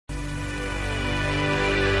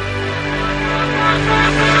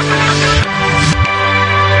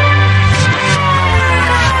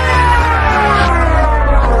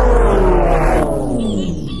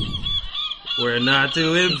not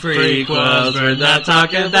doing prequels. We're not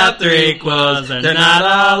talking about threequels. They're not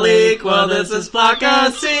all equal. This is Flock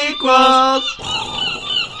of Sequels.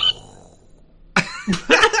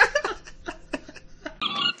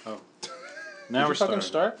 Now we're fucking starting.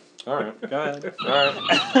 start? All right. Go ahead. All right.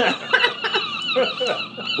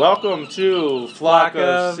 Welcome to Flock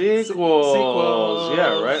of Sequels.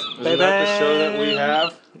 Yeah, right? Isn't that the show that we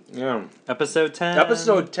have? Yeah. Episode 10.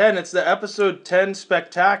 Episode 10. It's the episode 10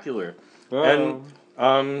 spectacular. Whoa.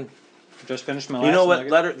 And Just finished my last you know what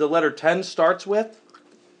nugget. the letter 10 starts with?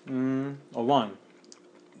 A 1.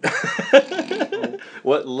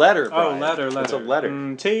 What letter, Oh, Brian? letter. It's a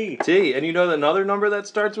letter. T. T. And you know another number that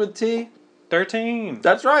starts with T? 13.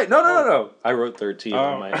 That's right. No. I wrote 13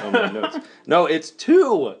 on my notes. No, it's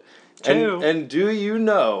 2. 2. And do you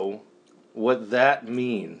know what that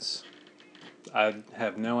means? I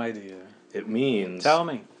have no idea. It means Tell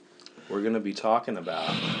me. we're going to be talking about...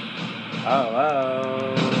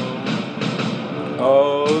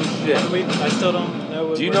 Oh, shit. I still don't know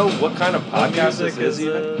what Do you know what kind of what podcast this music is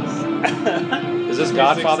even? Is Is this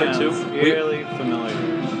Godfather Music 2? sounds Eerily familiar.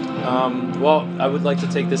 Well, I would like to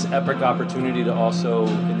take this epic opportunity to also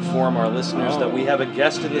inform our listeners that we have a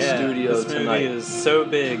guest in the studio this tonight. movie is so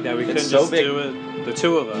big that we couldn't so just big. do it, the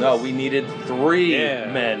two of us. No, we needed 3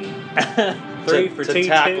 Yeah. men 3 to, for to T2.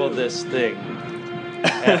 tackle this thing.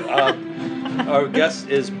 And, our guest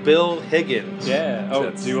is Bill Higgins. Yeah. Oh,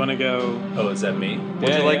 do you want to go? Oh, is that me? Would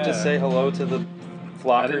you like to say hello to the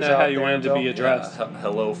flockers I didn't know out how you there, wanted to Bill? be addressed.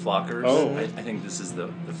 Hello, flockers. Oh. I think this is the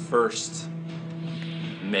first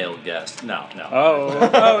male guest. No.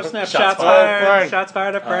 Oh, snap! Shots fired! Frank. Shots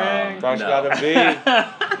fired at Frank. Frank's No. gotta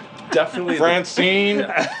be. Definitely, Francine.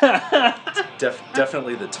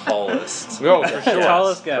 definitely the tallest. No, for The sure.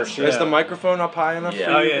 tallest guest. Is yeah. the microphone up high enough Yeah.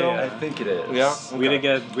 for Oh, you, yeah, Bill? yeah. I think it is. Yeah. We had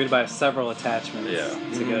to buy several attachments Yeah.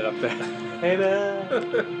 to get it up there. Hey there.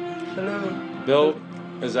 Hello. Bill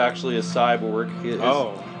is actually a cyborg. His He's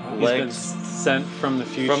been legs sent from the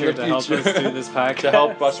future to help future. us do this podcast. to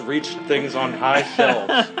help us reach things on high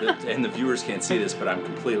shelves. And the viewers can't see this, but I'm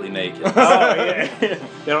completely naked. Oh yeah. They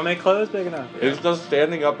don't make clothes big enough. He's just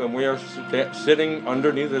standing up, and we are sitting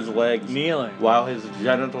underneath his legs Kneeling. while his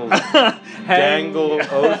genitals dangle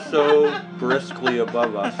oh so briskly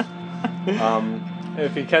above us.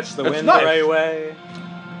 If you catch the It's wind nice. the right way,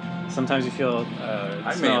 sometimes you feel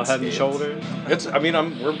smell head and manscaped. shoulders. It's. I mean, You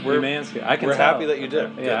manscape. I can we're tell. happy that you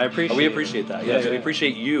did. Yeah, I appreciate We it. appreciate that. Yeah, Yes, we yeah.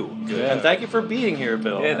 appreciate you. Good. And thank you for being here,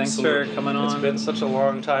 Bill. Yeah, thanks Absolutely. for coming on. It's been such a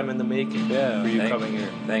long time in the making Yeah. for you Thank- coming here.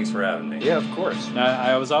 Thanks for having me. Yeah, of course.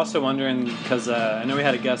 I was also wondering, because I know we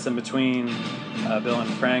had a guest in between Bill and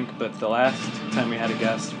Frank, but the last time we had a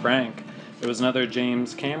guest, Frank, it was another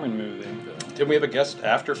James Cameron movie. Didn't we have a guest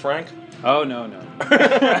after Frank? Oh, no.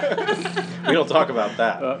 We don't talk about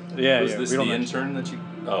that. Yeah, Was yeah. this we the don't intern that you...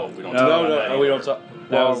 Oh, we don't No, talk No, about that we either. don't talk.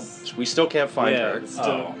 That Well, was- we still can't find yeah, her. it's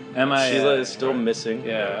still, Oh. MIA. Sheila is still missing.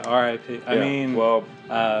 Yeah, R.I.P. I Yeah. mean, well,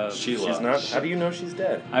 Sheila. she's not. How do you know she's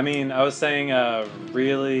dead? I mean, I was saying a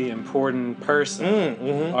really important person.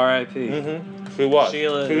 Mm-hmm. R.I.P. Mm-hmm. Who was?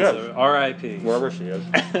 Sheila Who is is? a R.I.p. Wherever she is.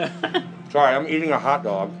 Sorry, I'm eating a hot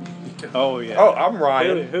dog. Oh yeah. Oh, I'm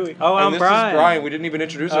Ryan. Oh, I'm and this Brian. is Brian. We didn't even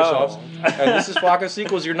introduce ourselves. And this is Flock of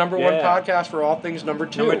Sequels, your number one Yeah. podcast for all things number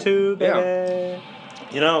 2. Number 2, baby. Yeah.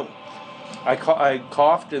 You know, I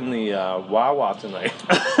coughed in the Wawa tonight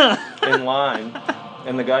in line,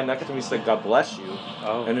 and the guy next to me said, "God bless you."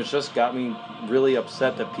 Oh. And it's just got me really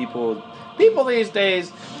upset that people these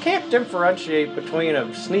days can't differentiate between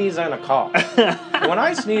a sneeze and a cough. When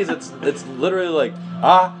I sneeze, it's literally like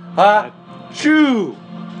shoo.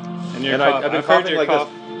 And your And cough. I've been I've heard coughing your like cough.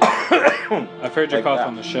 this. I've heard your like cough that.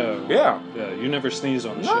 on the show. Yeah. Yeah. You never sneeze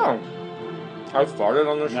on the show. No. I've farted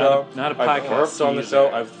on the Not show. a- not a I've podcast burped on the sneezer. show.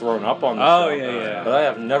 I've thrown up on the Oh, show. yeah. But I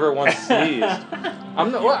have never once sneezed.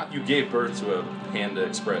 I'm not. What? You gave birth to a Panda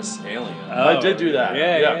Express alien. I did do that.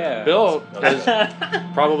 Yeah. Bill is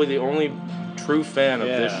probably the only true fan of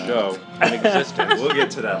this Yeah. show in existence. We'll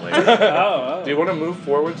get to that later. Oh. Do you want to move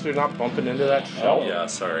forward so you're not bumping into that shelf? Yeah,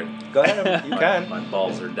 sorry. Go ahead. You can. My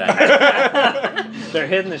balls are dangling. They're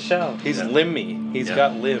hitting the shelf. He's Yeah. limby. He's Yeah.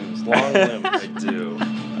 got limbs, long limbs. I do.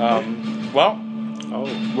 Well, Oh.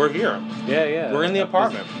 we're here. Yeah. We're in the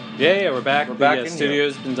apartment. Yeah, we're back. We're back in The here.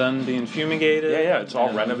 studio's been done being fumigated. Yeah, it's all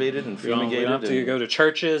And renovated and We don't fumigated. have to and- go to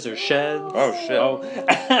churches or sheds. Oh shit! Oh.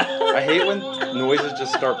 I hate when noises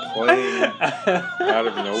just start playing out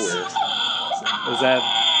of nowhere. Is that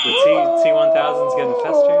the T1000's getting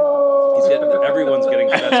festered? Everyone's getting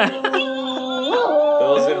festered.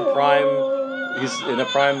 Bill's in prime. He's in a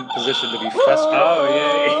prime position to be festered.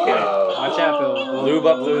 Oh yeah. Watch out, Bill. Lube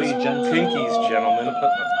up those Louis Jensen. pinkies, gentlemen.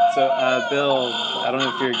 So, Bill, I don't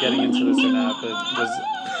know if you're getting into this or not,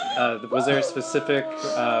 but was there a specific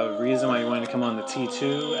reason why you wanted to come on the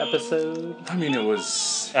T2 episode? I mean, it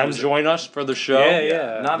was. And join us for the show.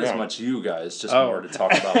 Yeah. Not as Yeah. much you guys, just Oh. more to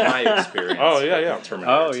talk about my experience. Oh, yeah. with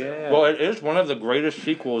Terminator Oh, 2. yeah. Well, it is one of the greatest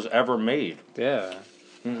sequels ever made. Yeah.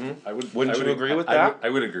 Wouldn't you agree with that? I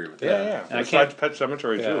would agree with that. Yeah. I Besides Pet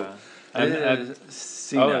Cemetery too. Yeah.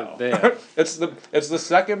 See Oh, now. yeah. It's the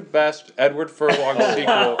second best Edward Furlong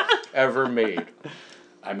sequel ever made.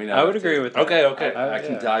 I mean, I would agree with that. Okay. I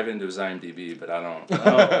can yeah. dive into his IMDb, but I don't.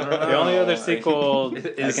 The only other sequel I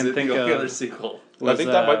Is can it think the only of other sequel? I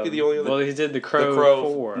think that might be the only other. Well, he did The Crow, The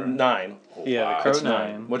Crow 4. 9. Yeah, Wow. The Crow It's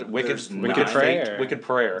 9. What, Wicked, There's Wicked nine. Fate, Prayer. Wicked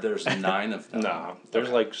Prayer. There's 9 of them. Nah, there's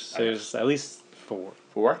like There's at least 4.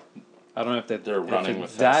 4. I don't know if They're running if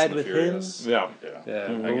with it Fast died and the with Furious. Yeah. him. Yeah. Yeah, I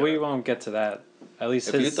but get we it. won't get to that. At least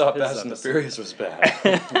If his, you thought his Fast and the episode. Furious was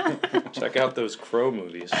bad, check out those Crow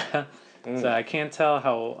movies. So I can't tell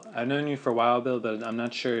how I've known you for a while, Bill, but I'm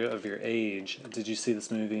not sure of your age. Did you see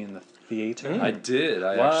this movie in the theater? I did.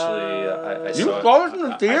 I What? actually. I You saw saw it in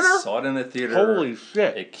the theater? I saw it in the theater. Holy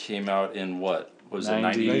shit! It came out in what? Was it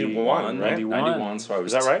 91, 91? 91. So I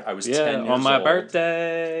was. Is that right? I was Yeah, 10 years on my old.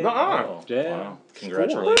 birthday. Nuh-uh. Oh, Yeah. wow.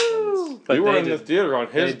 Congratulations. But You were they in the did- theater on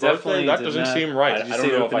his they definitely birthday. That did doesn't not- seem right. I Did you don't see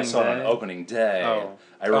know if I opening saw it on day? opening day. Oh.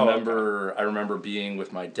 I remember being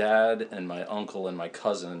with my dad and my uncle and my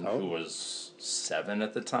cousin who was 7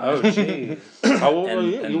 at the time. Oh, jeez. How old were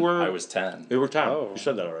and, you? and You were. I was 10. You were 10. Oh. You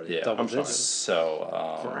said that already. Yeah, Double I'm sorry. digits.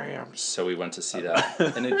 So we went to see that,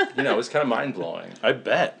 and it was kind of mind blowing. I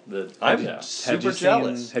bet. I'm Yeah. super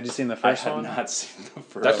jealous. Had you seen the I first have one? not seen the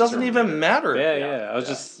first. That doesn't even Terminator. matter. Yeah. I was yeah,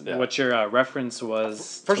 just yeah. what your reference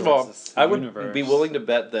was. First of towards all, this I would universe. be willing to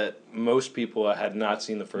bet that most people had not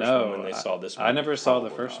seen the first No, one when they saw this one. I never saw the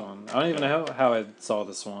Probably first not. one. I don't even know how I saw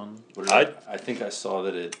this one. What did I think I saw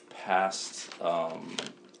that it passed.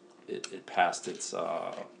 It passed its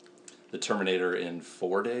the Terminator in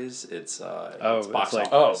 4 days. It's it's box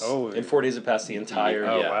like- office. Oh, in 4 days it passed the entire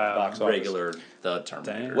Oh, wow. box office. regular the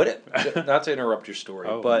Terminator. Dang. What it, not to interrupt your story,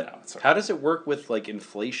 Oh, but no, it's okay. how does it work with like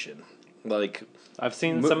inflation? Like I've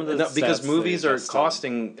seen some of the because stats movies they are adjusted.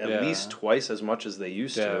 costing at Yeah. least twice as much as they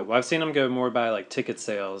used Yeah, to. well, I've seen them go more by like ticket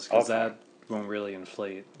sales because Okay. that won't really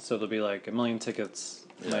inflate. So there'll be like 1 million tickets.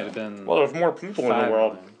 Might have been. Well, there's more people in 5 the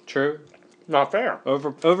world. million. True. Not fair.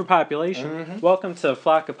 Overpopulation. Welcome to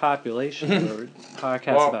Flock of Population, a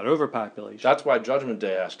podcast Well, about overpopulation. That's why Judgment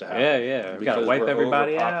Day has to happen. Yeah. We gotta Because wipe we're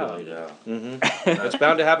everybody out. overpopulated. Yeah, It's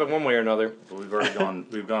bound to happen one way or another. but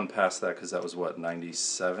we've gone past that because that was what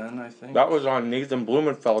 97, I think. That was on Nathan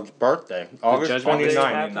Blumenfeld's birthday, August Judgment Day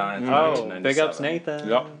 29th. happened? 29th, Oh, big ups, 1997. Nathan.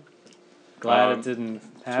 Yep. Glad it didn't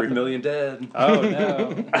 3 happen. million dead. Oh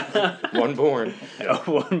no. One born.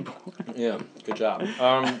 One Yeah, good job.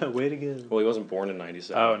 Way to go. Well, he wasn't born in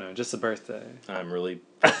 97. Oh no, just a birthday. I'm really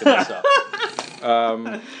fucking this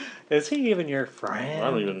up. Is he even your I friend?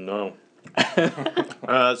 don't even know.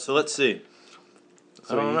 So let's see.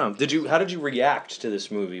 I don't know. How did you react to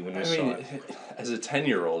this movie when you I saw mean, it? as a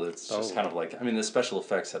 10-year-old, it's just Oh. kind of like, I mean, the special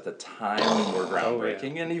effects at the time were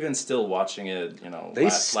groundbreaking, and even still watching it, They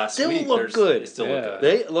last still week, look good. They still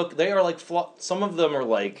Yeah. look good. They are like some of them are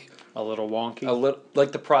like A little wonky. a little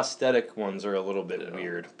like the prosthetic ones are a little bit Yeah.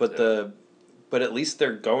 weird, but Yeah. but at least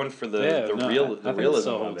they're going for the Yeah, the no, real I the think it realism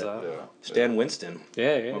still of holds it. up. Yeah. Stan Winston,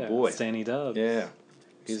 Yeah. My boy. Stanny Dubs. yeah,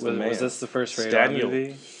 he's the man. Was this the first rated Staniel.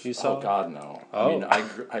 movie you saw? Oh God, no! Oh. I mean, yeah,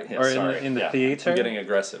 Or in the- sorry. in the Yeah, theater? I'm getting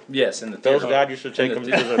aggressive. Yes, in the Those theater. dad used to take In him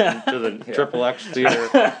the to the Triple X theater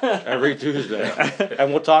every Tuesday,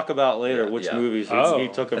 and we'll talk about later which Yeah. movies Oh. he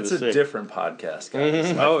took him That's to a see. different podcast,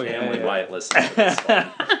 guys. My Oh, yeah, family yeah. might listen to this one.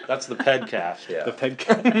 That's the Pedcast. Yeah. The pig.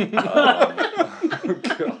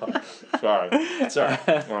 Sorry. Sorry.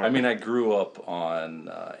 Right. I mean, I grew up on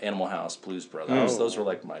Animal House, Blues Brothers. Oh. Those were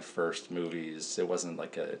like my first movies. It wasn't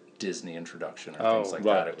like a Disney introduction or Oh, things like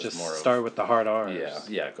right. that. It was Just more start with the hard R's.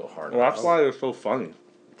 of go hard. Well, that's why they're so funny.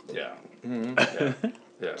 Yeah. Mm-hmm.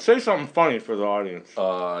 Yeah. Say something funny for the audience.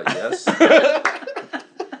 Yes.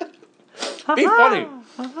 Be funny.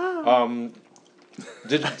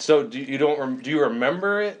 Do you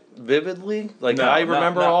remember it vividly? Like No, I no,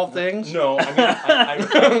 remember no, all things. No, I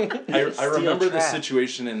mean, I remember the track.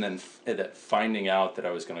 situation and then that finding out that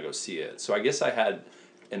I was going to go see it. So I guess I had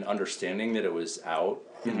an understanding that it was out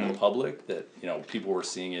in the public, that people were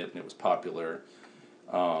seeing it and it was popular.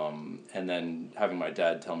 And then having my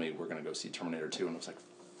dad tell me we're going to go see Terminator 2, and I was like,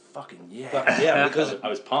 fucking yeah. Yeah, because I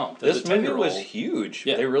was pumped. As this a movie 10-year-old, was huge.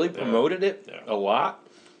 Yeah. They really Yeah. promoted it Yeah. a lot.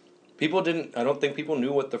 I don't think people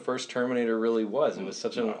knew what the first Terminator really was. It was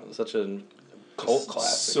such a cult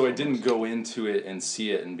classic. So I didn't go into it and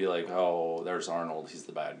see it and be like, oh, there's Arnold, he's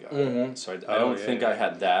the bad guy. So I don't think I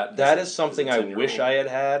had that. That is something as a I wish I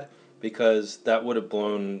had because that would have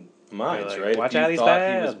blown minds, like, right? watch If you out, he's thought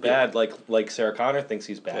bad. he was bad, like Sarah Connor thinks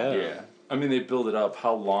he's bad. Yeah. I mean, they build it up.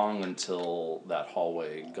 How long until that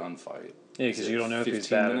hallway gunfight? Yeah, because you don't know if he's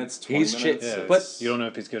 15 bad. minutes, 20 He's minutes? shit, Yeah, but you don't know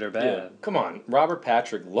if he's good or bad. Yeah. come on, Robert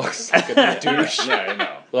Patrick looks like a douche. Yeah, I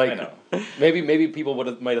know. Like, I know. maybe people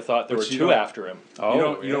might have thought there But were you two don't- after him.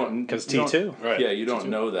 Oh, you don't because you don't- T2. Right. Yeah, you don't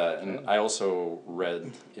know that, and I also read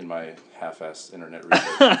in my half-assed internet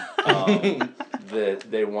research that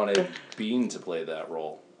they wanted Bean to play that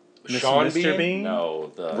role. Sean Mr. Bean?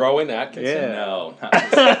 No, the Rowan Atkinson. Yeah. No, not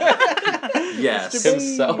yes,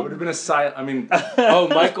 Himself. It would have been a silent. I mean, Oh,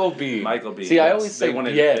 Michael Bean. Michael Bean. See, I yes. always say They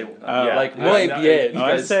wanted- bien. they- Like, yeah. muy No, bien. you Oh,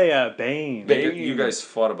 I'd guys- say Bane. Bane. You guys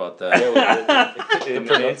fought about that. The in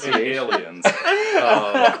pronunciation. Aliens.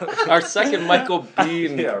 Our second Michael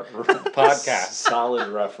Bean Yeah, podcast. Solid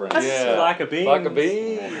reference. Yeah. Flock of beans. Flock of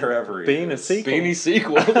Bean. Wherever he Bean a is. sequel. Beanie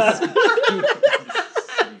sequels.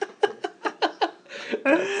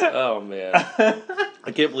 Oh man,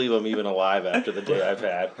 I can't believe I'm even alive after the day I've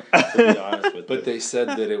had. To be honest with But you. they said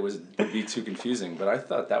that it would be too confusing. But I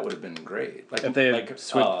thought that would have been great. Like If they had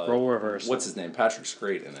like role reversed. What's his name? Patrick's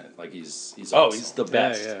great in it. Like he's Oh, awesome. he's the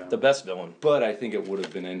best. Yeah, yeah. The best villain. But I think it would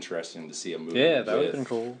have been interesting to see a movie. Yeah, that would have with been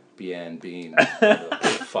cool. Bien Bean. Whatever the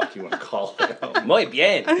fuck you want to call it. Muy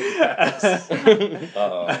bien. Because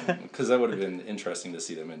that would have been interesting to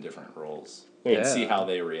see them in different roles Yeah. and see how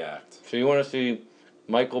they react. So you want to see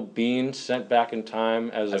Michael Bean sent back in time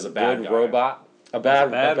as a bad good guy. robot? A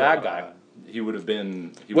bad robot. guy. He would have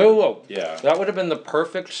been. Whoa. Yeah. That would have been the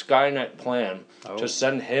perfect Skynet plan Oh. to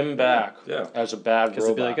send him back Yeah. as a bad Because they'd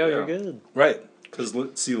robot. be like, oh, you're yeah. good. Right. Because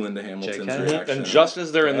see Linda Hamilton's JK. reaction. And just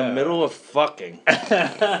as they're in the Yeah. middle of fucking,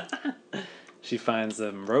 She finds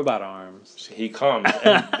them robot arms. he comes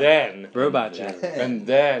and then Robot Jack. and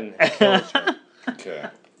then kills her. Okay.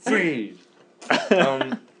 Freeze.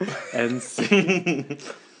 And see.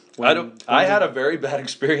 I had a very bad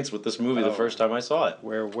experience with this movie the first time I saw it.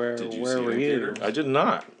 Where Did you where see it were in you? theater? I did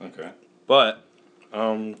not, Okay. but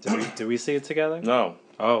Did we see it together? no,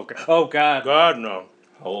 Oh, oh God. God no.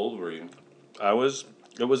 How old were you? It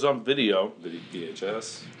was on video.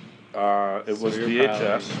 VHS. It was So you're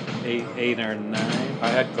VHS. probably 8 or 9. I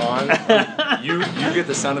had gone. You get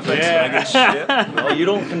the sound effects Yeah. when I get shit. Well, you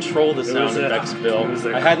don't control the sound was a- effects, Bill. it was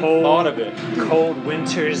a I hadn't cold- thought of it. Cold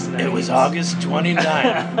winter's night. It was August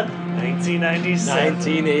 29th, 1997.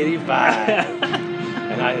 1985.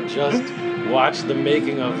 And I had just watched the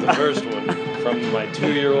making of the first one from my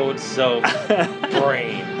 2-year-old self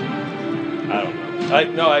brain. I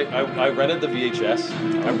don't know. I rented the VHS.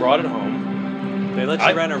 I brought it home. They let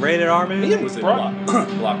you rent a rated R movie? Was it Bro-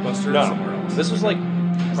 Blockbuster or No, somewhere else? this was like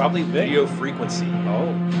probably Video Frequency,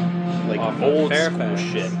 Oh. like Off of old Fairfax.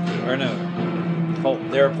 school shit. Or no.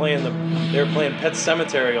 They were playing Pet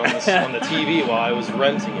Cemetery on the TV while I was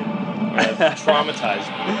renting it. And it traumatized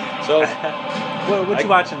me. So What you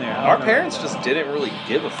watching there? I don't our know parents about just didn't really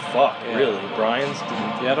give a fuck. Yeah. Really, Brian's didn't.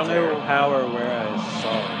 that. Yeah, I don't know how or where I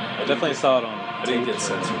saw it. I definitely saw it on. I didn't get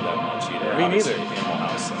censored that much either. Me Obviously, neither. Animal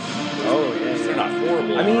House. Oh, yeah. They're not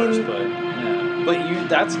horrible. I mean- R's, but Yeah. But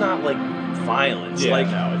that's not like violence. Yeah, like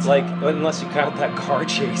no, it's like unless you count that car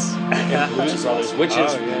chase in Blues Brothers, which is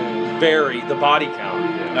Oh, yeah. very the body count.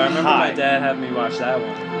 I remember high. my dad had me watch that one.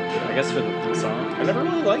 I guess for the song. I never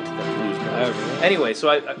really liked the Blues Brothers. Oh, really? Anyway, so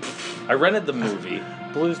I rented the movie,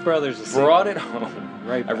 Blues Brothers is brought it home.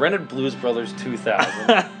 right. I rented Blues Brothers 2000.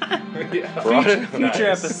 yeah. Brought it Future Nice.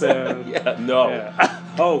 episode. Yeah, no. Yeah.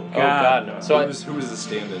 Oh God. Oh God, no. So who was the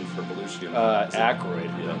stand-in for Belushi? Aykroyd.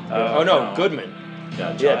 Yeah. Oh no, Goodman.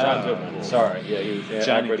 Yeah, Yeah, John Oh. Goodman. Sorry, yeah, he was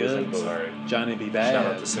Johnny Aykroyd was in Goods. both. Sorry. Johnny B. Shout out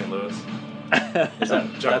Bad. to St. Louis. Is that, that's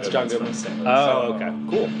John Goodman's Goodman. from St. Louis. Oh. Okay,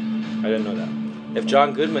 cool. I didn't know that. If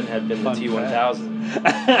John Goodman had been Fun the T1000,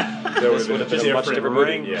 There this would have been a much different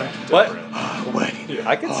movie. Yeah. What? different. Wait.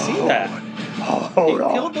 I could see that. He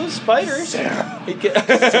killed those spiders. He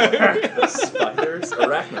Spiders?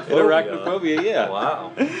 Arachnophobia. Arachnophobia, yeah.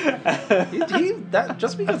 Wow. That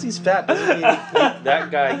just because he's fat doesn't mean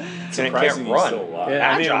that guy can't Surprisingly run. still alive.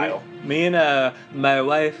 Yeah, Agile. me and my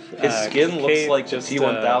wife. His skin looks Kate, like the just,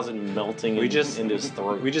 T1000 melting we just- into his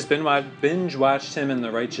throat. We just binge watched him in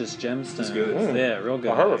The Righteous Gemstones. It's good. Yeah, real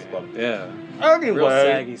good. I heard it's good. Yeah. Real Anyway,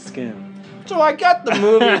 saggy skin. so I got the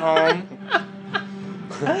movie home.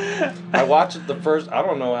 I watched it the first. I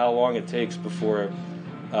don't know how long it takes before.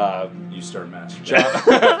 You start masturbating.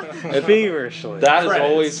 John, Feverishly. that is Credits.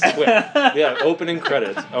 always quick. Yeah, opening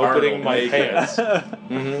credits, opening Arnold my naked. pants.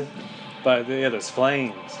 hmm But yeah, there's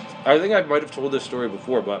flames. I think I might have told this story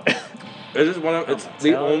before, but it is one of it's Oh,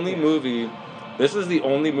 the tell it. only movie. This is the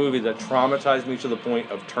only movie that traumatized me to the point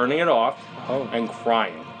of turning it off Oh, and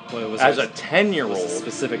crying. well, it was As a a 10-year-old,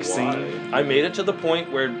 specific scene. I made it to the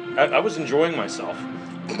point where I was enjoying myself.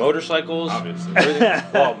 The motorcycles, Obviously. everything.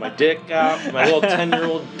 Well, my dick out, my little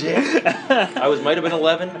 10-year-old dick. I might have been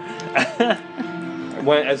 11.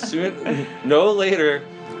 No later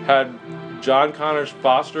had John Connor's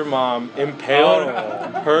foster mom impaled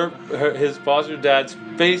his foster dad's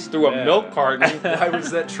face through a Yeah. milk carton. Why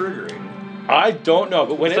was that triggering? I don't know,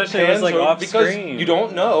 but when Especially it if it was, pans like, over, off because screen. you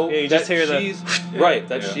don't know Yeah, you that just hear the- she's right,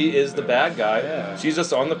 that Yeah. she is the bad guy. Yeah. She's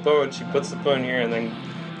just on the phone. She puts the phone here, and then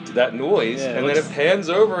that noise, Yeah, it and then looks- it pans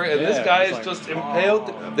over, and this Yeah, guy it's is like, just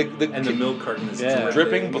impaled. And the milk carton is Yeah.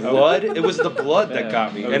 dripping blood. It was the blood that Yeah.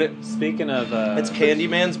 got me, Oh, and speaking of, it's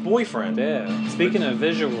Candyman's boyfriend. yeah. Speaking of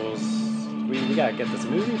visuals, we gotta get this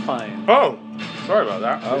movie playing. Oh, sorry about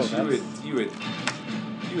that. Oh,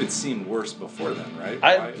 You had seen worse before then, right?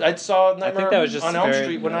 I saw I Nightmare think that was just on Elm very,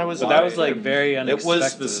 Street when I was. But that was like Why? very It was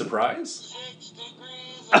unexpected. the surprise.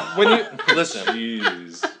 when you listen.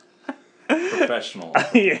 Jeez. Professional.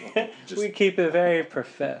 Yeah, Just- we keep it very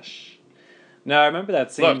profesh. No, I remember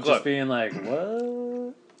that scene Look. just being like,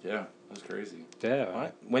 what? Yeah, that's crazy. Yeah.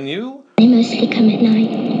 What? When you I mostly come at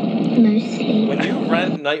night. Mostly. when you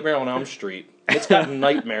rent Nightmare on Elm Street, it's got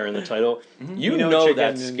Nightmare in the title. You You know know, what you're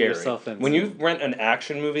that's getting scary. yourself into. When you rent an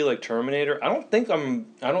action movie like Terminator, I don't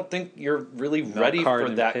think you're really ready for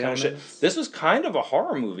carton that kind of shit. impalements. This was kind of a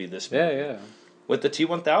horror movie. This movie. Yeah, With the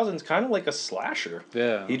T-1000, it's kind of like a slasher.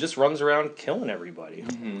 yeah. He just runs around killing everybody,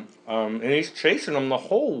 Mm-hmm. and he's chasing them the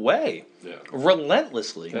whole way, Yeah.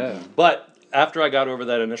 relentlessly. Yeah. But after I got over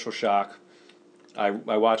that initial shock, I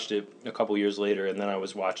watched it a couple years later, and then I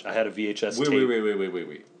had a VHS tape.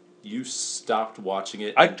 Wait. You stopped watching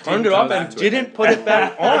it. I and turned didn't it come off back and to it. didn't put it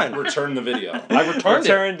back on. Return the video. I returned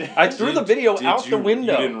Returned. it. I threw the video out the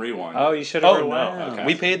window. You didn't rewind. Oh, you should have. Oh no! rewound.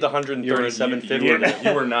 We paid the $137.50.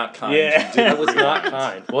 You were not kind. Yeah. You That didn't was not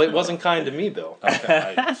kind. Well, it wasn't kind to me, Bill.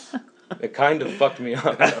 Okay, It kind of fucked me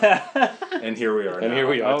up. and here we are. And now. here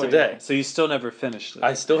we are Oh, today. yeah. So you still never finished it?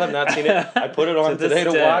 I still have not seen it. I put it on To this today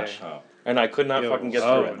to day. watch, Oh. and I could not Yo, fucking get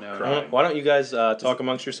oh, through it. no, no. Why don't you guys talk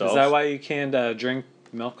amongst yourselves? Is that why you can't drink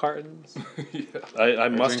milk cartons? I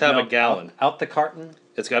must Drink have a milk gallon. out the carton.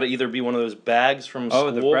 It's got to either be one of those bags from school.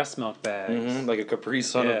 Oh, the breast milk bags. Like a Capri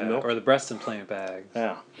Sun Yeah, of milk. or the breast implant bags.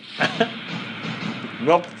 Yeah.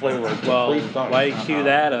 Milk flavored. Well, Capri Sun. while you cue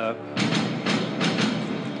that up,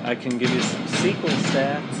 I can give you some sequel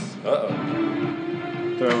stats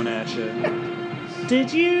Uh-oh. thrown at you.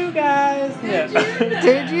 Did you guys know?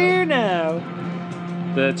 Did you know?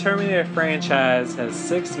 The Terminator franchise has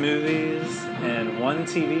 6 movies and 1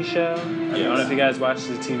 TV show. I don't know if you guys watched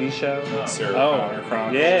the TV show. Sarah Oh, Connor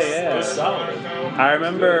Chronicles. yeah. It was solid. I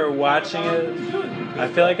remember watching it. I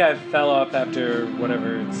feel like I fell off after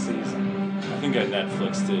whatever season. I think I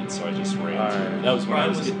Netflixed it, so I just ran. All through it. right. That was when I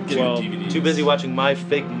was getting Well, DVDs. Too busy watching My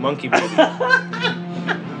Fake Monkey Movie.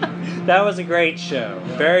 That was a great show.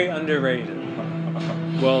 Very underrated.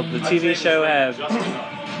 Well, the TV show had.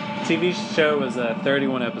 TV show was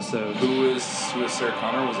 31 episodes. Who was Sarah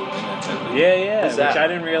Connor? Was it Lena Headey? Yeah, Who's which that? I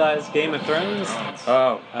didn't realize. Game of Thrones.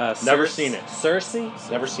 Oh, never Cersei- seen it.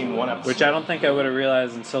 Cersei, Never seen one episode. which I don't think I would have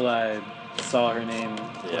realized until I saw her name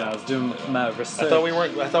when I was doing my research.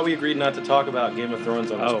 I thought we agreed not to talk about Game of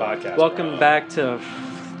Thrones on this Oh, podcast. welcome back to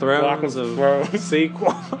Thrones of Thrones.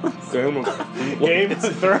 sequels. Game of Game of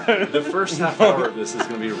Thrones. The first half hour of this is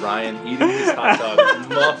going to be Ryan eating his hot dog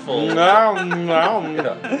muffled.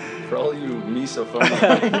 No. For all you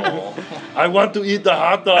misophonia people. I want to eat the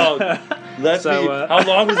hot dog. Let's So, see. How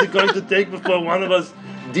long is it going to take before one of us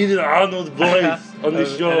did an Arnold voice on the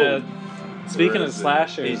show? Speaking Where of is it?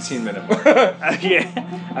 slashers, 18-minute mark.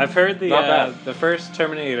 yeah, I've heard Not bad. the first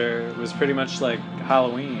Terminator was pretty much like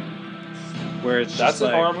Halloween, where it's That's just a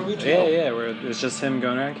like, horror movie too. Yeah, where it's just him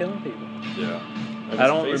going around killing people. Yeah. I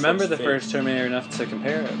don't remember the first Terminator enough to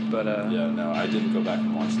compare it, but Yeah, no, I didn't go back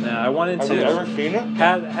and watch that. no, I wanted Have you to. ever seen it?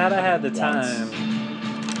 Had I had the Once. time,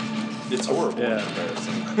 It's horrible Yeah. in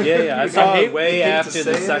comparison. I saw hate- it way hate to after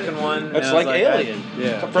the say it. second one. and It's I was like Alien.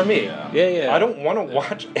 yeah, For me. yeah. I don't want to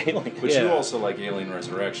watch Alien. But Yeah. you also like Alien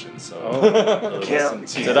Resurrection, so Oh. listen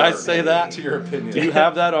to Did your- I say that? To your opinion. Do you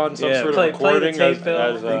have that on some Yeah, sort play- of play the recording? tape, Phil.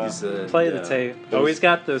 as, I think he said, Play yeah. the tape. Oh, he's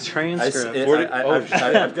got the transcript.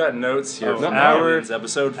 I've got notes here Oh, from hour- Aliens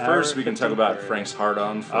episode. hour First, we can talk about 53. Frank's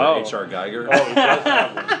hard-on for Oh. H.R. Geiger. Oh, he does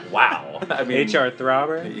have one. Wow. I mean, H.R.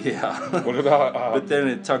 Throbber. Yeah. What about? But then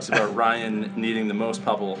it talks about Ryan needing the most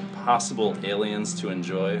possible aliens to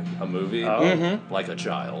enjoy a movie, Oh. like a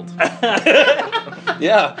child.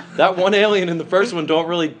 Yeah, that one alien in the first one don't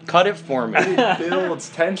really cut it for me. It builds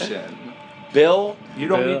tension. Bill, You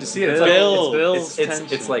don't need to see it. It's Bill. like Bill's it's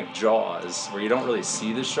tension. like Jaws, where you don't really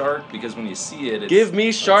see the shark because when you see it, it's, give me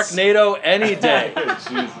Sharknado any day.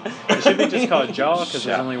 It should be just called Jaw because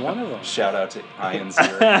there's only one of them. Shout out to Ian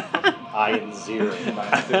Ziering. Ian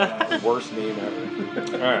Ziering. Worst name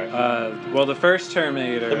ever. All right. Well, the first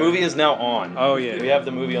Terminator. The movie is now on. Oh, yeah. We have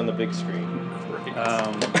the movie on the big screen.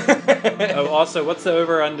 Oh, also, what's the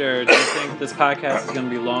over/under? Do you think this podcast is going to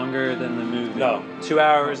be longer than the movie? No. 2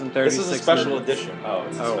 hours and 36 This is a special minutes. edition. Oh,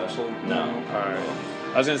 it's a Oh. special. No. All right.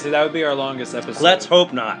 I was going to say that would be our longest episode. Let's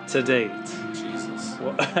hope not. to date. Jesus.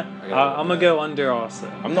 Well, gotta I'm going to go under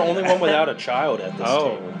also. I'm the only one without a child at this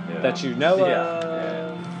Oh, table. Yeah. that you know Yeah.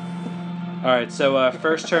 of. All right, so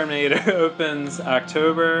first Terminator opens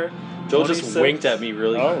October. Joel just 26th. winked at me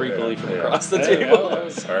really Oh, creepily yeah. from Yeah. across the Hey, table. oh,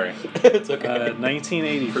 Sorry. It's okay.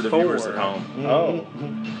 1984. For the viewers at home. Oh,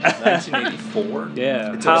 1984?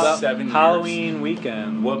 yeah. It took 7 years. Halloween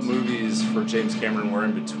weekend. What movies for James Cameron were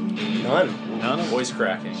in between? None. None of them. Voice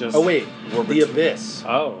cracking. Just- Oh wait, We're The between- Abyss.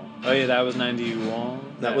 Oh, yeah, that was 91.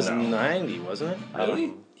 That No, was no. 90, wasn't it?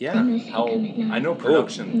 Really? Yeah. Mostly How? come at night. I know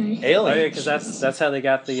production. Mostly. Oh, yeah, Alien. because that's how they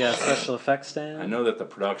got the special effects down. I know that the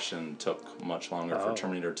production took much longer Oh. for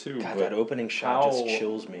Terminator 2. God, but that opening shot how- just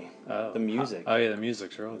chills me. Oh. The music. Oh, yeah, the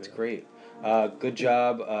music's real It's good. great. Good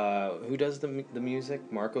job. Who does the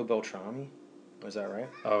music? Marco Beltrami? Was that right?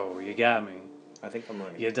 Oh, you got me. I think I'm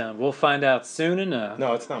right. You're done. We'll find out soon enough.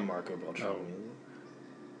 No, it's not Marco Beltrami. Oh. is it?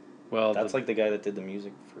 Well, That's like the guy that did the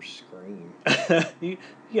music for Scream. you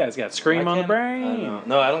guys got Scream on the I brain. know.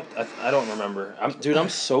 No, I don't remember. Dude, I'm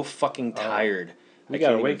so fucking tired. We I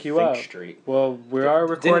gotta can't wake even you think up. straight. Well, we are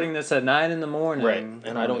recording this at 9 in the morning. Right,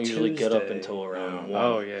 and I on don't a usually get up Tuesday. until around 1.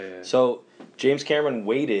 Oh, yeah. So James Cameron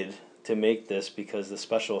waited to make this because the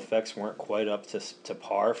special effects weren't quite up to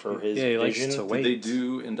par for his Yeah, he likes vision. to Did wait. they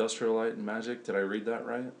do Industrial Light and Magic? Did I read that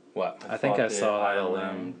right? What? I think thought I that saw that ILM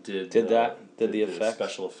online. did the effects?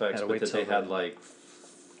 special effects, Had to but wait that they till had the- like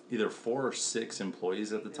either 4 or 6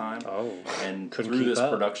 employees at the time. Oh, And couldn't through keep this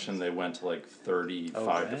up. production, they went to like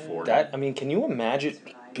 35 to man. 40. That, I mean, can you imagine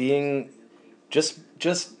being just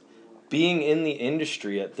being in the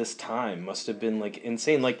industry at this time must have been like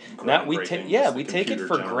insane. Like now we take Groundbreaking, just we the take it for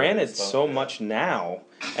computer-generated granted stuff, so yeah. much now,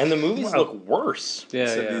 and the movies look worse. yeah,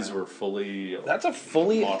 said yeah. these were fully That's a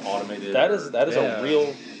fully automated. that is Yeah. a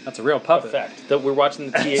real That's a real puppet. effect that we're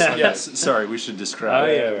watching the T800. Yes, sorry, we should describe.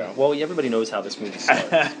 Oh, it. yeah. Well, everybody knows how this movie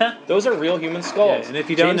starts. Those are real human skulls. Yeah, and if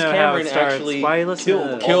you don't James know Cameron how it starts, actually why you listen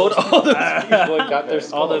to this? killed all those people and got their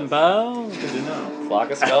skulls. All them bones. Good to know. Flock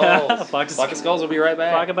of skulls. Flock of Skulls will be right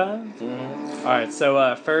back. Flock of bones. All right,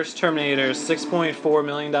 so first Terminator, $6.4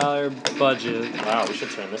 million budget. Wow, we should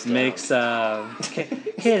turn this down. Makes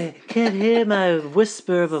can't hear my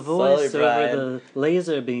whisper of a voice Sorry, Brian. over the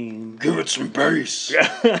laser beam. Give it some bass.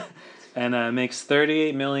 And makes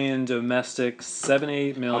 38 million domestic,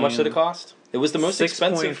 78 million. How much did it cost? It was the most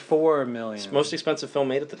expensive 6.4 million. most expensive film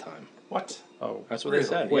made at the time. What? Oh, That's what Really? they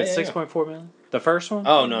said. wait, Yeah, yeah, yeah. 6.4 million? The first one?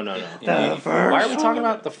 Oh no. Why are we talking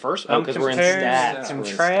about the first one? I'm Because we're in comparing- stats. We're in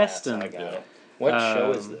contrasting. stats. I got it. What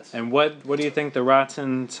show is this? And what do you think the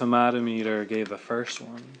Rotten Tomato meter gave the first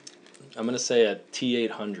one? I'm gonna say a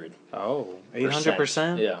T800. Oh,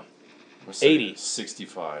 800%? Yeah. Let's say 80.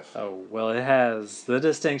 65. Oh, well, it has the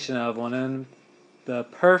distinction of one in the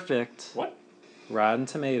perfect What? Rotten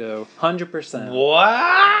Tomato, 100%.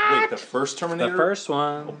 What? Wait, the first Terminator? The first Oh,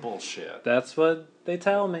 one. bullshit. That's what they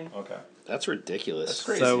tell me. Okay. That's ridiculous. That's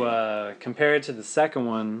crazy. So, compared to the second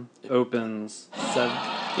one, opens 7.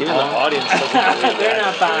 Even the audience doesn't believe They're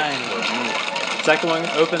that. not buying it. Second one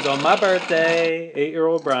opens on my birthday,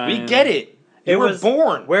 8-year-old Brian. We get it. It You were was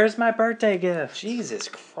born. Where's my birthday gift? Jesus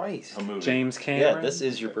Christ. A movie. James Cameron. Yeah, this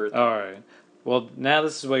is your birthday. All right. Well, now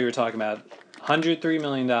this is what you were talking about. $103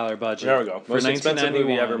 million budget. There we go. For Most expensive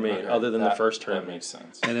movie 1991. ever made, other than the first That Terminator. makes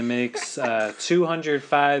sense. And it makes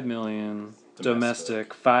 205 million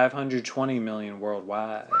domestic, 520 million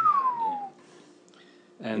worldwide.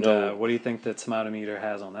 And No. what do you think the tomato meter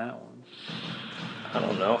has on that one? I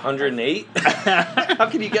don't know. 108? How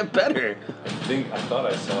can you get better? I thought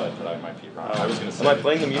I saw it, but I might be wrong. I was gonna say. Am I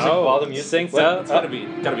playing the music Oh, while the music synced up? It's gotta be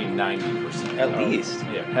 90%. At least.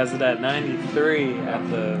 Yeah. Has it at 93 at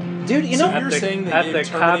the Dude, you So know, at you're the- saying at they the gave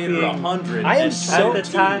Terminator copying- 100 I am and so- at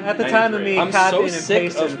the time of me I'm so copying and sick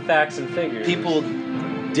pasting of facts and figures. people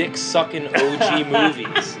dick sucking OG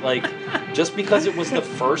movies. Like, just because it was the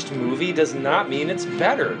first movie does not mean it's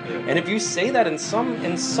better. And if you say that in some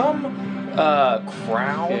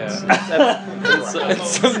crowds,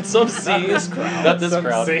 in some scenes, not this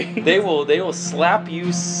crowd, they will slap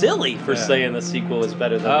you silly for saying the sequel is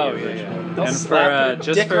better than the original. They'll And slap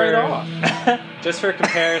your dick right off. Just for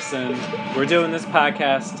comparison, we're doing this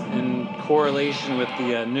podcast in correlation with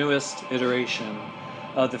the newest iteration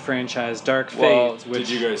of the franchise, Dark Fate. Well, Did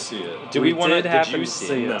you guys see it? we did happen you to see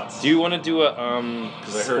see it? it? Do you want to do a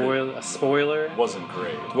Because I heard A spoiler? it wasn't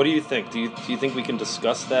great. What do you think? Do you think we can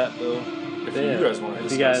discuss that though? If Yeah. you guys want to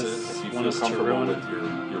If you discuss guys it, if you want feel us to comfortable ruin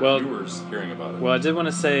with your Well- viewers hearing about it. Well, I did want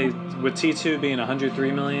to say, with T2 being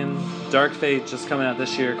 103 million, Dark Fate just coming out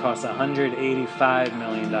this year cost 185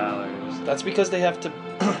 million dollars. That's because they have to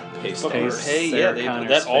Pay fucking stars. pay. Sarah Yeah, Connor's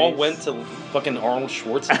that all face. went to fucking Arnold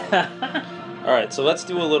Schwarzenegger. All right, so let's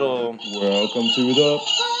do a little Welcome to the...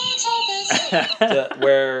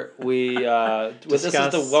 where we this is the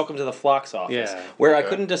Discuss- Welcome to the Flock's office, Yeah. where I Okay.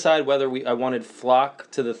 couldn't decide whether I wanted Flock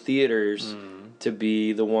to the theaters to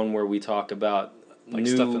be the one where we talk about Like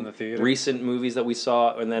new stuff in the theater? recent movies that we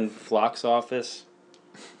saw, and then Flock's office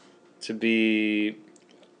to be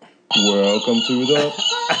Welcome to the...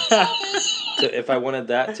 if I wanted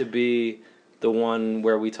that to be the one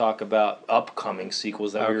where we talk about upcoming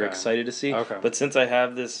sequels that we were Okay. excited to see. Okay. But since I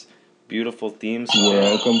have this beautiful theme song,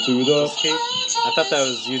 Welcome to the... I thought that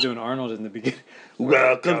was you doing Arnold in the beginning.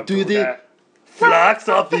 welcome to the Flock's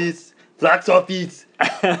office. Flock's office.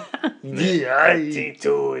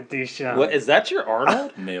 T2 edition. What is that? Your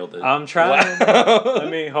Arnold? Nailed it. I'm trying. Let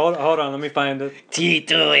me hold on. Let me find it.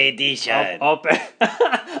 T2 edition.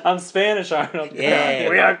 I'm Spanish, Arnold. Yeah.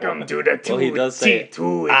 Welcome to the Well, he does say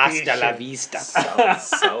T2 hasta la edition. vista.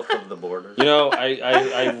 South of the border. You know,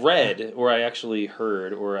 I read, or I actually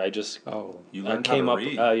heard, or I just Oh. You I learned came how up, to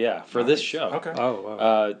read. yeah, for this Nice. show. Okay. Oh.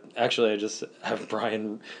 Wow. Actually, I just have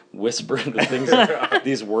Brian whisper the things,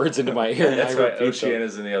 these words into my ear. That's and I right. repeat them.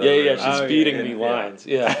 Oceana's in the other Yeah, room. she's Oh, feeding yeah, me yeah. lines.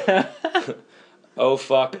 Yeah. Oh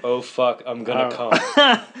fuck, I'm gonna come.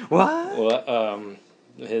 What? Well,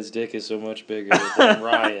 his dick is so much bigger than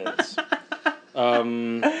Ryan's.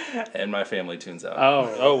 And my family tunes out.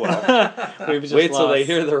 Oh well. We've just Wait till they lost-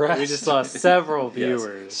 hear the rest. We just lost several Yes.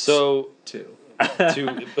 viewers. So Two.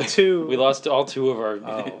 two. We lost all two of our.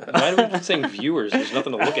 Oh. Why do we keep saying viewers? There's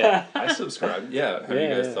nothing to look at. I subscribe. Yeah. Have Yeah,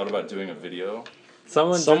 you guys yeah. thought about doing a video?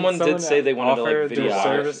 Someone did say they wanted to, like, offer video do a live,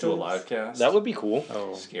 service Do a to us? live cast? That would be cool.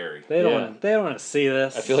 Oh. Scary. They don't Yeah. want. They don't want to see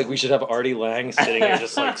this. I feel like we should have Artie Lang sitting here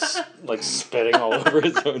just like spitting all over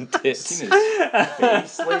his own tits. Seen his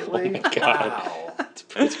face lately? Oh my God. Wow.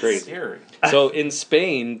 It's crazy. Scary. So in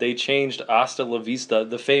Spain, they changed Hasta la Vista,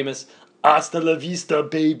 the famous Hasta la Vista,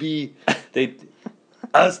 baby. They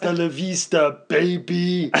Hasta la Vista,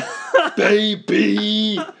 baby,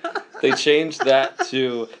 baby. They changed that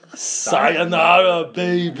to Sayonara,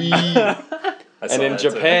 baby. I saw And in that too.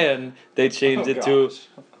 Japan, they changed Oh, it to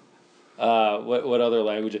gosh. what other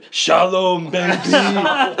language? Shalom, baby.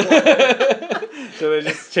 So they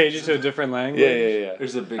just change it to a different language. Yeah.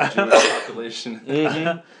 There's a big Jewish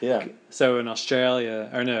population. Yeah. So in Australia,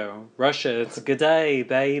 or no, Russia, it's good day,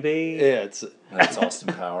 baby. Yeah, it's That's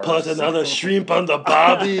Austin Powers. put another shrimp on the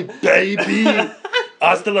barbie, baby.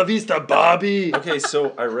 Hasta la vista, Bobby. Okay,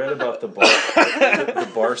 so I read about the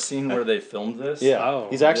bar scene where they filmed this. Yeah, Oh.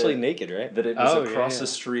 he's actually Yeah. naked, right? That it was Oh, across yeah. the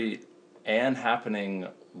street and happening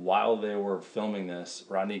while they were filming this.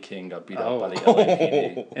 Rodney King got beat Oh. up by the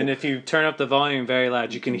LAPD. And if you turn up the volume very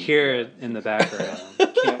loud, you can hear it in the background.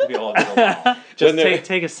 Can't be all alone. Just When they're-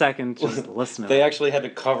 take a second, just listen. They actually had to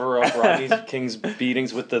cover up Rodney King's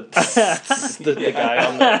beatings with the guy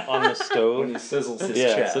on the When stove. he sizzles his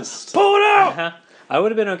Yeah, chest. so pull it out. I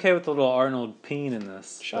would have been okay with the little Arnold peen in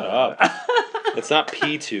this. Shut up. It's not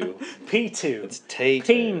P2. P2. It's Tate.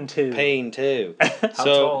 Teen 2. Pain 2.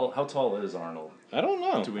 How tall is Arnold? I don't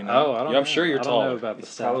know. Do we know? Oh, I don't Yeah, I'm know. sure you're I don't taller. know about the He's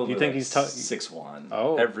stuff. probably You think like he's tall? 6'1".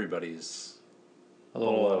 Oh. Everybody's A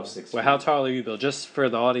little below 6 Well, how feet. tall are you, Bill? Just for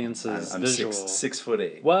the audience's I'm visual.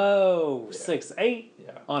 6'8". Whoa, 6'8"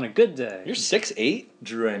 Yeah. on a good day. You're 6'8"?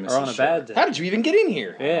 Drew Amos or on is a bad short. day. How did you even get in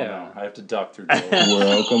here? I don't Yeah. know. I have to duck through doors.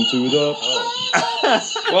 Welcome to the.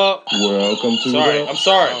 Well, Welcome to sorry. the. I'm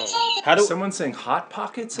sorry. How do? Someone saying Hot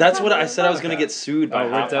Pockets? That's what I said. I was gonna get sued by Oh,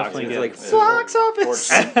 we're Hot definitely Pockets. getting It's sued. like Fox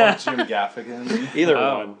office. Or Jim Gaffigan. Either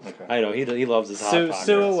Oh. one. Okay. I know he loves his Hot Sue, Pockets.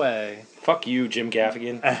 sue away. Fuck you, Jim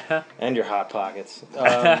Gaffigan, and your Hot Pockets.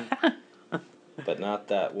 But not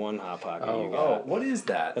that one Hot Pocket you Oh, got. what is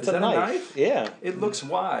that? That's Is that a knife. Yeah. It looks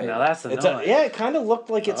wide. Now that's a It's knife. yeah. It kind of looked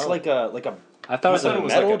like it's Oh. like a I thought I thought it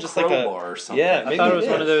was metal, like a just like a- crowbar or something. Yeah, I maybe thought it was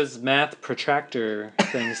it one of is. those math protractor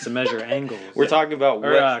things to measure angles. We're talking about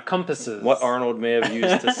or compasses. what Arnold may have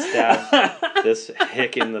used to stab this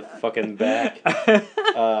hick in the fucking back.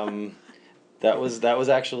 That was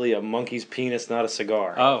actually a monkey's penis, not a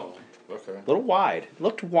cigar. Oh. Okay. A little wide. It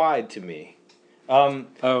looked wide to me. So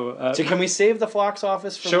can we save the Flox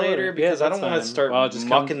office for Sure, later? Because yeah, I don't that's want to fine. start Well, just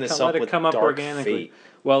mucking this let up it with come up dark organically. fate.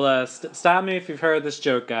 Well, stop me if you've heard this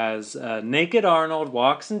joke, guys. Naked Arnold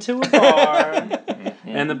walks into a bar,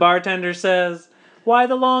 and the bartender says, "Why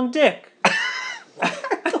the long dick?"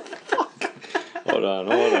 Hold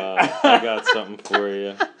on. I got something for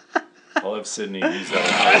you. I'll have Sydney use that.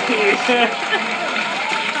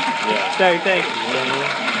 Thank you.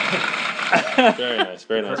 Very nice,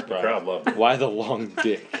 very nice. The crowd loved it. Why the long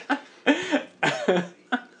dick?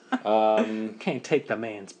 Can't take the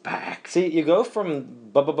man's back. See, you go from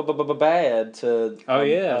bad to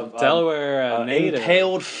Delaware native.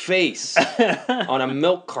 impaled face on a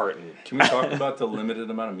milk carton. Can we talk about the limited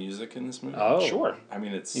amount of music in this movie? Oh, Sure. I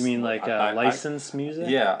mean, it's. You mean like licensed music?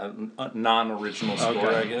 Yeah, a non-original score.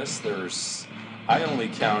 Okay. I guess I only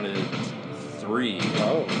counted 3.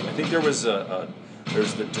 Oh. I think there was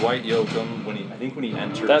there's the Dwight Yoakam when he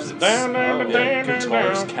enters. That's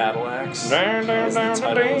Guitars Cadillacs. That was the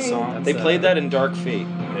title of the song. They played that in Dark Fate.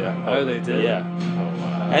 Yeah. Oh, they did? Yeah. Oh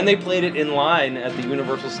wow. And they played it in line at the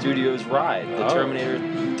Universal Studios ride, the Oh. Terminator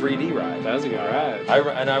 3D ride. That was a good ride.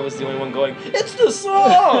 I was the only one going, it's the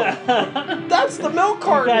song! That's the milk You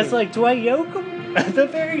carton! guys like Dwight Yoakam? The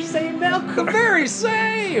very same milk. the very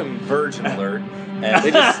same! Virgin alert. And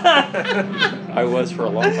They just, I was for a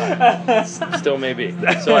long time. Still may be.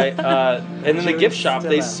 So and in the gift shop,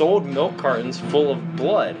 they sold milk cartons full of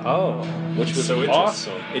blood, Oh. which was so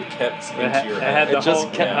awesome. It kept It into had- your it head. had the It just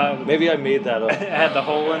whole- kept, maybe I made that It up. had the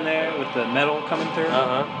hole in there with the metal coming through.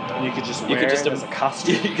 Uh-huh. And you could just You wear could just it as a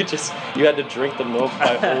costume. you had to drink the milk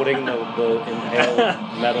by holding the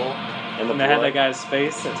inhaled metal and the And they had blood. that guy's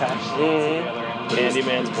face attached to Mhm. the other end.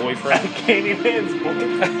 Candyman's boyfriend. Candyman's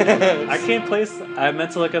boyfriend. I can't place. I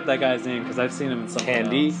meant to look up that guy's name because I've seen him in something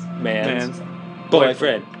Candy else. Man's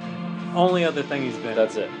boyfriend. Only other thing he's been.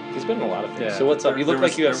 That's it. He's been in a lot of things. Yeah. So what's up? You look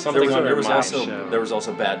like you have something on your mind. There was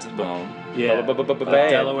also Bad to the Bone. Yeah. Bad.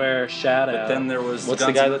 Delaware shout out. But then there was What's the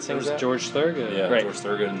Guns guy N' that sings There was that? George Thurgood. Yeah, Right. George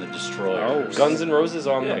Thurgood and the Destroyers. Guns N' Roses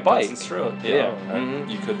on yeah, the bike. Guns N' Roses. Yeah. Yeah. Mhm.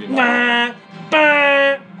 You could be mine.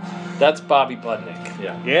 That's Bobby Budnick.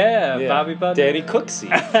 Yeah. Yeah, Bobby Budnick. Danny Cooksey.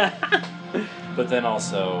 But then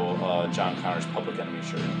also John Connor's Public Enemy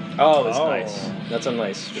shirt. Oh, it's Oh. nice. That's a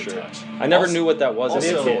nice Good shirt. touch. I never Also- knew what that was as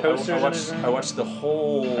a Also, kid. Posters in his room? I watched the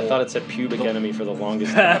whole. I thought it said pubic enemy for the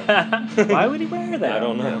longest time. Why would he wear that? I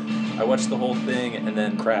don't know. I watched the whole thing, and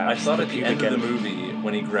then Crabs, I thought the at the pubic end of the enemy. movie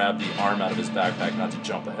when he grabbed the arm out of his backpack, not to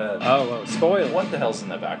jump ahead. Oh, well, spoil. What the hell's in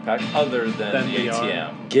that backpack other than Then the the arm.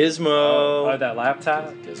 ATM? Gizmo. Oh, that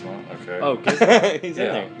laptop? Gizmo. Okay. Oh, Gizmo. He's in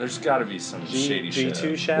yeah. there. There's got to be some shady G2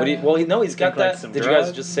 shit. shot? What do you, well, no, he's got Think like that. some Did you guys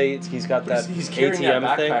drugs? just say he's got that He's carrying ATM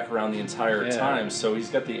that thing? backpack around the entire Yeah. time, so he's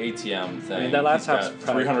got the ATM thing. I mean, that laptop's he's got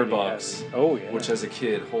probably $300 pretty bucks. heavy. Oh, yeah. Which as a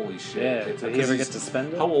kid, holy shit. Yeah, Because did he ever he's- get to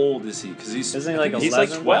spend it? How old is he? Because he's Isn't he like He's like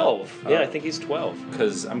 11? 12. Yeah, Oh. I think he's 12.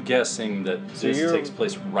 Because I'm guessing that So this you're- takes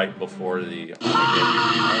place right before the.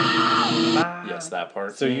 Yes, that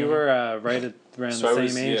part. So you were right around So I the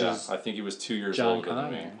was, same age yeah, as I think he was 2 years John older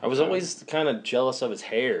than me. Connor. I was always kind of jealous of his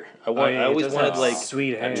hair. I Oh, yeah, I always he does wanted have like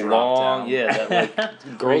sweet hair. drop long, down. yeah, that like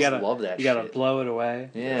Where girls you gotta, love that You shit. gotta blow it away.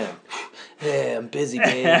 Yeah. Yeah, I'm busy,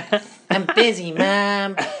 babe. I'm busy,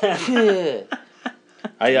 mom.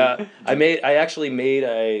 I actually made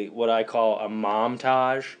a what I call a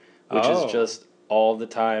momtage, which Oh. is just all the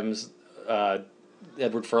times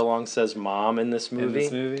Edward Furlong says "mom" in this In movie.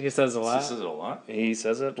 this movie, he says a lot. This is it a lot. He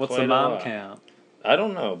says it. What's quite the a mom lot. count? I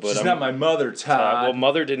don't know, but She's I'm- not my mother, Todd. well,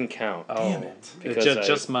 mother didn't count. Damn Oh, it. Because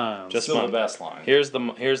just mom. just Still mom. the best line. Here's the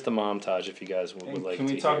momtage if you guys would like Can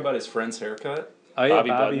to we talk hear. about his friend's haircut? Oh yeah, Bobby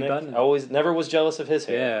Bobby Budnick? Budnick. I always never was jealous of his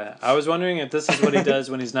hair. Yeah, I was wondering if this is what he does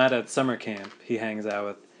when he's not at summer camp. He hangs out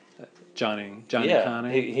with Johnny Yeah,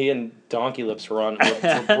 Connor. he and Donkey Lips were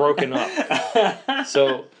broken up.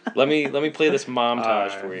 So let me play this montage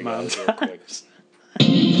Alright, for you mom. guys real quick.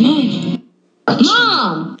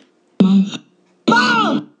 Mom!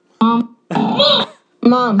 Mom! Mom!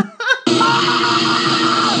 Mom!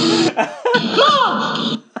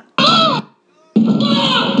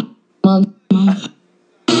 Mom!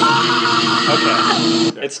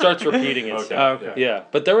 Okay, it starts repeating itself. Okay. Yeah,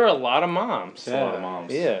 but there were a lot of moms. A lot of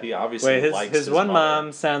moms. Yeah. He obviously Wait, likes his one mother.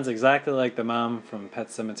 mom sounds exactly like the mom from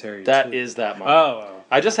Pet Cemetery. That 2. is that mom. Oh,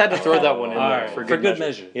 I just had to throw that one in All there right, for for good good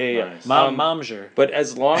measure. measure. Yeah, yeah. Nice. Momsure. But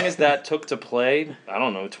as long as that took to play, I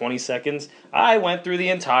don't know, 20 seconds, I went through the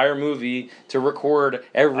entire movie to record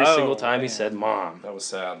every Oh, single time he man. said "mom." That was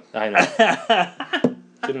sad. I know.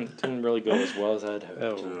 didn't really go as well as I'd hoped.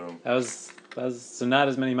 Oh, that was so not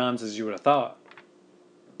as many moms as you would have thought.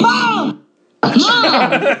 Mom!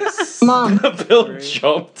 Mom! Mom! Bill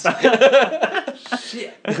jumped.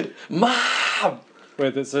 Shit. Mom!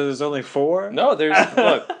 Wait, so there's only 4? No,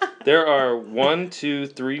 there are 1, 2,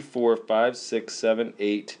 3, 4, 5, 6, 7,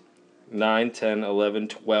 8, 9, 10, 11,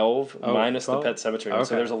 12, Oh, minus 12? the Pet Cemetery. So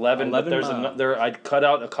Okay. there's 11, but 11 there's moms. I'd cut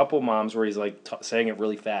out a couple moms where he's like saying it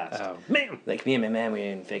really fast. Oh, ma'am. Like, me and my man, we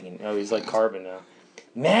ain't thinking. Oh, he's like carving now.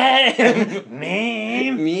 Man!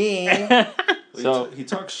 Me! So- he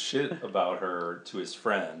talks shit about her to his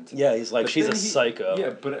friend. Yeah, he's like, But she's a then psycho.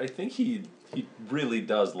 Yeah, but I think he really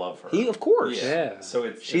does love her. He, of course. Yeah. So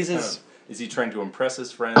it's She's kind his- of, is he trying to impress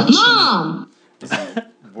his friend? Mom! Is he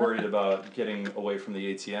worried about getting away from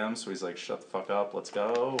the ATM? So he's like, shut the fuck up, let's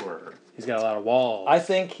go? Or He's got a lot of walls. I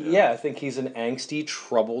think I think he's an angsty,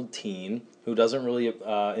 troubled teen who doesn't really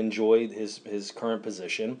enjoy his current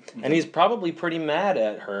position, and he's probably pretty mad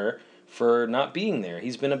at her for not being there.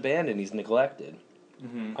 He's been abandoned. He's neglected.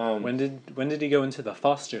 When did he go into the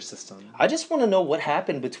foster system? I just want to know what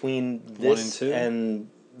happened between this 2? and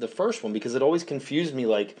the first one because it always confused me.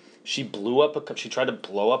 Like she she tried to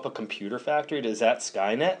blow up a computer factory. Is that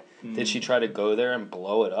Skynet? Did she try to go there and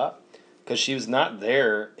blow it up? Because she was not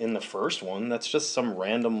there in the first one. That's just some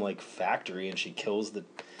random like factory, and she kills the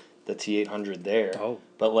T-800 there. Oh.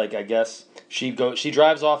 But like I guess she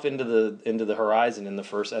drives off into the horizon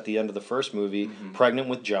at the end of the first movie, pregnant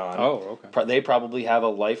with John. Oh, okay. They probably have a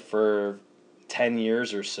life for 10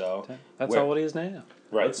 years or so. That's Where- how old he is now.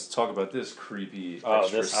 Right. let's talk about this creepy Oh,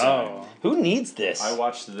 extra this- sign. Oh. Who needs this? I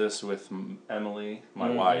watched this with Emily, my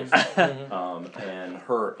wife, and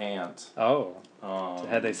her aunt. Oh. Um,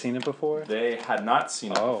 Had they seen it before? They had not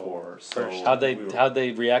seen it Oh, before, so first. How'd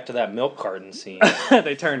they react to that milk carton scene?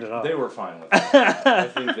 They turned it off. they were fine with it. I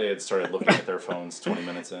think they had started looking at their phones 20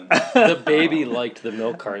 minutes in. The baby liked the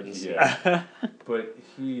milk carton scene. Yeah, but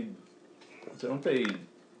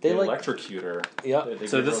they like- electrocute her. Yeah. They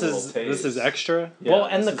So give her this a little is this is taste. extra. Yeah, Well,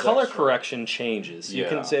 and this the is color extra. correction changes. You Yeah,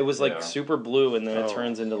 can say it was like yeah. super blue, and then it Oh.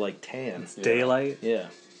 turns into like tan. Yeah. Daylight. Yeah.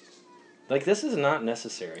 Like this is not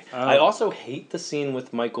necessary. Oh. I also hate the scene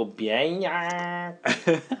with Michael Biehn.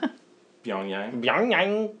 Pyongyang.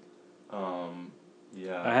 Biehn.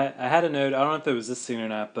 Yeah. I had a note. I don't know if it was this scene or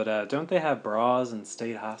not, but don't they have bras in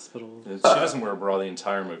state hospitals? She doesn't wear a bra the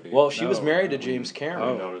entire movie. Well, she was No. married to James I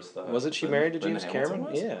Cameron. noticed that. Wasn't she Linda- married to Linda James Hamilton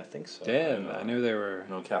Cameron? was? Yeah, I think so. Damn, I knew there were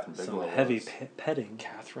No, Catherine some Bigelow heavy was. petting.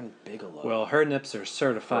 Catherine Bigelow. Well, her nips are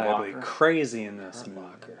certifiably Locker. crazy in this Hurt movie.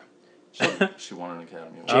 Locker. She won an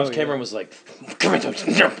Academy Award. James Oh, Cameron yeah. was like, "Give me those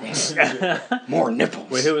nipples, more nipples."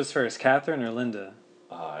 Wait, who was first, Catherine or Linda?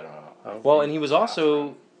 I don't know. Well, and he was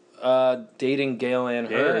also dating Gail Ann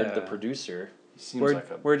Hurd, Yeah. the producer. He seems Where'd,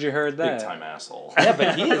 like a where'd you heard that? big time asshole. Yeah,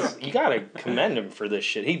 but he is. You gotta commend him for this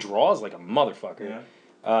shit. He draws like a motherfucker. Yeah.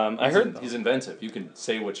 I heard. He's inventive. You can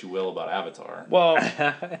say what you will about Avatar, Well,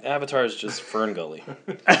 Avatar is just Fern Gully.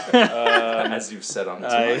 as you've said on.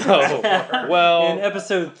 I tonight. know. Well, In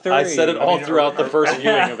episode 3. I said it all mean, throughout the first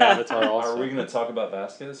viewing of Avatar. Are Also, we going to talk about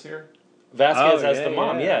Vasquez here? Vasquez Oh, has yeah, the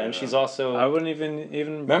mom, yeah. yeah, and she's also. I wouldn't even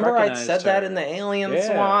Remember, I recognize said that her. in the Aliens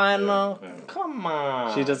Yeah. one. Yeah. Come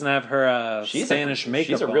on. She doesn't have her She's Spanish makeup.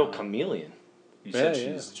 She's a real on. chameleon. You said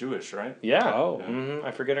Yeah, she's Jewish, right? Yeah. Oh.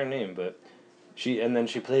 I forget her name, but and then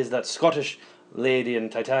she plays that Scottish lady in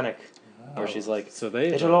Titanic, where she's like, So they.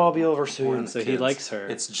 "It'll all be over soon." So he likes her.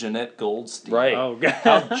 It's Jeanette Goldstein. Right. Oh god.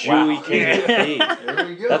 How Jewy can it be? There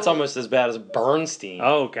we go. That's almost as bad as Bernstein.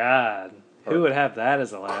 Oh god. Who would have that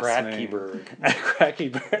as a last name? Cratkyberg.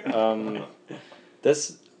 Cratkyberg.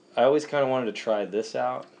 This I always kind of wanted to try this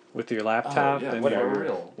out. With your Oh, laptop yeah, and whatever. your.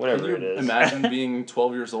 Real. whatever Can you it is. Imagine being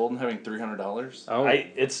 12 years old and having $300. Oh.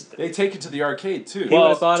 It's They take it to the arcade too. well,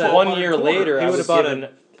 would've bought it- 1 year later, He I would've was bought given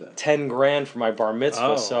 10 grand for my bar mitzvah.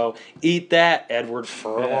 Oh. So eat that, Edward Yeah,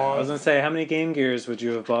 Furlong. I was gonna say, how many Game Gears would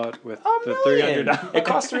you have bought with $1 the million. $300? It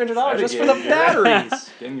cost $300 just for Yeah, the yeah. batteries.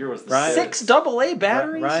 Game Gear was the Ryan- six. 6 AA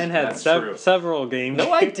batteries. Ryan had That's true. several Game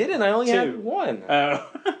No, I didn't. I only Two. had one. Oh.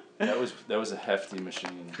 That was a hefty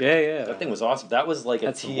machine. yeah. That thing was awesome. That was like a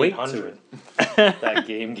That's weight to T800. it. That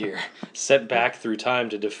Game Gear set back through time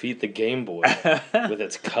to defeat the Game Boy with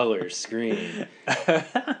its color screen.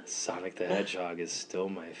 Sonic the Hedgehog is still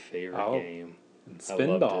my favorite Oh. game.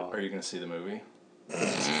 Spinball. Are you going to see the movie?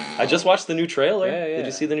 I just watched the new trailer. Yeah, yeah. Did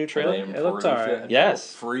you see the new trailer? They It looked improved alright. it.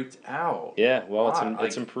 Yes. People freaked out. Yeah, well, Why?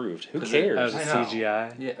 it's improved. Who 'Cause it- That cares? was I know.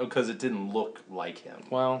 CGI. Yeah, because it didn't look like him.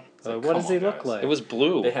 Well, It's like, What does come he on, look guys. like? it was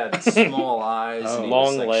blue. They had small eyes, Oh. and he Long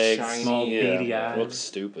was, like, legs, shiny. small yeah, beady eyes. looks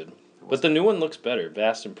stupid. But the new one looks better.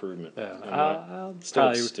 Vast improvement. Yeah, I'm not- I'll Still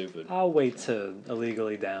probably, looks stupid. I'll wait to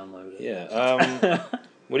illegally download it. Yeah.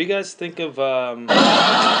 What do you guys think of? I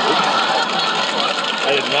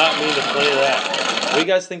did not mean to play that. What do you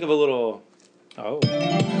guys think of a little? Oh.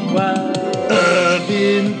 Well.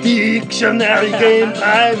 Urban Dictionary game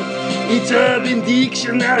time. It's Urban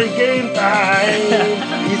Dictionary game time.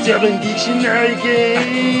 It's Urban Dictionary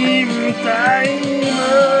game time.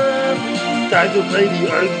 Time to play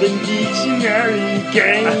the Urban Dictionary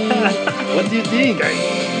game. What do you think?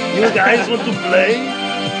 You guys want to play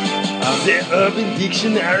the Urban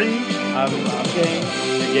Dictionary? I'm game.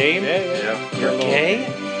 The game? Yeah. You're gay?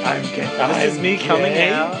 I'm gay. I'm This is me coming gay?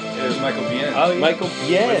 out. It was Michael Biehn. Oh, yeah. Michael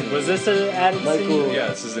Biehn. Was this an added Michael- scene? Yeah,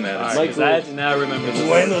 this is an All edit. right, Michael- 'cause I did not remember this.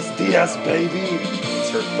 Buenos dias, baby. It's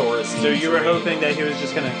her Thoris. So you were hoping that he was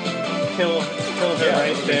just gonna kill her Yeah,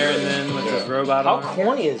 right there and then with his robot How arm?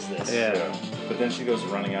 corny is this? Yeah. Yeah. But then she goes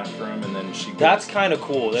running after him, and then she. That's goes- kind of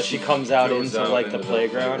cool that she comes out goes into out like the into the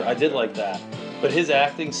playground. playground. I did like that, but his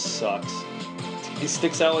acting sucks. He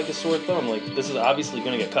sticks out like a sore thumb. Like, this is obviously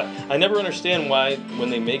gonna get cut. I never understand why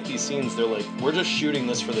when they make these scenes, they're like, we're just shooting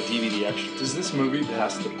this for the DVD extras. Does this movie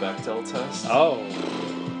pass the Bechdel test? Oh.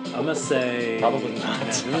 I'm gonna say Probably not.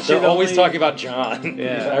 Isn't she They're the always only- talking about John.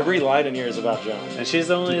 Yeah. Every line in here is about John. And she's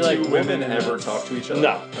the only Do like two women woman in ever this. talk to each other?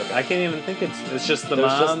 No. Okay. I can't even think it's just the There's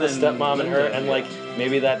mom just the and stepmom and her, Linda. and like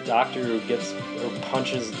maybe that doctor who gets or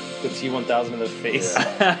punches the T-1000 in the face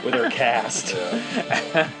with her cast.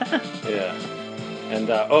 Yeah. Yeah. And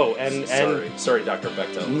Sorry, Dr.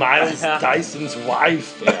 Bechdel. Miles Dyson's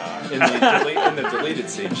wife. Yeah. In the deleted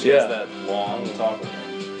scene, she Yeah. has that long talk with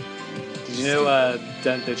him. Did you know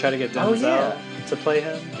they try to get Oh, Denzel yeah. to play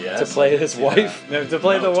him? Yes. To play his Yeah. wife. No, to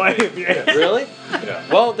play No, the to wife. play- Yeah. Really? Yeah.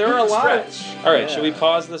 Well, there are a lot. Of... Stretch. All right, Yeah. should we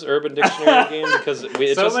pause this Urban Dictionary game because it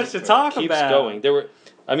So just much to talk keeps about. going? There were,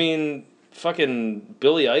 I mean, fucking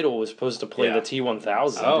Billy Idol was supposed to play Yeah. the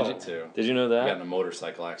T-1000. Oh. Did you too? Did you know He got that? in a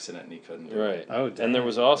motorcycle accident and he couldn't do Right. it. Oh, And damn. there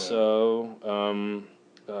was also,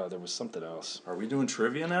 there was something else. Are we doing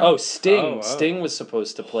trivia now? Oh, Sting. Oh, oh. Sting was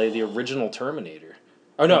supposed to play the original Terminator.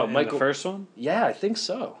 Oh no, In Michael. the first one? Yeah, I think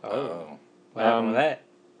so. Oh. What happened with that?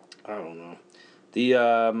 I don't know. The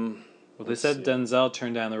Well, they let's said see. Denzel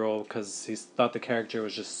turned down the role because he thought the character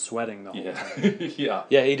was just sweating the whole Yeah. time. Yeah.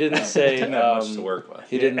 yeah, he didn't say. Didn't have much to work with.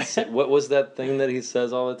 He didn't say. What was that thing that he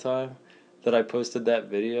says all the time? That I posted that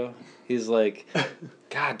video. He's like,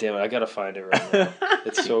 God damn it! I gotta find it right now.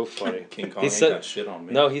 It's so funny. King Kong He ain't said- got shit on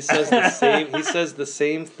me. No, he says the same. He says the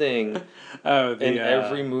same thing Oh, the, in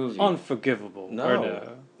every movie. Unforgivable. No. Or no.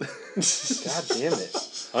 God damn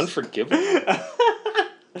it! Unforgivable.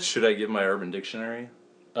 Should I give my Urban Dictionary?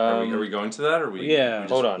 Are we going to that, or are we? Yeah. we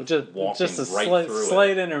Hold on. Just walking a right slight, through it.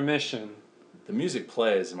 slight intermission. The music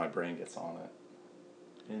plays and my brain gets on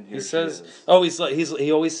it. And here He she says. is. Oh,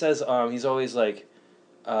 he always says. He's always like.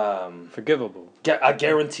 Forgivable. I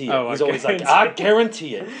guarantee it. Oh, He's I always like, guarantee I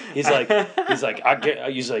guarantee it. He's like,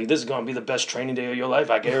 he's like, this is gonna be the best training day of your life.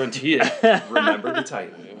 I guarantee it. Remember the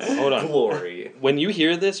Titans. Hold on. Glory. When you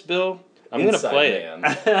hear this, Bill, I'm Inside gonna play it.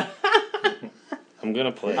 Man. I'm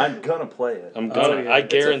gonna play it. I'm gonna play it. I'm gonna. Oh, yeah. I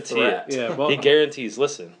It's a guarantee it. threat. Yeah, well, He guarantees.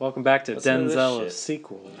 Listen. welcome back to Listen to this Denzel shit. of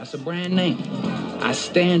sequel. That's a brand name. I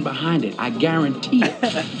stand behind it. I guarantee it.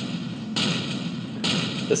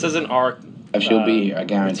 This isn't our. If she'll be here, I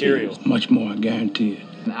guarantee material. it. Much more, I guarantee it.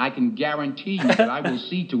 I can guarantee you that I will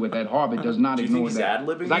see to it that Harvard does not Do you think ignore he's that.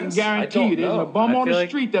 ad-libbing 'Cause I can this? guarantee I you don't there's know. a bum I on feel the like-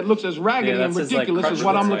 street that looks as raggedy Yeah, and that's his, like, ridiculous crutch as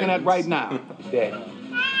what with I'm the looking at Titans. right now. Dead.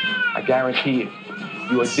 I guarantee it.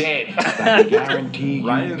 You are dead. I guarantee you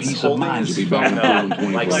Ryan's peace of holding mind his to be back in phone the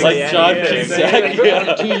room like 24 Like yeah, John yeah, Cusack. I Yeah.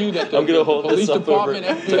 guarantee you that the I'm gonna hold police this up over department,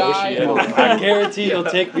 to FBI, Oceana. I guarantee you'll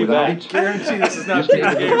take me Without back. it, Guarantee this is not this Peter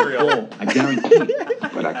nigga Gabriel. will fall. I guarantee it.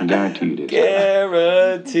 But I can guarantee you this.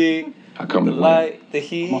 Guarantee I come the to win. light, the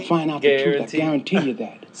heat. I'm gonna find out the truth. I Guarantee. guarantee you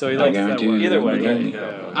that. So he I likes that guarantee word. you Either way, that.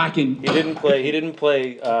 Yeah. I can. He didn't play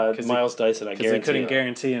he- Miles Dyson. I Because they guarantee. couldn't it.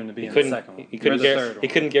 guarantee him to be He in couldn't. the second one. He couldn't. Or the third He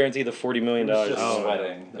one. couldn't guarantee the $40 million. He's just Oh.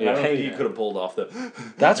 sweating. Yeah. I don't think he could have pulled off the.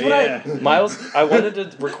 That's what Yeah. Miles. I wanted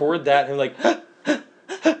to record that and like.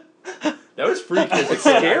 That was freaky. It's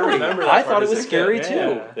scary. remember that I part thought it as was a scary kid.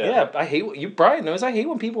 too. Yeah. Yeah. I hate you. Brian knows. I hate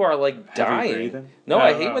when people are like dying. breathing? No, No,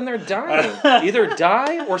 I hate no. when they're dying. Either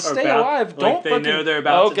die or stay about- alive. like Don't they fucking. know they're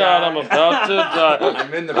about oh to God, die. I'm about to die.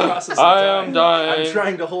 I'm in the process of I dying. am dying. I'm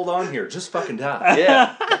trying to hold on here. Just fucking die.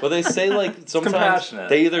 Yeah. Well, they say like sometimes compassionate.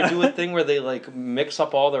 they either do a thing where they like mix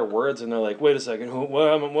up all their words and they're like, wait a second,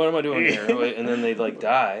 what am I doing here? Wait, and then they like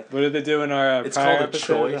die. What did they do in our It's prior called a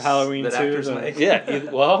episode, choice Halloween that 2? actors make. Yeah,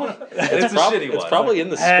 well, It's a shitty it's one. probably in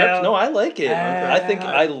the Hell. script. No, I like it. I think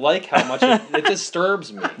I like how much it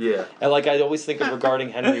disturbs me. Yeah. And like I always think of Regarding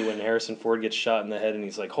Henry when Harrison Ford gets shot in the head and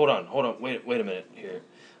he's like, hold on, wait a minute here.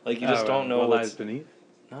 Like you just don't know what what's. lies beneath.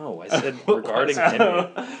 No, I said Regarding Henry.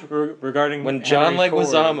 Regarding When John Henry Ford.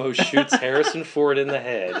 Leguizamo shoots Harrison Ford in the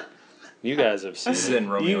head. You guys have seen This is it. in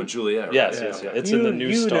Romeo and Juliet, right? Yes, Yeah. yes, yeah. It's in the new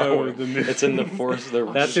You Star know Wars. the movie. It's in the Force who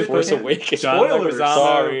Awakens. John Spoilers. Leguizamo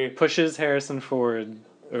Sorry. pushes Harrison Ford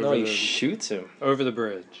over, No, he the, shoots him. over the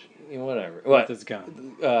bridge Whatever. with What? his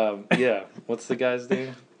gun. Yeah. What's the guy's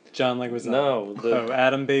name? John Leguizamo. No. The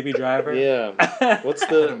Adam Baby Driver. yeah. What's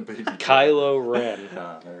the Baby. Kylo Ren?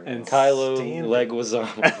 And Kylo Stanley.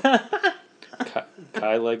 Leguizamo.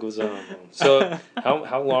 Kai Leguizamo. So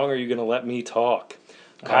how long are you gonna let me talk?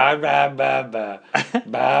 Blah blah blah blah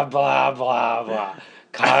blah blah blah blah.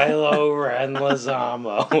 Kylo Ren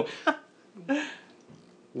Leguizamo.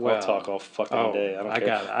 Well, I'll talk all fucking day. I don't care.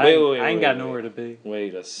 got it. Wait, I ain't got nowhere to be.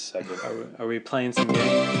 Wait a second. Are we playing some games?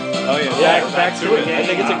 Oh yeah. Yeah, back to it. I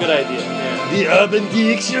think it's a good idea. Yeah. The Urban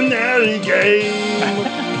Dictionary game.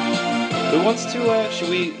 Who wants to? Should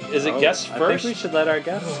we? Is it guests I first? think we should let our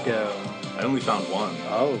guests go. I only found one.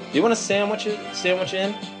 Oh. Do you want to sandwich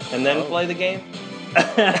in and then play the game?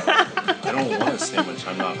 I don't want a sandwich.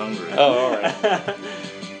 I'm not hungry. Oh, all right.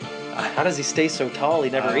 How does he stay so tall? He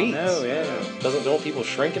never eats. No, yeah. Don't people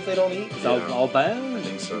shrink if they don't eat? It's all I bound.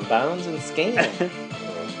 think so. Bounds and scan.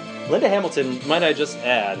 Linda Hamilton, might I just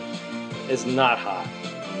add, is not hot.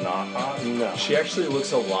 Not hot. No. She actually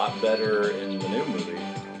looks a lot better in the new movie.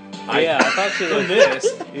 Yeah, I thought she In looked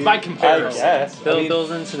this, by comparison. guess.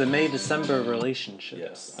 Bill into the May-December relationship.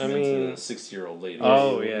 Yes. I I'm mean- into the 60-year-old lady.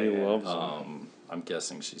 Oh, He yeah. loves them. I'm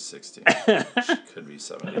guessing she's 60. She could be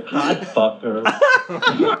 70. I'd fuck her.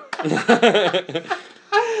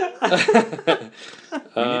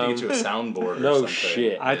 We need to get you a soundboard or no something.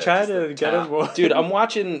 shit. I Yeah, tried just to a get tap. him. Dude, I'm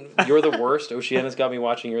watching You're the Worst. Oceana's got me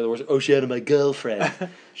watching You're the Worst. Oceana, my girlfriend. I'm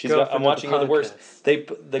Girlfriend watching of You're the Worst.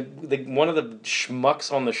 podcast. The one of the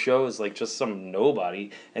schmucks on the show is like just some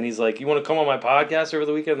nobody, and he's like, "You want to come on my podcast over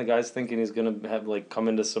the weekend?" The guy's thinking he's gonna have like come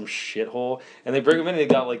into some shithole, and they bring him in. and They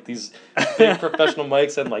got like these big professional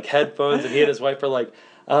mics and like headphones, and he and his wife are like,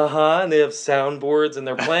 and they have soundboards, and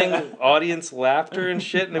they're playing audience laughter and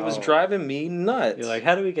shit, and it was Oh. driving me nuts. You're like,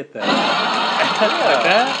 how do we get that? like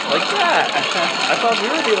that. I thought we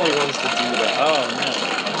were the only ones to do that. Oh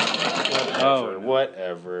Whatever. Oh.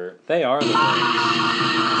 Whatever. no, they are the worst.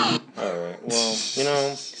 All right. Well,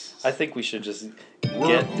 I think we should just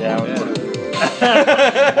get down to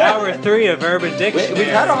Hour 3 of Urban Dictionary. We've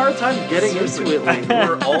had a hard time getting into it lately.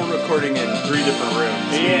 We're all recording in 3 different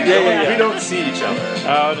rooms. Yeah. We don't see each other.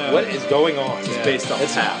 Oh no. What is going on? It's based on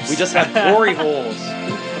taps. We just have glory holes.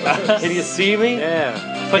 Can you see me? Yeah.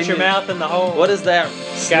 Put Can your you- mouth in the hole. What is that?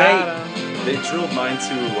 Snake. Got They drilled mine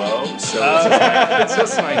too low, so Oh. it's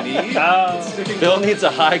just my knee. Oh. It's sticking Bill needs a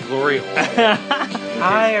high glory hole.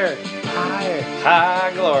 Higher.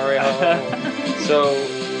 High glory hole. So,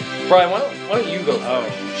 Brian, why don't you go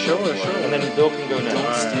first? Oh, sure. And then Bill can go next.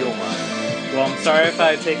 Don't steal mine. Well, I'm sorry if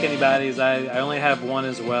I take anybody's. I only have one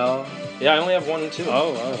as well. Yeah, I only have 1 and 2.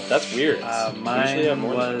 Oh. That's weird. Usually I have Mine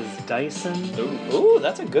more than was Dyson. Ooh,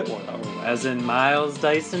 that's a good one. As in Miles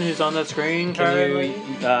Dyson, who's on the screen Can currently.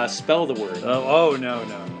 you spell the word? Oh, no.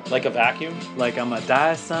 Like a vacuum? Like I'm a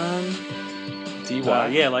Dyson. D-Y?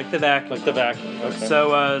 Yeah, like the vacuum. Like the vacuum. Okay.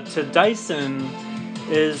 So, to Dyson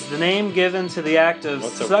is the name given to the act of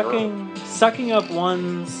What's a sucking up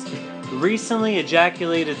one's recently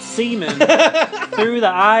ejaculated semen through the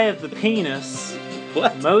eye of the penis.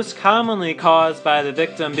 What? Most commonly caused by the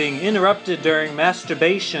victim being interrupted during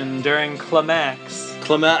masturbation during climax.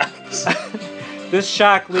 Climax. This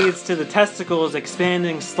shock leads to the testicles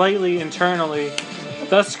expanding slightly internally,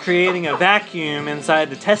 thus creating a vacuum inside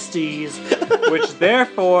the testes, which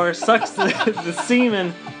therefore sucks the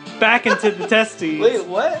semen back into the testes. Wait,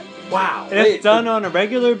 what? Wow. If done on a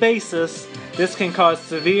regular basis, this can cause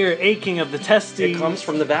severe aching of the testes It comes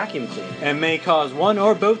from the vacuum cleaner. and may cause one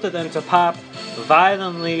or both of them to pop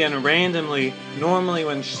violently and randomly, normally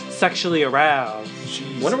when sexually aroused.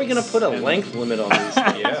 When are we going to put a length limit on these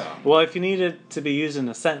things? Yeah. Well, if you need it to be used in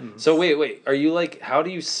a sentence. So wait. Are you like, how do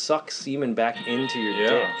you suck semen back into your Yeah.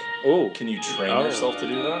 dick? Oh, Can you train Oh. yourself to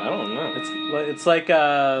do I that? don't know. It's like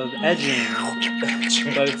edging,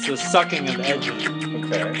 but it's the sucking of edging.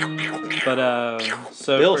 Okay. But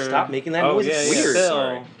so Bill, for- stop making that oh, noise. Yeah, It's yeah, weird. Bill.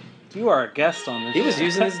 Sorry. You are a guest on this. He was show.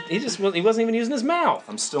 using his. He wasn't even using his mouth.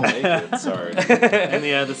 I'm still naked. Sorry. And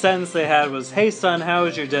the sentence they had was, "Hey son, how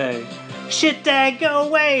was your day?" "Shit, Dad, go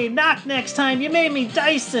away! Knock next time. You made me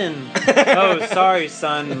Dyson." "Oh, sorry,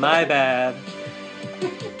 son. My bad."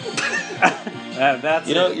 That's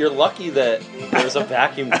You're lucky that there was a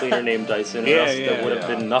vacuum cleaner named Dyson, or Yeah, else yeah, there would have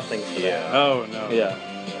yeah. been nothing for that. Oh no. Yeah.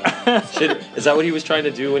 Is that what he was trying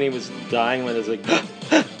to do when he was dying? When it was like,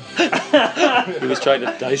 he was trying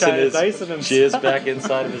to Dyson his jizz back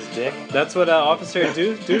inside of his dick. That's what Officer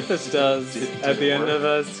Doofus does at the end of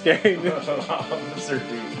a scary movie. Officer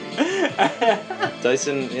Doofy.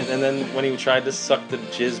 Dyson, and then when he tried to suck the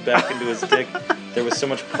jizz back into his dick, there was so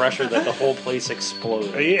much pressure that the whole place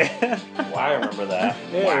exploded. Yeah. Wow, I remember that.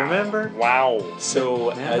 Yeah, Wow. remember? Wow.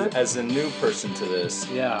 So, Man, as a new person to this,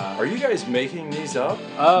 Yeah. are you guys making these up?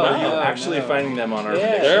 Oh, Or are you no, actually no. finding them on Urban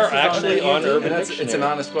Yeah, Dictionary? They're this is actually the on UD. Urban And it's an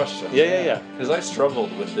Dictionary. honest question. Yeah. Because I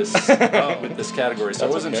struggled with this with this category, so I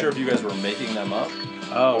That's wasn't okay. sure if you guys were making them up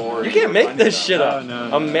Oh. or You can't were make finding this them. shit up. Oh, no, A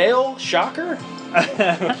no. male shocker?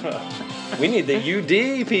 We need the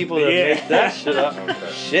UD people to Yeah. make that shit up. Okay.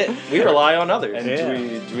 Shit, we rely on others. And Yeah.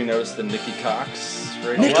 do we notice the Nikki Cox?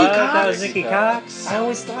 Right Nikki What? Cox? That was Nikki Cox? I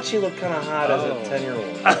always thought she looked kind of hot as Oh. a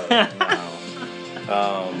 10-year-old.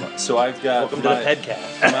 So I've got Welcome to the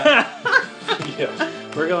Pedcast. yeah.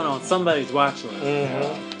 We're going on somebody's watch list.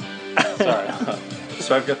 Sorry.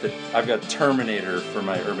 So I've got Terminator for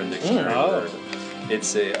my Urban Dictionary Oh. word.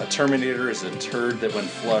 It's a Terminator is a turd that when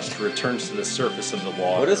flushed returns to the surface of the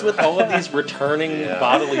water. What is with all of these returning Yeah.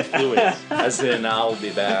 bodily fluids? As in, I'll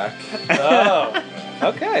be back. Oh,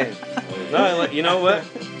 okay. No, you know what?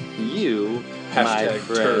 You, my Hashtag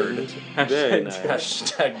friend. turd. Very nice.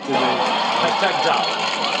 Hashtag dollar.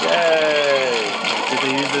 Yay! Did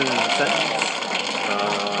they use it in a sentence?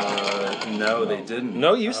 No, they didn't.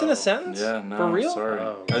 No use in a sentence? Yeah, no. For real? Sorry.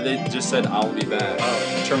 Oh. They just said, I'll be back.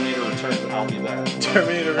 Terminator returns, I'll be back.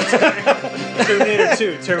 Terminator Return. Terminator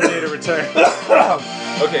 2. Terminator Return.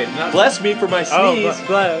 Okay, not Bless me for my Oh, sneeze.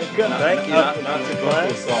 Thank you. Not to go What?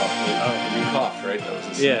 this off. You coughed, right? That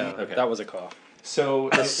was a Yeah. sneeze. Okay. That was a cough. So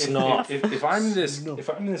snuff. if I'm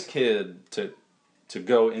this kid to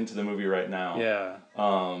go into the movie right now, Yeah.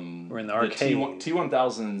 We're in the arcade.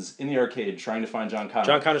 T1000's in the arcade trying to find John Connor.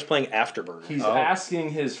 John Connor's playing Afterburner. He's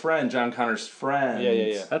asking his friend, John Connor's friend.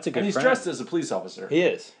 Yeah. That's a good And he's friend. dressed as a police officer. He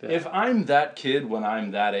is. If I'm that kid when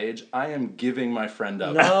I'm that age, I am giving my friend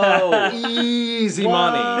up. No. Easy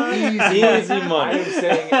What? money. Easy money. I am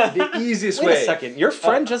saying the easiest Wait way. a second. Your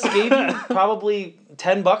friend just gave you probably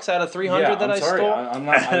 $10 out of 300 Yeah, that I'm I sorry. stole? I'm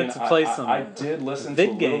not. I, mean, To play some I did listen to vid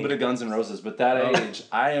a little game. bit of Guns N' Roses, but that age,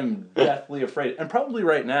 I am deathly afraid, and probably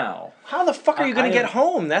right now. How the fuck are you going I to get am-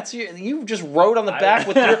 home? You just rode on the back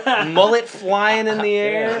with your mullet flying in the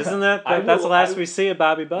air. Isn't that I that's the will- last I- we see of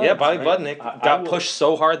Bobby Buds? Yeah, Bobby right? Budnick I got will- pushed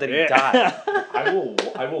so hard that he Yeah. died.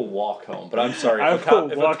 I will walk home, but I'm sorry. I If a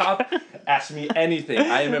will walk- cop asks me anything,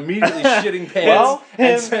 I am immediately shitting pants Well,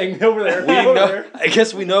 and saying over there. We over know, there. I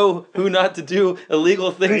guess we know who not to do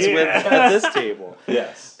illegal things with at this table.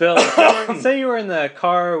 Yes. Bill, say you were in the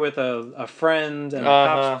car with a friend and the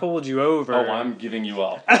cops pulled you over. Oh, I'm giving you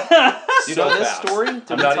up. Do you know So this fast. story?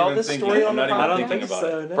 Did I'm we not tell even this thinking- story I'm on the not even I don't podcast? thinking think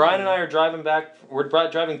about so. it. No. Brian and I are driving back. We're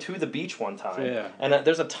driving to the beach one time, Yeah. and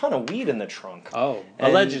there's a ton of weed in the trunk. Oh, And-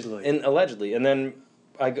 allegedly. allegedly, and then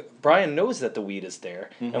Brian knows that the weed is there,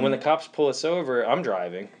 and when the cops pull us over, I'm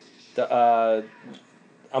driving.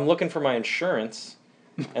 I'm looking for my insurance,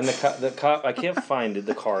 and the cop I can't find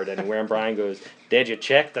the card anywhere. And Brian goes, "Did you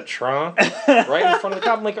check the trunk?" Right in front of the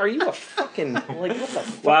cop. I'm like, "Are you a fucking like what the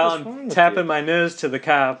fuck?" While is wrong I'm with tapping you? my nose to the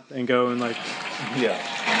cop and going like, Yeah.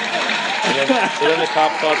 So then the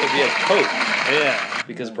cop thought there'd be a coke yeah.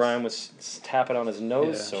 because Brian was tapping on his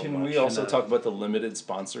nose Yeah. so Can much. we also talk about the limited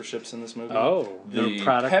sponsorships in this movie? Oh, The no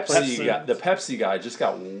product Pepsi placement. guy, the Pepsi guy just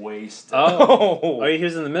got wasted. Oh, he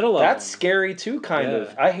was in the middle of That's them. scary too, kind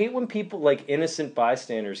of. Yeah. I hate when people like innocent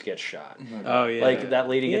bystanders get shot. Oh yeah. Like that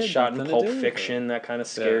lady He gets had shot in nothing to Pulp do with Fiction. That kind of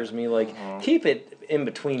scares me. Like, keep it in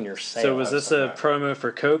between your sales. So was this a promo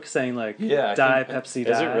for Coke saying like, Yeah, I die think- Pepsi,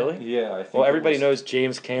 Is die? it really? Yeah, I think. Well, it everybody was- knows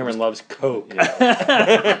James Cameron loves Coke.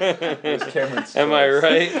 It was Cameron's Am I choice.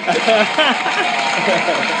 right?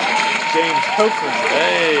 James Copeland.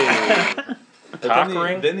 Hey. But Cock then the,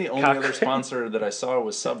 ring? then the only Cock other ring. sponsor that I saw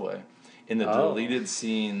was Subway. In the Oh. deleted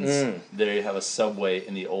scenes, they have a Subway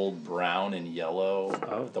in the old brown and yellow,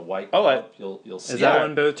 the white. Oh, cup. You'll see Is that it.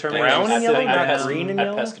 one both Terminator Brown and yellow, sitting not down? green and at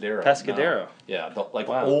yellow? Pescadero. Pescadero. No. Yeah, like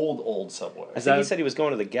Wow. old Subway. I think that- he said he was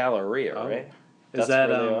going to the Galleria, Oh. right? Is That's that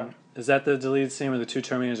where they are. is that the deleted scene where the two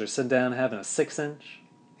Terminators are sitting down having a 6-inch?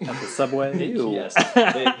 at the subway. Ew. Yes,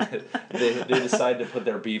 they decide to put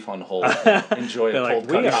their beef on hold. And enjoy They're a like,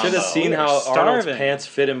 cold we cut are- Should have combo. seen how Arnold's starving. pants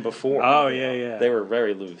fit him before. Oh yeah. They were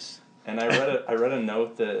very loose. And I read a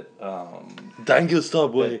note that Thank you,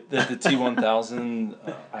 Subway. that the T1000.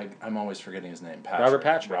 I'm always forgetting his name. Robert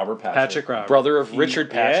Patrick. Robert Patrick. Patrick Robert. Brother of Richard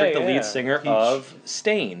Patrick, yeah, the yeah. lead singer of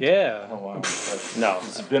Stain. Yeah. Oh wow. No,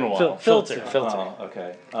 It's been a while. Filter. Filter. Oh,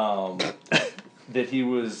 okay. That he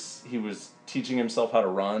was teaching himself how to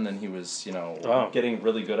run, and he was getting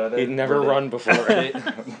really good at it. He'd never Where they- run before.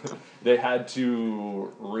 They had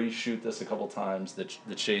to reshoot this a couple times, the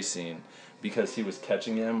chase scene, because he was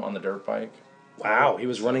catching him on the dirt bike. Wow, he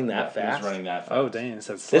was running that Yeah, fast. He was running that fast. Oh dang!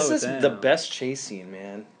 So slow This it is down. the best chase scene,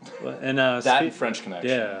 man. And That spe- and French Connection.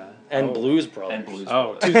 Yeah. And Blues Brothers. And Blues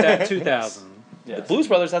Oh, Brothers. 2000. Yes. The Blues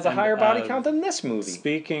Brothers has a And, higher body count than this movie.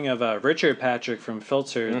 Speaking of Richard Patrick from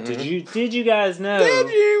Filter, did you guys know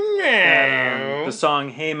that, the song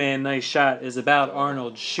 "Hey Man, Nice Shot" is about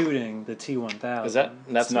Arnold shooting the T1000? Is that?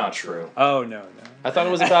 That's That's not true. Oh no. I thought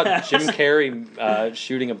it was about Jim Carrey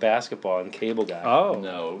shooting a basketball in Cable Guy. Oh.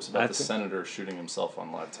 No, it was about I the thi- senator shooting himself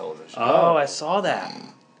on live television. Oh, I saw that.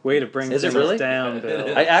 Way to bring Is it things really? down,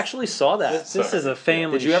 Bill. I actually saw that. This is a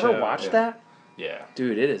family. Did you ever show. watch Yeah. that? Yeah.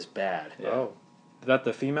 Dude, it is bad. Yeah. Oh, is that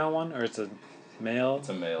the female one, or it's a male? It's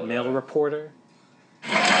a male, Male yeah. reporter.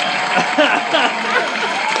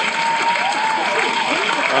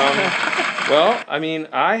 Well, I mean,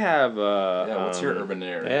 I have. Yeah, what's your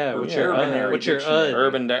urbanary? Yeah, what's your urbanary what's your dictionary?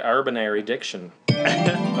 urbanary diction?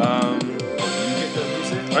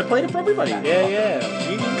 I played it for everybody. Yeah.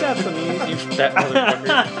 You got some music. You fat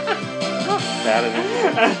motherfucker. Fat it.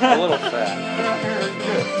 A little fat.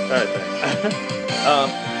 All right, thanks.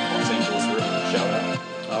 Los Angeles River. Shout out.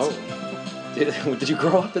 Oh, Did you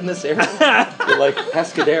grow up in this area? You're like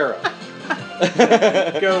Pescadero.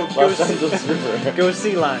 go Los see, Angeles River. go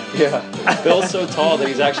sea lion. Yeah. Bill's so tall that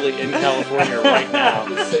he's actually in California right now. At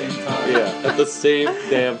the same time. Yeah, at the same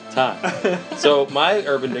damn time. So my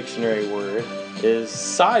Urban Dictionary word is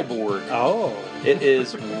cyborg. Oh, It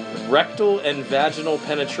is rectal and vaginal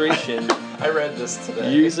penetration I read this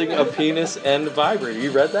today. using a penis and vibrator. You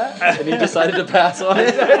read that? And you decided to pass on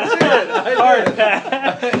it? I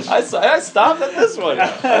did. I stopped at this one.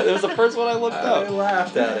 It was the first one I looked I up.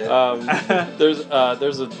 laughed at it.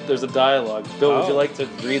 There's a dialogue. Bill, would you Oh. like to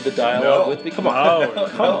read the dialogue No. with me? Come on. Oh,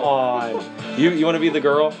 Come on. You want to be the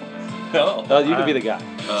girl? No. You can be the guy.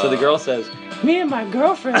 So the girl says, "Me and my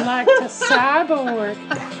girlfriend like to cyborg."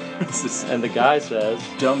 This is And the guy says,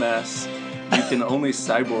 dumbass. You can only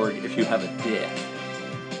cyborg if you have a dick.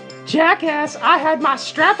 "Jackass, I had my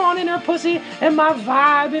strap on in her pussy and my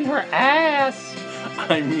vibe in her ass."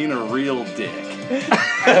 I mean a real dick.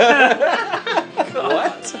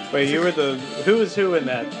 What? wait, you were the who was who in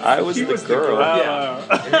that? I was He the was the girl. girl.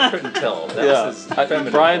 Oh. You couldn't tell. That was his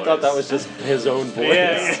feminine Brian voice. thought that was just his own voice.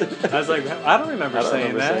 Yeah. I was like, I don't remember I don't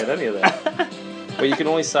saying remember that. saying any of that. But you can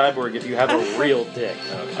only cyborg if you have a real dick.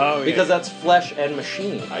 Oh, yeah. Because that's flesh and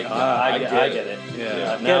machine. I get it.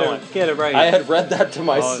 yeah. Now Get it right. I had read that to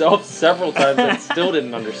myself several times and still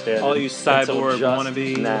didn't understand all it you until cyborg just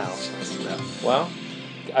wannabes. now. Well,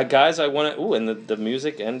 guys, I want to. Ooh, and the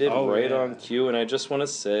music ended Oh, right yeah. on cue, and I just want to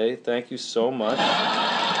say thank you so much.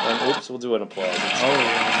 And oops, we'll do an applause. Oh,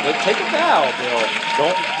 yeah. But take a bow, Bill.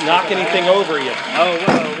 Don't knock anything over you.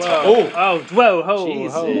 Oh, whoa, ho.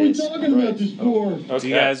 Jesus. talking about this for? Okay. Do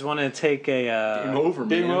you guys want to take a Game over, man.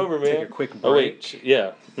 Game over, man. take a quick break? Oh wait,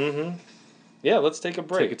 yeah. Mm-hmm. Yeah, let's take a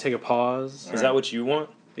break. Take a pause. Is that what you want?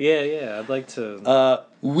 Yeah. I'd like to.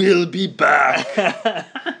 We'll be back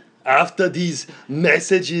after these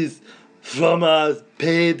messages from our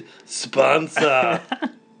paid sponsor.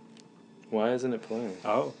 Why isn't it playing?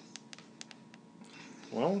 Oh,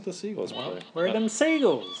 Why won't the seagulls play? where are them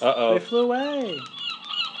seagulls? Uh-oh. They flew away.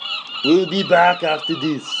 We'll be back after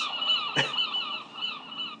this.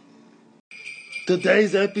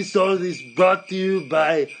 Today's episode is brought to you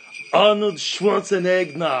by Arnold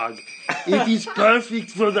Schwarzenegger. It is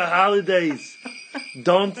perfect for the holidays.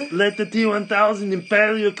 Don't let the T1000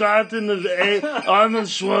 impale your carton of Arnold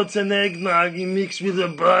Schwarzenegger mixed with a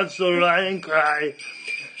blood so Ryan cry.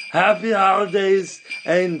 Happy holidays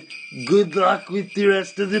and good luck with the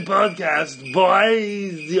rest of the podcast.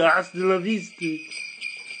 Boys, hasta la vista.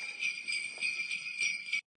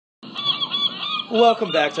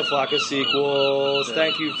 Welcome back to Flock of Sequels.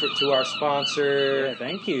 Thank you to our sponsor. Yeah,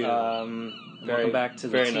 thank you. Very, Welcome back to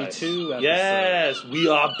the very T2 nice. episode. Yes, we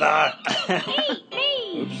are back.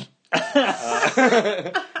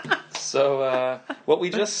 So what we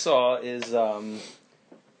just saw is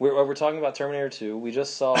we're talking about Terminator 2. We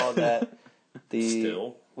just saw that the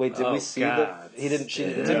Still. Wait, did Oh, we see God. the? He didn't. She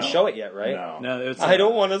Yeah. didn't show it yet, right? No. No, it's I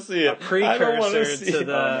don't want to see a it. I don't wanna precursor see to it.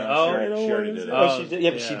 the. Oh, no, Oh, she already did it. Oh, she did. Yeah,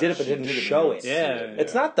 but she yeah. did it, but She didn't did it, show but it. not Yeah, see it.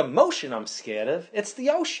 It's not the motion I'm scared of. It's the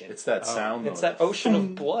ocean. It's that sound. It's though, that ocean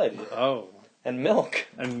of blood oh, and milk.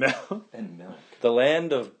 and milk. and milk. The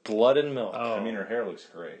land of blood and milk. Oh, I mean, her hair looks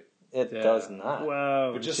great. It yeah. does not.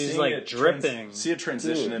 Whoa, But just she's seeing like it dripping. see a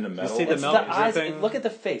transition Dude, into metal. see the It's milk the eyes. dripping? Look at the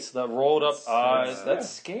face. The rolled up It's- eyes. yeah. That's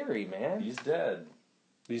scary, man. He's dead.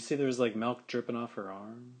 Do you see there's like milk dripping off her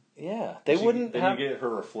arm? Yeah, they wouldn't Then have. you get her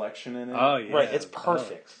reflection in it. Oh yeah, Right, it's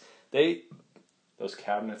perfect. They. Those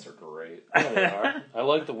cabinets are great. Yeah, they are. I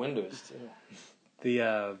like the windows too.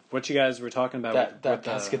 The what you guys were talking about That with the,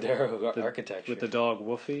 Pescadero the- architecture. with the dog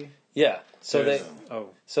Wolfie. Yeah. So There's they. Oh,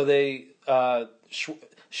 So they.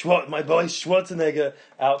 My boy Schwarzenegger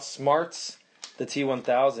outsmarts the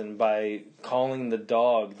T-1000 by calling the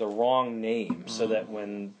dog the wrong name, so that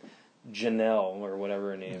when Janelle or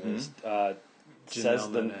whatever her name is says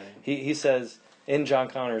Janelle the Monáe. he says in John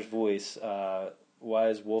Connor's voice, "Why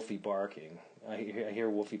is Wolfie barking?" I hear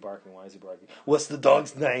Wolfie barking. Why is he barking? What's the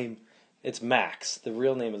dog's name? It's Max. The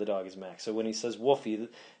real name of the dog is Max. So when he says Wolfie,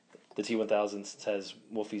 the T-1000 says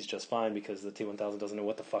Wolfie's just fine because the T-1000 doesn't know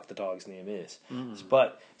what the fuck the dog's name is.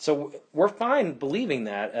 But so we're fine believing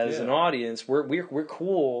that as an audience. We're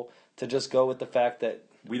cool to just go with the fact that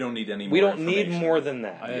We don't need any. we more don't need information. more than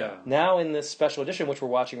that. Yeah. Now in this special edition, which we're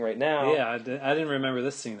watching right now, yeah. I didn't remember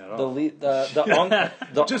this scene at all. the lead,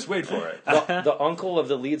 the Just wait for it. the uncle of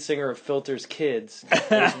the lead singer of Filter's Kids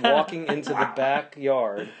is walking into the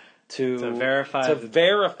backyard to verify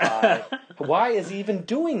verify. Why is he even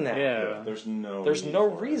doing that? yeah. There's no. There's need no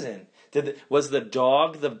for it. reason. Was the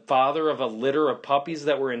dog the father of a litter of puppies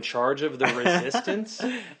that were in charge of the resistance?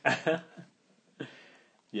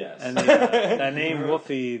 Yes. And that name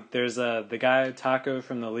Wolfie, there's the guy Taco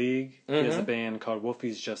from the League. He has a band called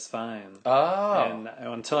Wolfie's Just Fine. Oh, And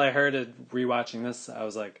until I heard it rewatching this, I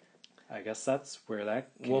was like, I guess that's where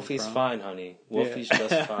that came Wolfie's from. fine, honey. Wolfie's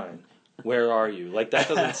just fine. Where are you? Like, that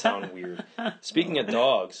doesn't sound weird. Speaking of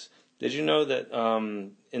dogs, did you know that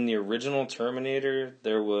in the original Terminator,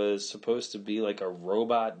 there was supposed to be like a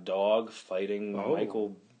robot dog fighting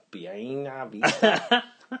Michael Biena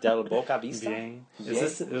Del Boca Vista? Bien. Bien.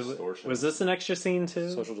 Distortion. Was this an extra scene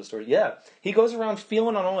too? Social distortion. Yeah. He goes around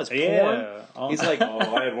feeling on all his porn. Yeah. He's like, Oh,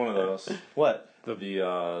 I had one of those. what? Is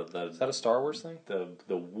that a Star Wars thing?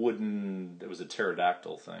 the wooden? It was a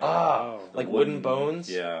pterodactyl thing. Ah, Oh. like wooden bones?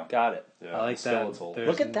 Yeah. Got it. Yeah, I like that. skeletal. There's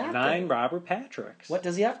Look at that 9 thing. Robert Patricks. What,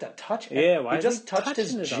 does he have to touch it? Yeah, why He is just he touched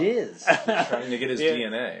his touching it jizz. Trying to get his Yeah.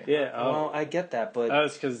 DNA. Yeah. Oh. Well, I get that, but Oh,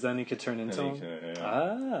 it's because then he could turn into And he him. can- yeah.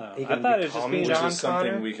 Ah, He I can thought it was just become being Which John is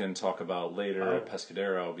something Connor? we can talk about later Oh. at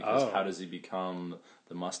Pescadero, because Oh. how does he become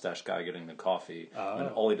the mustache guy getting the coffee when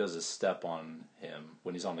Oh. all he does is step on him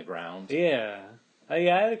when he's on the ground? Yeah.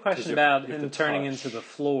 Yeah, I had a question you- about you have him to turning touch. into the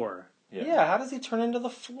floor. yeah, how does he turn into the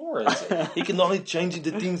floor? He can only change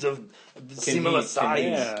into things of similar size.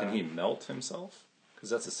 Yeah. Can he melt himself? Because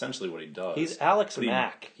that's essentially what he does. He's Alex But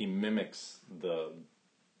Mack. He mimics the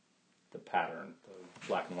pattern, the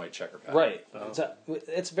black and white checker pattern. Right.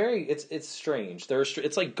 It's strange.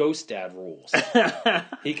 It's like Ghost Dad rules.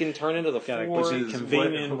 He can turn into the Gotta floor. Which is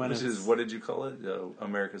convenient when which it's- is what did you call it?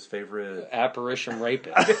 America's favorite. Apparition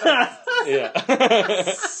rapist. Yeah.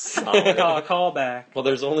 Oh, call back. Well,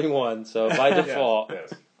 there's only one, so by default.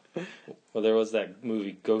 Yes. Well, there was that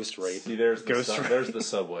movie Ghost Rape. See, there's the, Ghost there's the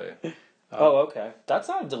subway. Oh, okay. That's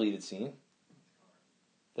not a deleted scene.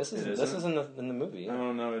 This is It this isn't? is in the movie.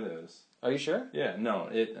 No, no, it is. Are you sure? Yeah, no,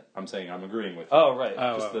 I'm saying I'm agreeing with you. Oh, right.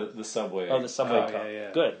 Oh. Just the subway. Oh, the subway Oh, cup. yeah,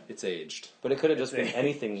 yeah. Good. It's aged. But it could have just been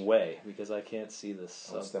anything way, because I can't see this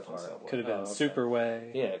Oh, it's sub definitely part. subway. Could have been Oh, okay. Super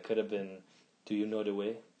Way. Yeah, it could have been, do you know the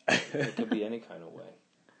way? It could be any kind of way.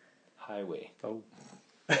 Highway. Oh.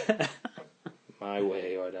 My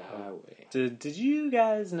way or the highway. Did you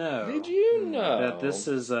guys know? Did you know that this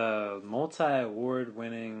is a multi-award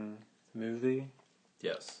winning movie?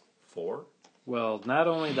 Yes. 4? Well, not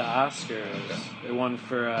only the Oscars, it won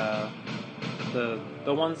for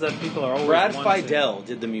the ones that people are always Brad wanting. Fidel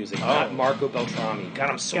did the music, not Marco Beltrami. God,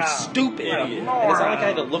 I'm so God, stupid. what a And it's not like I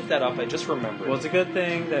had to moron. look that up. I just remembered. Well, it's a good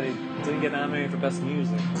thing that he didn't get nominated for Best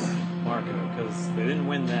Music, Marco, because they didn't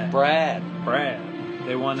win that. Brad. Brad.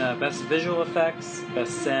 They won Best Visual Effects,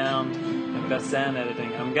 Best Sound, and best sound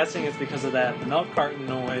editing. I'm guessing it's because of that milk carton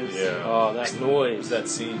noise. Yeah. Oh, that noise. That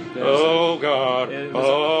scene. Oh God. It was-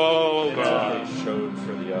 Oh it- God. They showed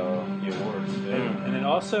for the awards. And it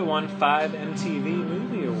also won 5 MTV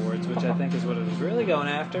Movie Awards, which I think is what it was really going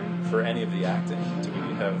after. For any of the acting, do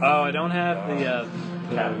we have? Oh, I don't have the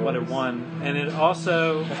what it won, and it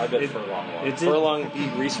also I bet it, Furlong won. it did, Furlong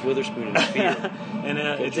beat Reese Witherspoon in Fear. and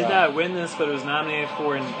it did job. not win this, but it was nominated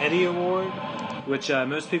for an Eddie Award, which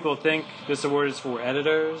most people think this award is for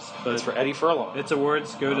editors, but It's for Eddie Furlong. its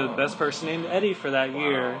awards go to the best person named Eddie for that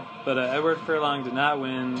year. But Edward Furlong did not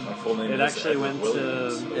win. My full name It is actually Edward went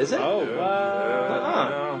Williams. to. Is it? Oh,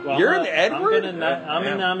 Huh. well, You're I'm an gonna- Edward? I'm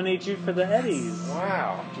gonna nominate you for the Eddies.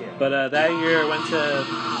 Wow. But that year it went to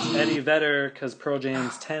Eddie Vedder because Pearl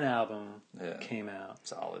Jam's 10 album Yeah. came out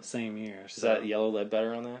Solid. same year. Is that Yellow Lead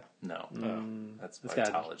Better on that? No. That's It's got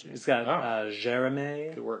Vitology. it's got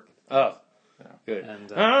Jeremy Good work. Oh. Good.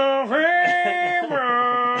 and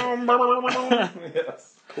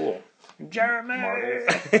Yes. Cool. Jeremy.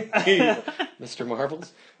 Mr.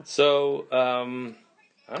 Marbles. So,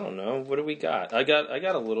 I don't know. What do we got? I got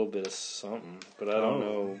a little bit of something, but I don't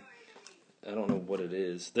know. I don't know what it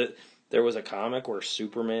is. There was a comic where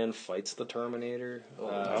Superman fights the Terminator.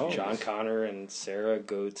 John Connor and Sarah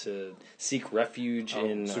go to seek refuge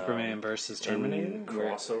in Superman versus Terminator.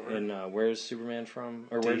 Crossover. And where's Superman from?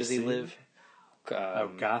 Or where does he DC? live?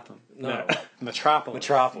 Gotham. No. Metropolis.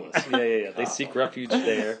 Metropolis. Yeah. They seek refuge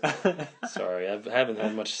there. Sorry, I haven't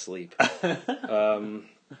had much sleep.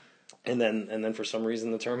 And then for some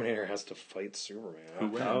reason the Terminator has to fight Superman. Who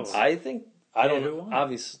wins? I think I don't who won? I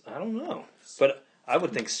don't know, but I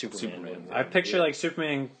would think Superman. Superman. would. I picture like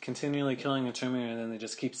Superman continually killing a Terminator, and then they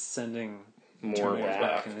just keep sending More Terminators back.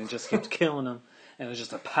 back, and they just keep killing them, and it's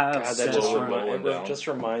just a pile of God, that stuff just, Slower around. rolling down. just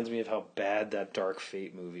reminds me of how bad that Dark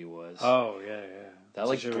Fate movie was. Oh yeah. That,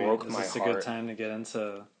 like, Should broke is my this a heart. good time to get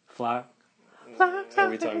into Flock? Are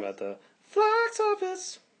we talking about the Fox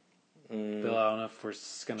Office? Bill, I don't know if we're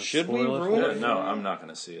just gonna Should we spoil it ruin for Yeah, you. no, I'm not going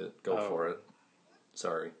to see it. Go Oh. for it.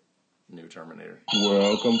 Sorry. New Terminator.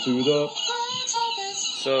 Welcome to the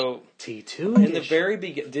So T2 in the very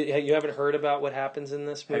beginning, you haven't heard about what happens in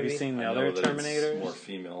this movie. Have you seen the I other know that it's Terminators? more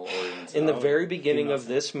female oriented. In the Oh, very beginning female of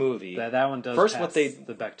this movie, That one does. First, pass what they-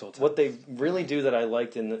 the Bechtel test. what they really do that I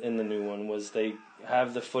liked in the new one was they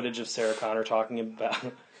have the footage of Sarah Connor talking about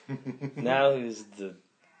now who's the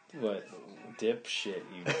dipshit,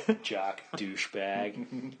 you jock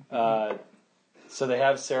douchebag. So they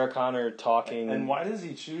have Sarah Connor talking. And why does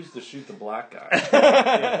he choose to shoot the black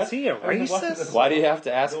guy? Is he a racist? Why do you have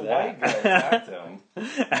to ask The that? white guy attacked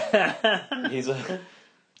him. He's a.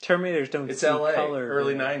 Terminators don't It's see LA, color.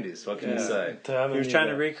 early 90s. What can you say? He was trying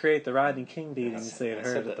to recreate the Rodney King beatings they had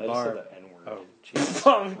heard at the bar.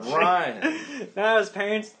 Oh, Ryan. Now his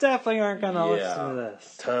parents definitely aren't going to Yeah. listen to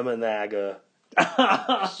this. Terminaga.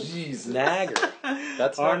 Jesus. Nagger.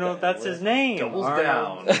 That's not Arnold, that that's word. his name. Doubles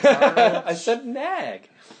Arnold. down. I said nag.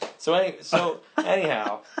 So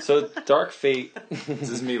anyhow, so Dark Fate. This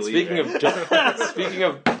is me Speaking leaving. speaking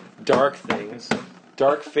of dark things,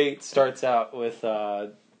 Dark Fate starts out with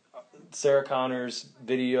Sarah Connor's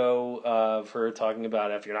video of her talking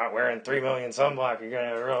about if you're not wearing 3 million sunblock, you're gonna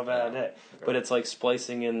have a real bad day. But it's like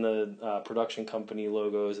splicing in the production company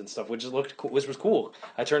logos and stuff, which looked cool, which was cool.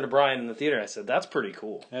 I turned to Brian in the theater. and I said, "That's pretty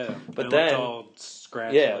cool." Yeah, But it then- looked all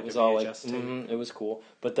scratched. Yeah, like it was a all like VHS tape. it was cool.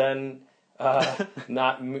 But then,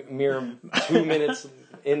 not mere 2 minutes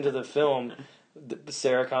into the film,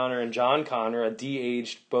 Sarah Connor and John Connor,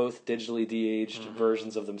 both digitally de-aged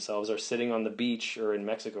versions of themselves, are sitting on the beach or in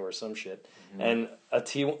Mexico or some shit, and a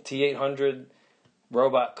T-800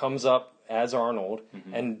 robot comes up as Arnold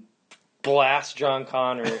and blasts John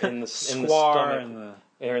Connor in the Squar stomach and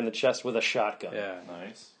the or in the chest with a shotgun. yeah.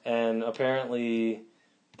 Nice. And apparently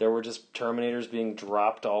there were just Terminators being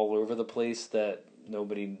dropped all over the place that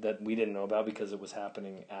we didn't know about because it was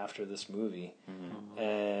happening after this movie.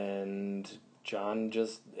 And John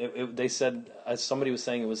they said, as somebody was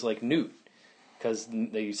saying, it was like Newt. Because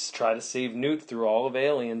they try to save Newt through all of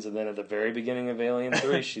Aliens, and then at the very beginning of Alien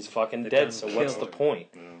 3, she's fucking dead, done so what's the killed point?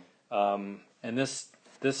 And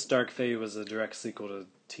this Dark Fate was a direct sequel to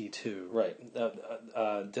T2. Right.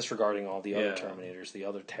 Disregarding all the other Yeah. Terminators, the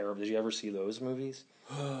other terrible... Did you ever see those movies?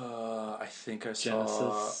 I think I saw.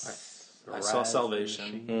 Genesis. I saw Rise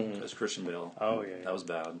Salvation. Machine. It was Christian Bale. Oh yeah. That was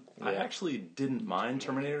bad. I Yeah. actually didn't mind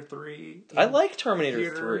Terminator 3. I like Terminator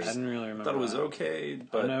Theaters. 3. I didn't really remember. I thought it was that. okay, I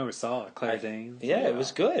but know we saw it. Claire Danes. Yeah, it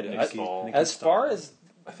was good. Nikki- Nikki As far as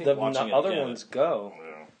I think the watching it other again, ones go,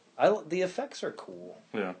 Yeah. the effects are cool.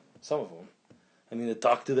 Yeah. Some of them. I mean, the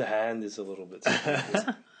talk to the hand is a little bit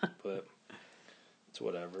stupid, but it's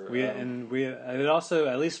whatever. It also,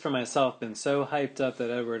 at least for myself, been so hyped up that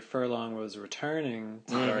Edward Furlong was returning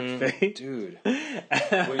to Dark Fate. Dude.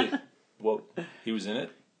 Wait, what? He was in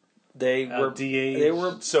it? They were de-aged. they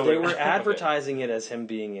were So- they were okay. advertising it as him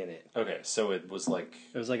being in it. Okay, so it was like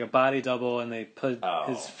It was like a body double, and they put Oh,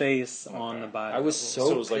 his face on the body. I was double.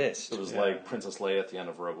 so it was like pissed. it was Yeah. like Princess Leia at the end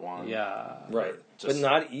of Rogue One. Yeah. Right. Just- But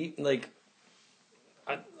not like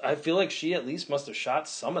I feel like she at least must have shot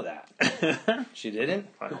some of that. She didn't?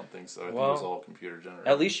 I don't think so. I think Well, it was all computer generated.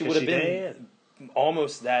 At least she would have been dead.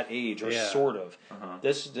 almost that age, or Yeah. sort of. Uh-huh.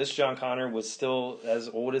 This John Connor was still as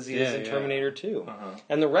old as he is Yeah, in yeah. Terminator 2. Uh-huh.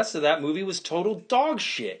 And the rest of that movie was total dog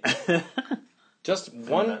shit. Just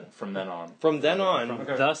From then on. from then on.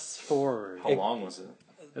 Okay. Thus forward. How long was it?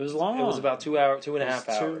 It was long. It was about 2 hours, 2.5 It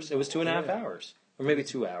was two- hours. It was 2.5 yeah. hours, or maybe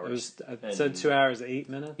 2 It hours. was. I And- said 2 hours 8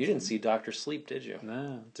 minutes. You didn't see Doctor Sleep, did you?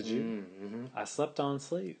 No. Did you? Mm-hmm. I slept on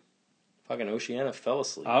sleep. Fucking Oceana fell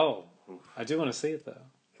asleep. Oh, I do want to see it though.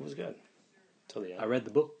 It was good till the end. I read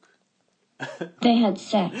the book. They had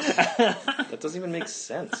sex. That doesn't even make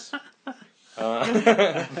sense.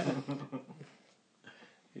 I'm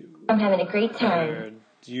having a great time.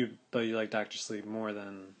 But you like Doctor Sleep more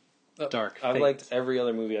than Dark Fate. I liked every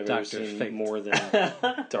other movie I've ever Dr. seen Fate. more than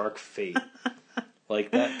Dark Fate.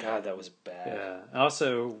 Like that, God, that was bad. Yeah.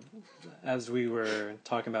 Also, as we were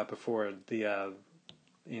talking about before, the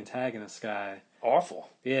antagonist guy. Awful.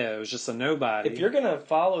 Yeah, it was just a nobody. If you're gonna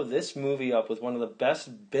follow this movie up with one of the best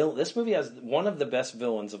this movie has one of the best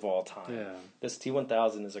villains of all time. Yeah. This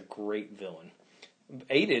T-1000 is a great villain,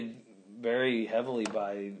 aided very heavily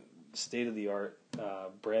by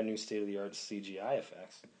brand new state of the art CGI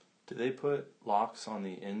effects. Did they put locks on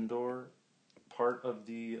the indoor part of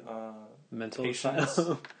the mental patients?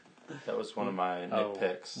 asylum. That was one of my Oh,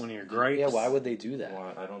 nitpicks. one of your gripes. Yeah, why would they do that?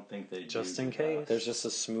 Well, I don't think they Just do in that. case. There's just a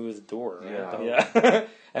smooth door. Right? Yeah. Yeah.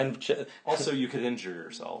 And Also, you could injure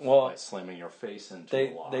yourself Well, by slamming your face into They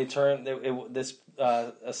the lock. this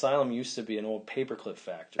asylum used to be an old paperclip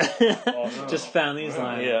factory. Just found these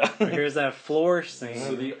lines. Yeah. Here's that floor scene.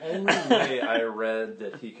 So the only way I read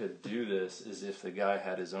that he could do this is if the guy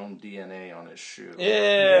had his own DNA on his shoe.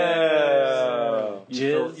 Yeah.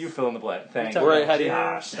 You fill in the blank. Thank you. Right, how do you-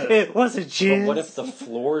 Gosh. It wasn't But jizz. what if the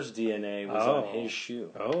floor's DNA was on Oh. his shoe?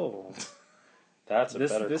 Oh. That's a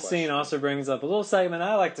This better this question. scene also brings up a little segment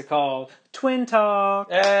I like to call Twin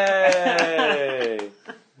Talk. Hey!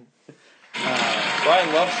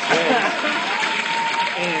 Brian loves twins.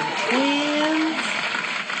 And twins.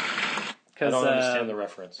 I don't understand the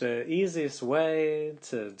reference. The easiest way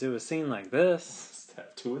to do a scene like this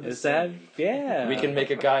Have two of the is that, same. yeah. We can make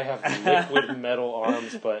a guy have liquid metal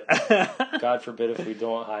arms, but God forbid if we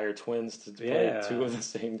don't hire twins to play Yeah. two of the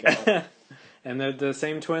same guy. And they're the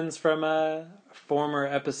same twins from a former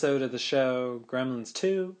episode of the show Gremlins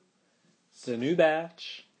 2, the new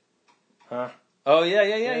batch. Huh? Oh, yeah.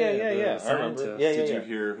 the I remember. scientist. Yeah, Did you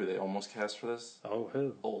hear who they almost cast for this? Oh,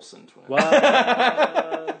 who? Olsen twins. What?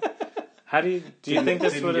 How do you think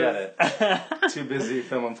this Didn't would get have? it. Too busy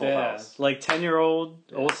filming Full Yeah, House. like 10-year-old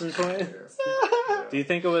Olsen twins. Do you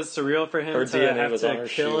think it was surreal for him Her to DNA have was on to her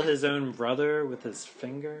kill shoe. his own brother with his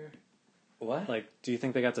finger? What? Like, do you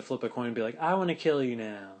think they got to flip a coin and be like, "I want to kill you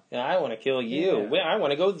now"? Yeah, I want to kill you. Yeah. Well, I want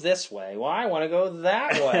to go this way. Well, I want to go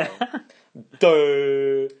that way.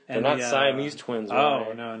 They're And not the, Siamese twins. Oh,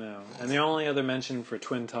 right? no. And the only other mention for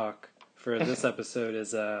Twin Talk for this episode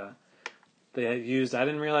is they had used. I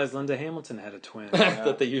didn't realize Linda Hamilton had a twin.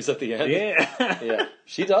 that they use at the end. Yeah. Yeah.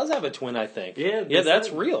 She does have a twin, I think. Yeah, That's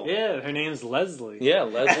real. Yeah, her name's Leslie. Yeah,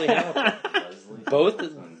 Leslie Hamilton. Leslie Both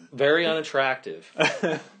Hamilton. very unattractive.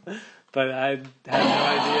 But I had no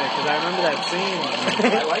idea because I remember that scene.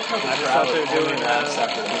 I like how the I just crowd thought they were only doing, laughs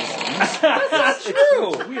after this. That's not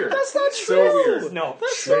true. It's weird. That's not So true. weird. No,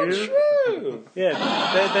 That's not true. Yeah,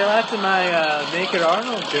 they laughed at my Naked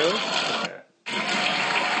Arnold joke.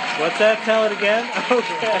 What's that? Tell it again.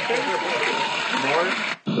 Okay. More?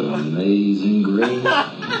 Amazing grace,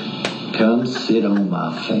 come sit on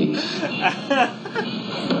my face.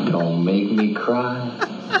 Don't make me cry,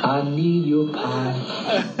 I need your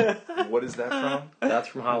pie. What is that from? That's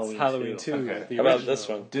from Halloween. Halloween 2. Okay. the How about original. this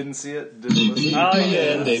one? Didn't see it. Didn't listen. Oh,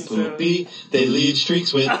 yeah. They poopy, they leave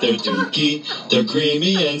streaks with their dookie. They're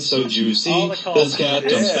creamy and so juicy. All the calls. The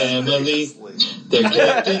Scatums family, they're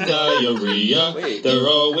kept in diarrhea. Wait. They're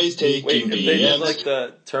always Wait, taking if they did BMs. like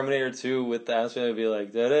the Terminator 2 with the atmosphere, it'd be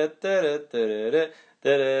like da da da da da da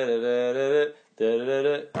da da da da da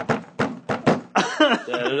da.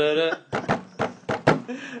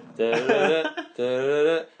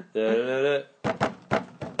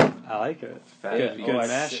 I like it. Fat Good, Beats. good I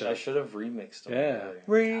mashup. should have remixed them. Yeah.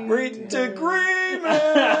 Read to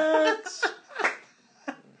remix.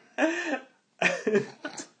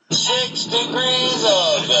 6 degrees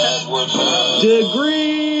of Edward Furlong.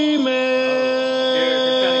 Degree You're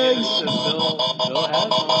man. trying to get this. Bill has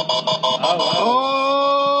one.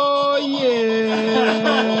 Oh yeah.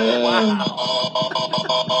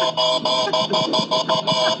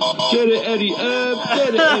 Get it, Eddie up.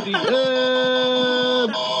 Get it, Eddie up.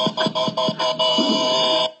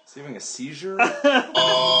 Is he having a seizure?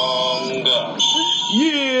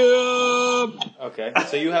 Yeah. Okay,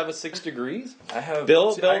 so you have a 6 degrees? I have.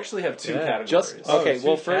 Bill- I actually have 2 Yeah. categories. Just Oh, okay. two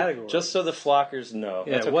Well, categories. just so the flockers know.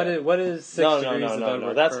 Yeah, That's okay. what is 6 No, degrees of no.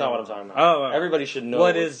 Edward That's not what I'm Furlong? talking about. Oh, Everybody should know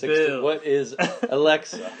What is Bill? What is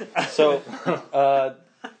Alexa? So,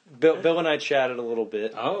 Bill and I chatted a little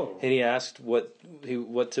bit. Oh. And he asked what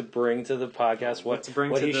to bring to the podcast, what to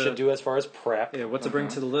bring what to he the- should do as far as prep. Yeah, what to bring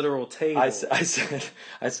to the literal table. I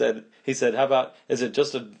said, he said, how about, is it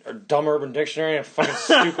just a dumb Urban Dictionary, a fucking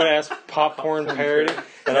stupid ass popcorn parody?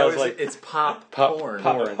 And I was like, it's pop porn.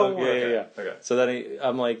 Yeah. Okay. So then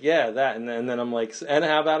I'm like, yeah, that, and then I'm like, and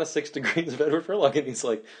how about a 6 degrees of Edward Furlong? And he's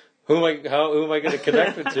like, who am I going to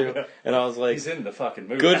connect it to? And I was like, He's in the fucking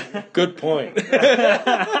movie. good point.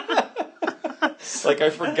 Like I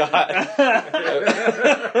forgot.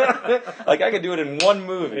 Like I could do it in one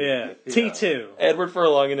movie. Yeah. T2. Edward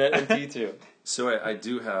Furlong and T2. So I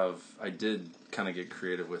did kind of get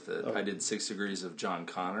creative with it. I did 6 degrees of John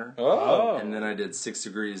Connor. Oh. And then I did 6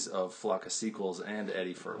 degrees of Flock of Sequels and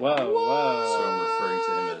Eddie Furlong. Whoa. So I'm referring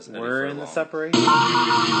to him as Eddie We're in the Furlong.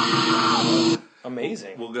 separation.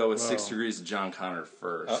 Amazing. We'll go with 6 degrees of John Connor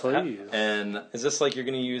first. Please. And Is this like you're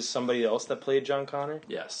going to use somebody else that played John Connor?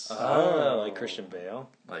 yes, Oh, like Christian Bale.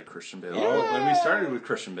 like Christian Bale. When we started with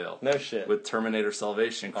Christian Bale. No shit. With Terminator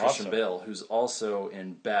Salvation, Christian Awesome. Bale, who's also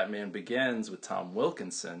in Batman Begins with Tom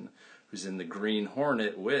Wilkinson, who's in the Green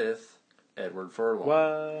Hornet with Edward Furlong.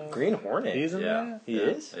 What? Green Hornet. He's in Yeah. there? He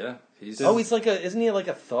is? Yeah. He's Oh, he's like isn't he like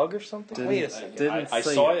a thug or something? Didn't- Wait a second. didn't I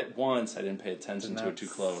say saw it. it once. I didn't pay attention to it too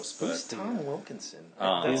close, Who's but Tom Wilkinson?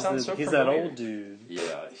 Um, That sounds so He's that familiar. old dude.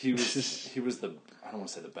 yeah, he was the, I don't want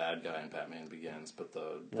to say the bad guy in Batman Begins, but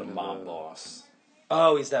the mob boss.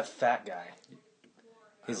 Oh, he's that fat guy.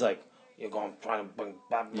 He's like, you're going to try to bring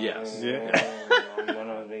Batman. Yes. I'm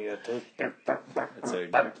gonna be a toothpick. It's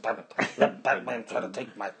Let Batman try to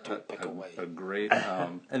take my toothpick away. a great.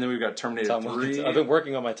 And then we've got Terminator Tom 3. Wilkinson. I've been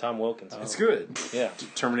working on my Tom Wilkinson. It's good. Yeah.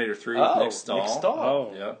 Terminator 3 Oh, with Nick Stahl. Nick Stahl.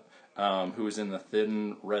 Oh. Yep. Who was in The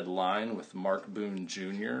Thin Red Line with Mark Boone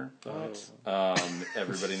Jr.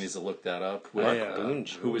 Everybody needs to look that up. With, yeah. Boone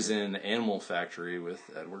who was in Animal Factory with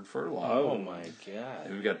Edward Furlong. Oh my god.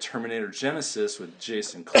 And we've got Terminator Genesis with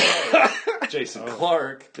Jason Clarke. Jason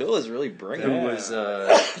Clarke, Bill is really bringing who it.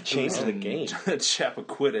 was Changing the game.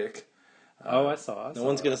 Chappaquiddick. Oh, I saw. No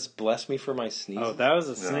one's gonna bless me for my sneeze. Oh, that was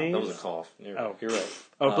a Yeah, sneeze? that was a cough. Oh. You're right.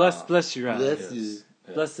 Oh, bless you, Ryan. Bless you.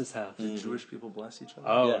 Bless this house. Do Jewish people bless each other?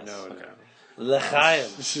 Oh, Yes. no. L'chaim.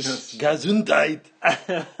 Gesundheit.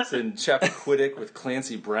 It's in Chappaquiddick with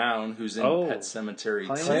Clancy Brown, who's in Oh. Pet Cemetery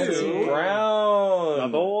Clancy 2 Clancy Brown. My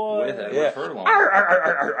boy. with Edward Yeah. Furlong.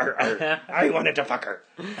 I wanted to fuck her.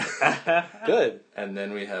 Good. And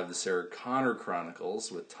then we have the Sarah Connor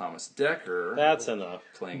Chronicles with Thomas Dekker. That's enough.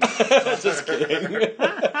 playing Just kidding.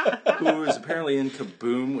 who is apparently in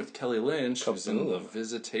Kaboom with Kelly Lynch, who's in Kaboom. The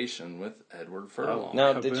Visitation with Edward Furlong.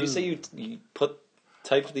 Now, did you Kaboom. say you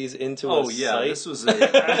typed these into Oh a yeah, site? this was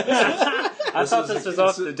I thought this was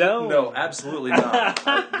off the dome. No, absolutely not.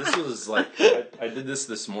 This was like I did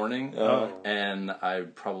this morning, and I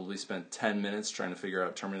probably spent 10 minutes trying to figure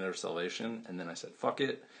out Terminator Salvation, and then I said fuck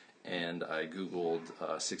it, and I googled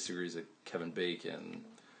 6 Degrees of Kevin Bacon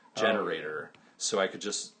generator, so I could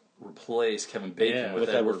just replace Kevin Bacon Yeah, with with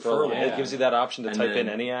Edward Edward Furlong. Furlong. It gives you that option to And type then- in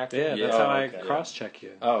any actor. Yeah, that's Yeah. how Oh, I okay. cross-check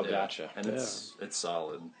you. Oh, Yeah. gotcha. And it's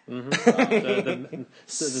solid. The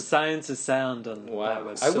science is sound on Wow.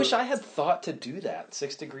 that I website. wish I had thought to do that.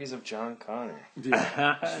 6 Degrees of John Connor.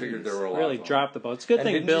 I figured there were a lot really of them. dropped the ball. It's a good And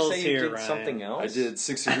thing didn't Bill's you say you here, did Ryan. something else? I did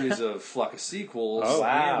 6 Degrees of Flock of Sequels Oh,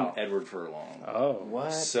 wow. and Edward Furlong. Oh.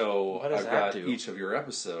 What? So What does I've that got do? each of your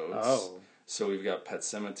episodes. Oh. So we've got Pet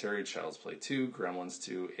Cemetery, Child's Play 2, Gremlins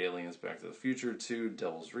 2, Aliens Back to the Future 2,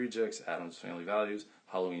 Devil's Rejects, Addams Family Values,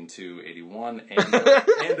 Halloween 2, 81, and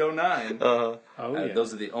 09. Oh, yeah.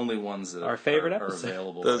 Those are the only ones that Our favorite are episode.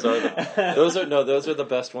 available. Those right are those are the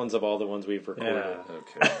best ones of all the ones we've recorded. Yeah.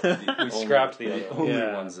 now. Okay. We scrapped the other only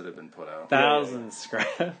Yeah. ones that have been put out. Thousands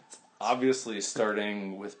scrapped. Obviously,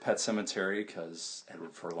 starting with Pet Sematary, because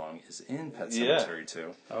Edward Furlong is in Pet Sematary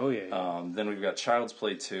 2. Oh, yeah. Then we've got Child's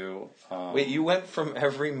Play 2. Wait, you went from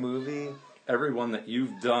every movie every one that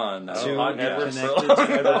you've done to podcast. Edward Connected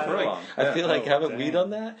to Furlong. I feel like, haven't we done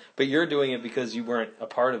that? But you're doing it because you weren't a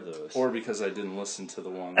part of those. Or because I didn't listen to the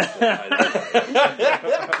ones that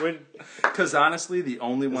I Because honestly, the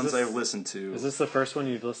only ones I've listened to... Is this the first one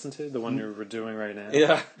you've listened to? The one we're doing right now?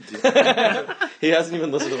 Yeah. He hasn't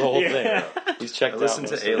even listened to the whole thing. He's checked out. I listened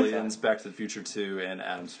to Aliens, Back to the Future 2, and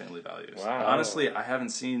Addams Family Values. Wow. Honestly, I haven't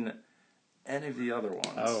seen any of the other ones.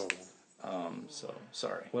 Oh. So,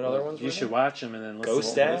 sorry. What other ones? You should watch them and then listen Ghost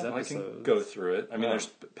to Dad? those I episodes. can go through it. I mean, there's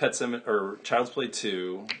Pet Sematary, or Child's Play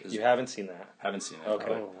 2. You haven't seen that? Haven't seen it.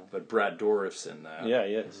 Okay. But Brad Dourif's in that. Yeah,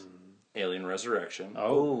 he is. Alien Resurrection.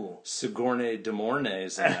 Oh. Sigourney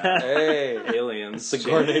Demornay's in that. Hey. Aliens.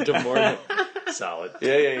 Sigourney Demornay. Solid.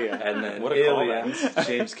 Yeah. And then What a Aliens, callback.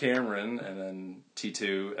 James Cameron, and then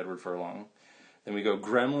T2, Edward Furlong. Then we go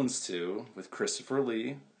Gremlins 2 with Christopher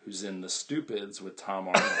Lee, who's in The Stupids with Tom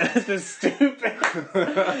Arnold. The Stupid.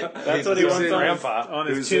 That's what he Who's wants in- on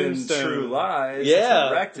his who's tombstone. in True Lies. Yeah.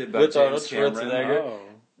 Directed by With James Arnold Cameron. Schwarzenegger. Oh.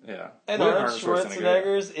 Yeah. And With Arnold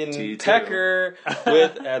Schwarzenegger's in T2. Pecker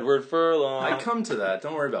with Edward Furlong. I come to that.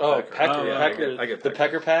 Don't worry about Pecker. Pecker. Yeah, Pecker. I get the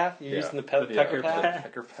Pecker Path? You're Yeah. using the Yeah, Pecker Path?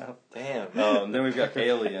 Pecker Path. Damn. Then we've got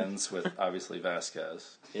Aliens with obviously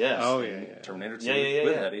Vasquez. Yes. Oh, yeah. Terminator 2 Yeah,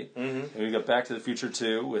 with yeah. Eddie. Mm-hmm. And we've got Back to the Future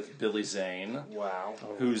 2 with Billy Zane, Wow.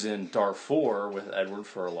 who's in Darfur with Edward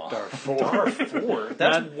Furlong. Darfur?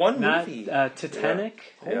 That's one Not, movie.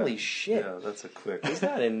 Titanic? Holy shit. Yeah, that's a quick. He's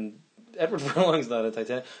not in... Edward Furlong's not in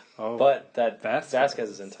Titanic. Oh. But that Vasquez.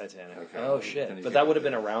 is in Titanic. Okay. Oh, Then shit. you But that get- would have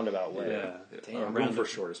been a roundabout way. Yeah. Damn. I'm going for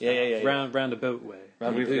shortest. Yeah. Round a boat way.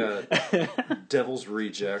 And we've got Devil's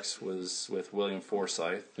Rejects was with William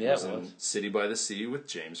Forsythe. Yeah, He was it in was. City by the Sea with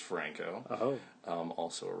James Franco. Oh.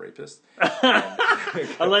 Also a rapist.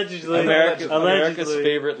 Allegedly. America's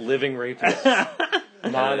favorite living rapist.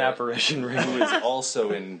 Not an apparition Who rapist. is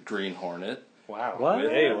also in Green Hornet. Wow. What?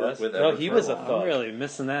 Yeah, he was. With No, Edward he was a Furlong. thug. I'm really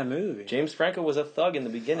missing that movie. James Franco was a thug in the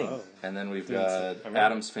beginning. Oh. And then we've Didn't see- I got remember.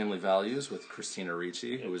 Addams Family Values with Christina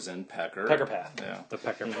Ricci, who was in Pecker. Pecker Path. Yeah. The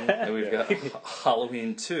Pecker And we've got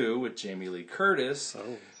Halloween 2 with Jamie Lee Curtis,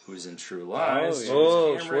 who's in True Lies.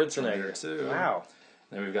 Oh, James Cameron, Schwarzenegger. Terminator 2. Wow.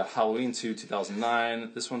 Then we've got Halloween 2,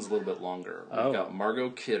 2009. This one's a little bit longer. We've got Margot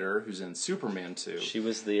Kidder, who's in Superman 2. She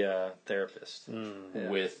was the therapist. Yeah.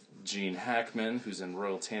 With Gene Hackman, who's in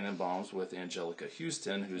Royal Tenenbaums with Angelica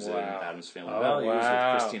Houston, who's in Wow. Addams Family Oh, Values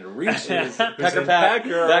wow. with Christina Ricci. who's Pecker in Path.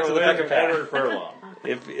 Pecker Back to the with Pecker Path. Edward Furlong.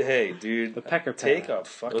 Hey, dude. The Pecker Path. Take a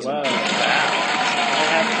fucking Those are Wow. my I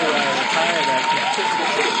have to retire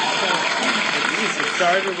that. It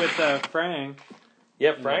started with Frank.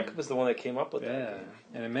 Yeah, Frank was the one that came up with Yeah. that.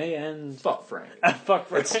 And it may end. Fuck Frank. Fuck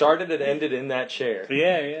Frank. It started and ended in that chair.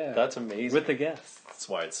 Yeah. That's amazing. With the guests. That's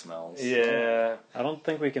why it smells. Yeah. I don't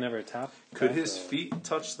think we can ever top. Could his feet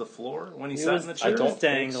touch the floor when he He sat was, in the I chair? he don't was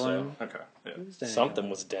think dangling. Okay. Yeah. He was dangling. Something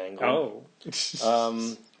was dangling.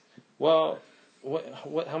 Oh. Well,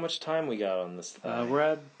 what? How much time we got on this thing? We're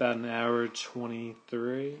at about an hour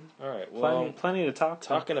 23. All right. Well, Plenty to talk.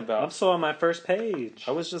 talking about. I'm still on my first page.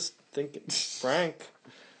 I was just thinking, Frank,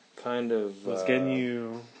 kind of was getting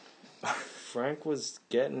you Frank was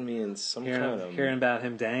getting me in some kind of hearing about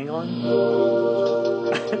him dangling.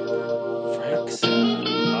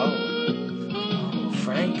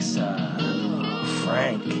 Frank's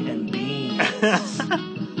Frank and Beans.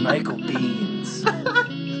 Michael Beans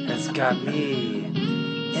has got me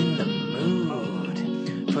in the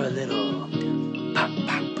mood for a little pop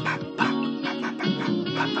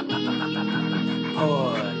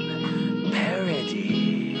porn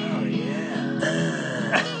parody. Oh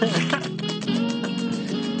yeah.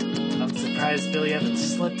 I'm surprised Billy hasn't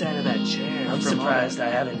slipped out of that chair. I'm surprised I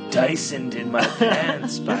haven't Dysoned in my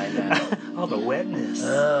pants by now. All the wetness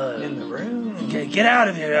in the room. Okay, get out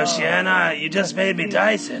of here, Oceana. You just made me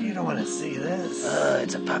Dyson. You don't want to see this.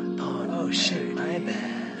 It's a pop porn. Oh shit, my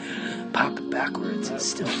bad. Pop it backwards and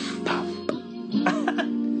still pop.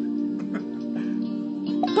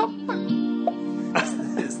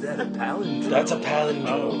 Is that a palindrome? That's a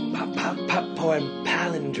palindrome. Pop porn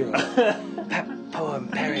palindrome. Pop porn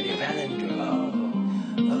parody palindrome.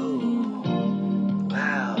 Oh.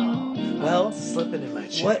 Wow. Well, Slipping in my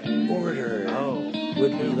chair. what order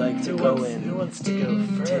would we like to go in? Who wants to go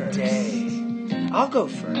first? Today. I'll go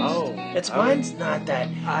first. Oh, Mine's not that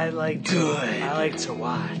I like good. I like to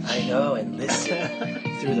watch. I know, and listen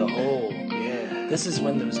through the hole. Yeah. This is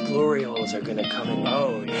when those glory holes are gonna come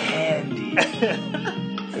in handy.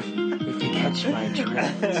 If you catch my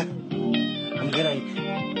drift. I'm gonna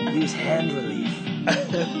use hand relief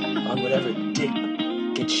on whatever dick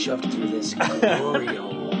gets shoved through this glory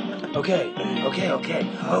hole. Okay.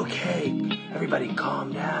 Everybody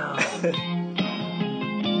calm down.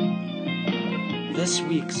 This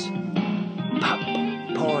week's pop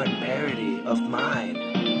porn parody of mine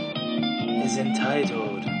is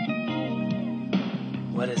entitled...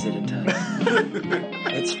 What is it entitled?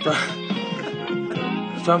 It's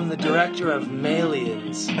from the director of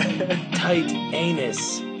Malians, Tight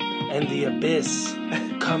Anus, and The Abyss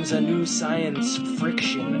comes a new science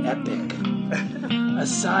friction epic. A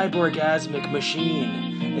cyborgasmic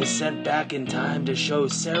machine is sent back in time to show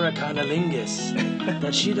Sarah Conolingus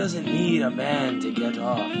that she doesn't need a man to get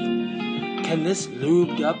off. Can this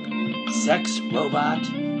lubed up sex robot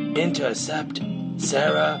intercept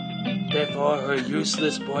Sarah before her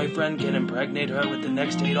useless boyfriend can impregnate her with the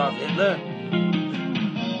next Adolf Hitler?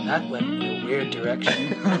 That went in a weird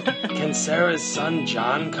direction. Can Sarah's son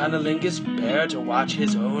John Conolingus bear to watch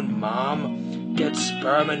his own mom get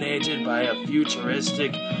sperminated by a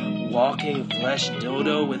futuristic walking flesh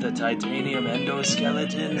dildo with a titanium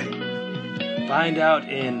endoskeleton? Find out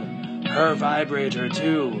in Her Vibrator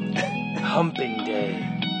 2, Humping Day.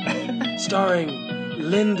 Starring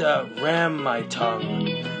Linda Ram My Tongue,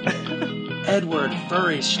 Edward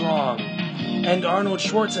Furry Schlong, and Arnold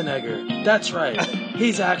Schwarzenegger. That's right,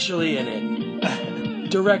 he's actually in it.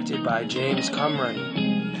 Directed by James Cameron.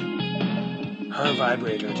 Her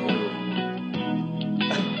Vibrator 2.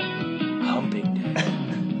 Humping Day.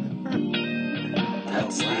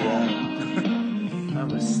 That's the I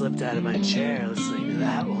almost slipped out of my chair listening to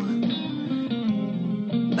that one.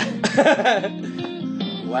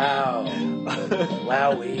 Wow.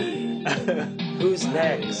 Wowee. Who's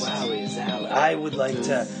next? Wowie zowie. I would like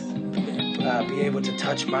to be able to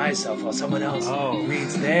touch myself while someone else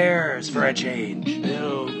reads theirs for a change.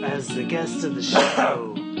 Bill, as the guest of the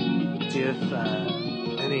show, do you have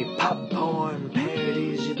any pop porn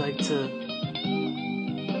parodies you'd like to...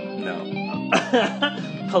 No.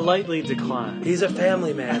 Politely decline. He's a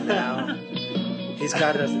family man now. He's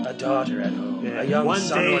got a daughter at home. Yeah. A young One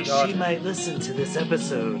son or day daughter. she might listen to this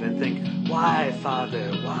episode and think, why,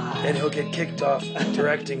 Father, why? And he'll get kicked off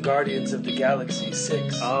directing Guardians of the Galaxy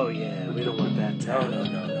 6. Oh, yeah, we don't want that to happen.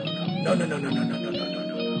 No.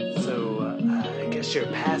 So, I guess you're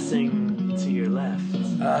passing to your left.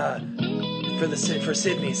 For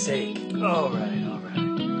Sydney's sake. All right.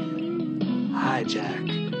 Hi, Jack.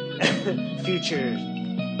 Future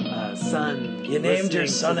son. You named your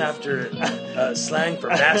son after slang for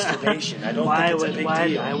masturbation. I don't think it's a big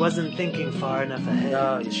deal. I wasn't thinking far enough ahead.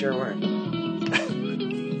 No, you sure weren't.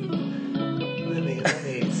 Let me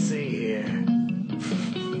see here.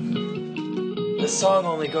 The song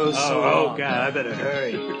only goes so long. Oh, God, I better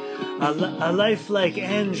hurry. A lifelike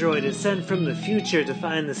android is sent from the future to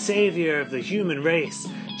find the savior of the human race,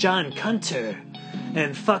 John Cunter,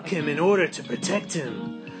 and fuck him in order to protect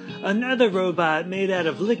him. Another robot made out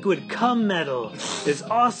of liquid cum metal is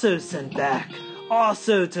also sent back,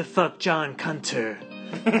 also to fuck John Cunter.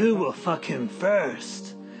 Who will fuck him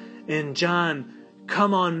first? In John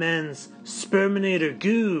Come On Men's Sperminator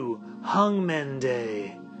Goo Hung Men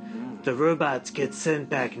Day, the robots get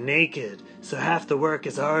sent back naked, so half the work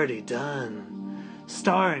is already done.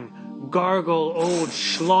 Starring Gargle Old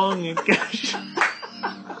Schlongegger.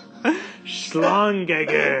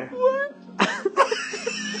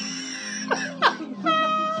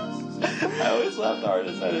 I always laughed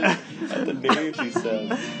hardest at the names he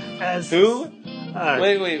said. Who?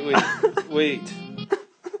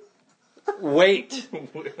 Wait.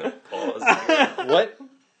 Pause. What?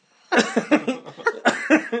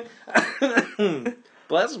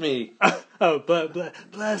 Bless me.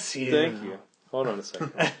 Bless you. Thank you. Hold on a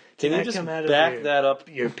second. Can you just come out of back that up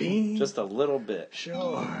your pee? just a little bit?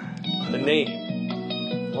 Sure. The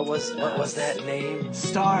name. What was that name?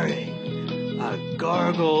 Starring a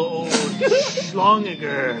Gargle Old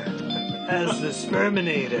Schlongiger as the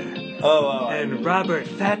Sperminator. And Robert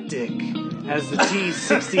Fatdick as the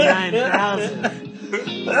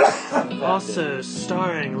T-69,000. Also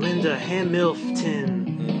starring Linda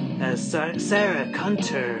Hamilton as Sarah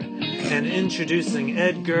Cunter, and introducing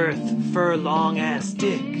Ed Girth Furlong Ass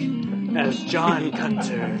Dick as John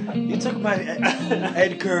Cunter. You took my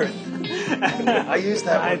Ed Girth. I used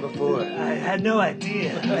that one before. I had no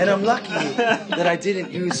idea. And I'm lucky that I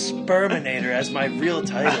didn't use Sperminator as my real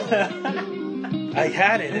title. I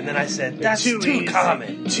had it, and then I said, that's too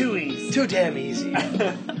common. Too easy. Too damn easy.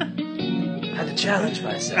 Had to challenge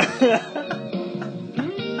myself.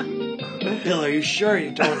 Bill, are you sure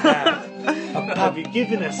you don't have Have you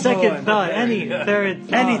given a second thought? Any third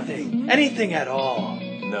thought? Anything at all?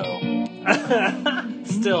 No.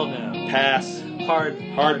 Still no. Pass.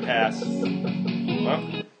 Hard pass.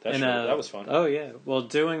 Well, that was fun. Oh yeah. Well,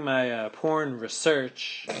 doing my porn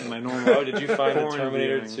research, my normal. Oh, did you find the porn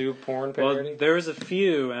Terminator viewing. 2 porn parody? Well, there was a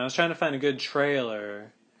few, and I was trying to find a good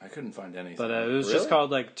trailer. I couldn't find anything. But it was just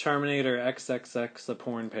called like Terminator XXX, the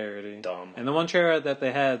porn parody. Dumb. And the one trailer that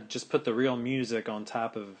they had just put the real music on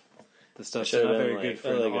top of the stuff. So not very good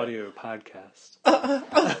for an audio podcast.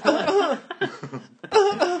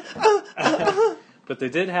 But they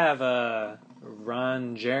did have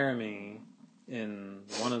Ron Jeremy in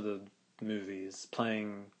one of the movies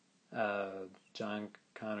playing John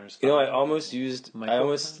Connor's father. You know, I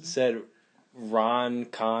almost said Ron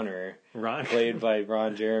Connor, played by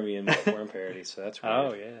Ron Jeremy in my porn parody, so that's weird.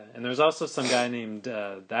 Oh, yeah. And there's also some guy named,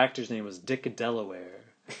 the actor's name was Dick Delaware.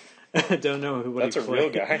 I don't know what That's he played. a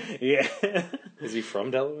real guy? Yeah. Is he from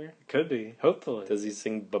Delaware? Could be. Hopefully. Does he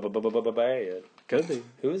sing ba-ba-ba-ba-ba-ba? Could be.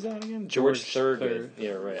 Who is that again? George Thorogood.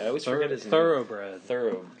 Yeah, right. I always forget his name. Thoroughbred.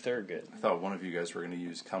 Thorogood. I thought one of you guys were going to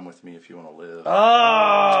use "Come with Me if you want to live."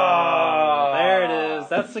 Oh, there it is.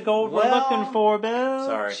 That's the gold we're looking for, Bill.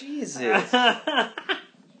 Sorry. Jesus.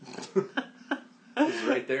 It's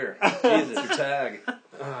right there. Jesus, your tag.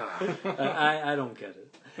 I don't get it.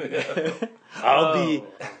 I'll be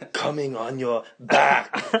coming on your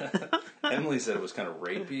back. Emily said it was kind of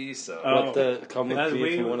rapey, so. What the? Come with me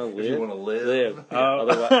if you want to live. If you want to live.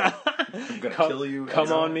 Otherwise, I'm gonna kill you.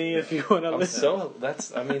 Come on me if you want to live.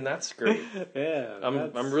 That's great. Yeah.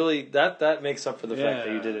 I'm really that makes up for the fact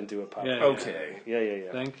that you didn't do a podcast. Yeah, okay.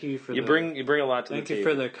 Yeah. Thank you for you bring a lot to the table. Thank you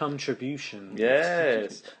for the contribution.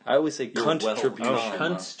 Yes. I always say contribution. Oh,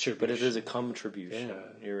 contribution. But it is a contribution. Yeah.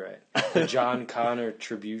 You're right. The John Connor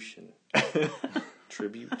tribution.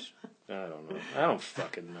 Tribute? I don't know. I don't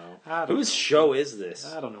fucking know. Whose show is this?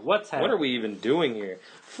 I don't know. What's happening? What are we even doing here?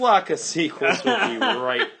 Flock of Sequels will be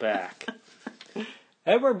right back.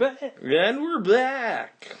 And we're back. And we're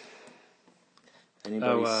back.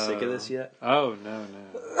 Anybody sick of this yet? Oh, no.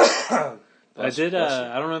 I did,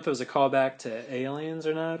 I don't know if it was a callback to Aliens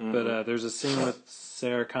or not, but there's a scene with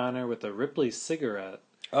Sarah Connor with a Ripley cigarette.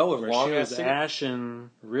 Oh, where she was ashing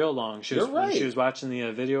real long. She was, when she was watching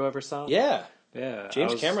the video of herself. Yeah. Yeah.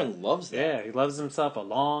 James Cameron loves that. Yeah, he loves himself a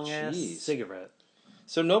long-ass cigarette.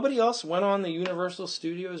 So nobody else went on the Universal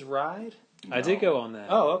Studios ride? No. I did go on that.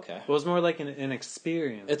 Oh, okay. It was more like an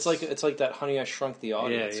experience. It's like that Honey, I Shrunk the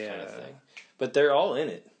Audience kind of thing. But they're all in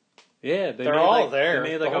it. Yeah, they're all there.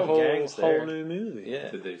 They made like a whole new movie. Yeah.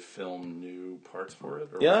 Did they film new parts for it?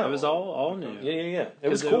 Yeah, it was all new. Yeah. It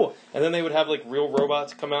was cool. And then they would have like real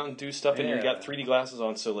robots come out and do stuff, and you got 3D glasses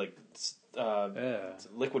on, so like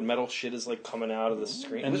liquid metal shit is like coming out of the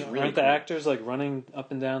screen. And it was really aren't the actors like running up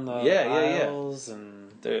and down the aisles and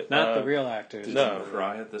not the real actors? Did you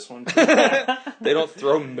cry at this one? They don't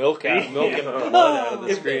throw milk and blood out of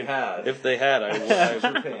the screen. If they had, I would.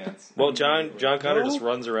 Pants. Well, John Connor just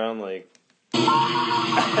runs around like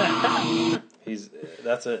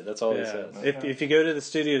that's it. That's all he says. If you go to the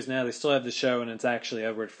studios now, they still have the show, and it's actually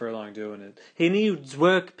Edward Furlong doing it. He needs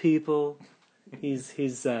work, people. He's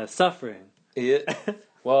suffering. Yeah.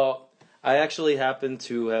 Well, I actually happen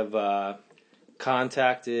to have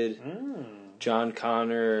contacted John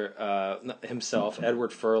Connor himself,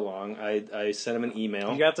 Edward Furlong. I sent him an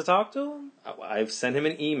email. You got to talk to him? I've sent him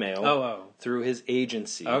an email through his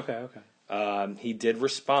agency. Okay. He did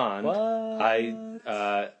respond. What?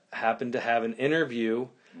 I happened to have an interview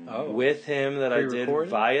with him that I did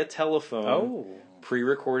via telephone.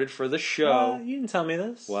 Pre-recorded for the show. You didn't tell me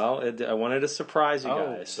this. Well, I wanted to surprise you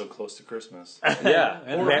guys. So close to Christmas. Yeah.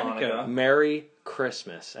 And Hanukkah. Merry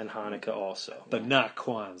Christmas and Hanukkah also. But not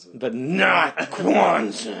Kwanzaa.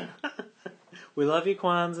 We love you,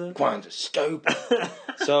 Kwanzaa. Kwanzaa, stupid.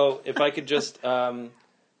 So, if I could just... it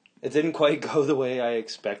didn't quite go the way I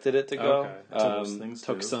expected it to go. Okay.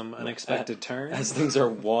 Took some unexpected turns. As things are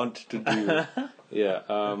wont to do. Yeah.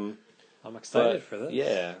 I'm excited for this.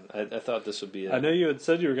 Yeah, I thought this would be it. I know you had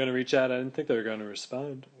said you were going to reach out. I didn't think they were going to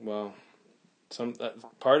respond. Well,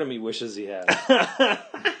 part of me wishes he had,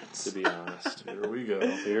 to be honest.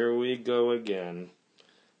 Here we go again.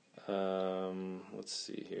 Let's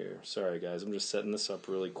see here. Sorry, guys. I'm just setting this up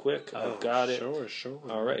really quick. I've got it. Sure.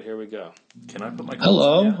 All right, here we go. Can I put my...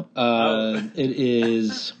 Hello. It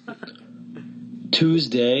is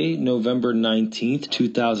Tuesday, November 19th,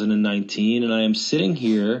 2019, and I am sitting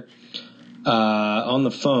here on the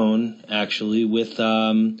phone, actually, with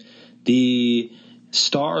the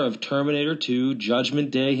star of Terminator 2, Judgment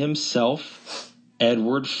Day himself,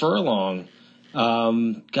 Edward Furlong.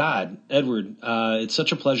 God, Edward, it's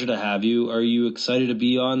such a pleasure to have you. Are you excited to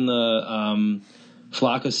be on the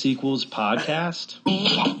Flock of Sequels podcast?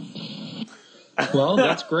 Well,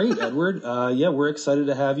 that's great, Edward. Yeah, we're excited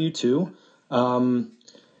to have you too.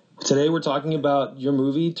 Today we're talking about your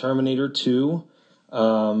movie, Terminator 2,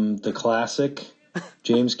 the classic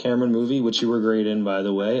James Cameron movie, which you were great in, by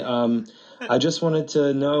the way. I just wanted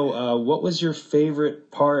to know, what was your favorite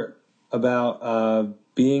part about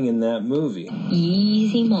being in that movie?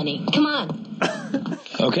 Easy money. Come on.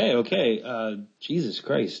 Okay. Jesus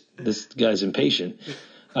Christ, this guy's impatient.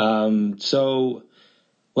 So,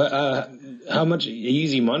 how much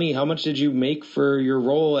easy money? How much did you make for your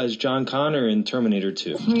role as John Connor in Terminator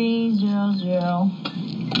 2?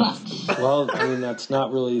 $300. Well, I mean, that's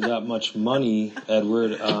not really that much money,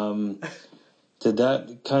 Edward. Did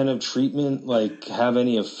that kind of treatment, have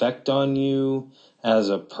any effect on you as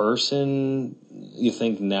a person, you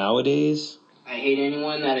think, nowadays? I hate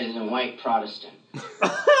anyone that is a white Protestant.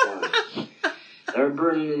 They're a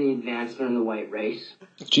burden to the advancement of the white race.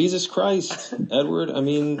 Jesus Christ, Edward. I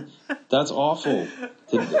mean, that's awful.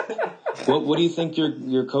 What do you think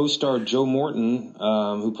your co-star Joe Morton,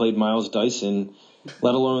 who played Miles Dyson,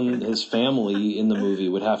 let alone his family in the movie,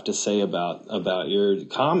 would have to say about your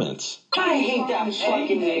comments? I hate that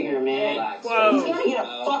fucking nigger, man. Whoa. He's gonna get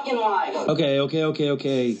a fucking life. Okay,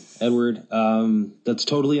 Edward. That's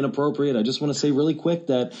totally inappropriate. I just want to say really quick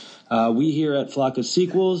that we here at Flock of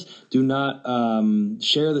Sequels do not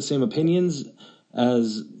share the same opinions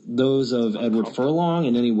as those of Edward Furlong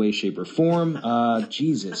in any way, shape, or form.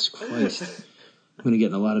 Jesus Christ. I'm going to get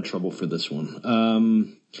in a lot of trouble for this one.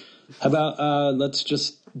 How about how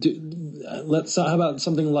about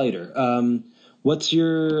something lighter? What's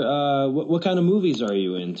your what kind of movies are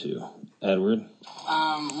you into, Edward? Well,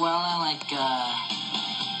 I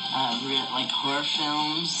like horror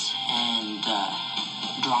films and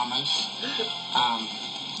dramas.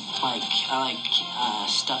 I like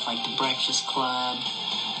stuff like The Breakfast Club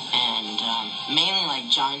and mainly like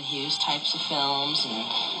John Hughes types of films and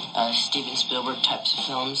Steven Spielberg types of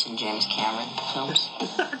films and James Cameron films.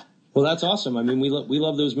 Well, that's awesome. I mean, we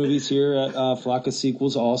love those movies here at Flock of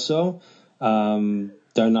Sequels also.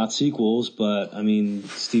 They're not sequels, but, I mean,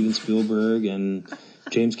 Steven Spielberg and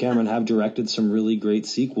James Cameron have directed some really great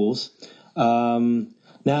sequels.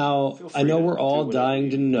 Now, I know we're all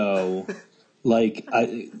dying to know,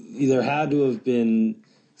 there had to have been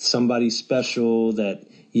somebody special that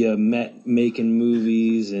you met making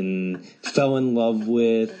movies and fell in love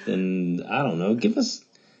with, and, I don't know, give us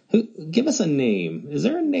a name. Is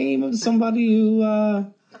there a name of somebody who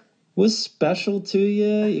was special to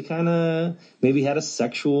you? You kind of maybe had a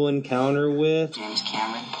sexual encounter with? James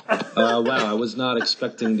Cameron. Wow, I was not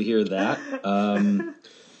expecting to hear that.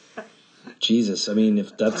 Jesus, I mean,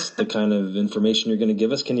 if that's the kind of information you're going to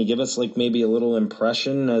give us, can you give us maybe a little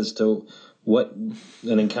impression as to what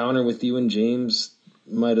an encounter with you and James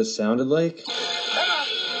might have sounded like?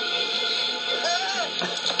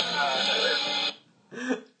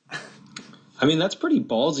 I mean, that's pretty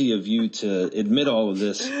ballsy of you to admit all of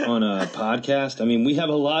this on a podcast. I mean, we have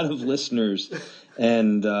a lot of listeners,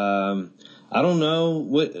 and I don't know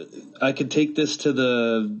what I could take this to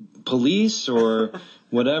the police or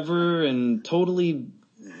whatever and totally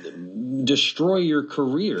destroy your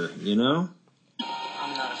career, you know?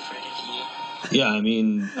 I'm not afraid of you. Yeah, I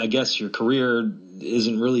mean, I guess your career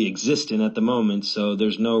isn't really existing at the moment, so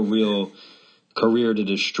there's no real career to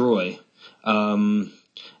destroy.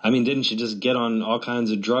 I mean, didn't you just get on all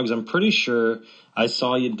kinds of drugs? I'm pretty sure I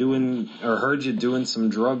saw you heard you doing some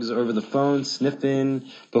drugs over the phone, sniffing,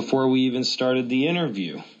 before we even started the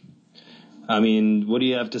interview. I mean, what do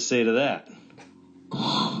you have to say to that?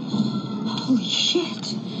 Holy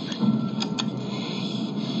shit.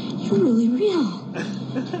 You're really real.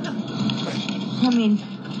 I mean,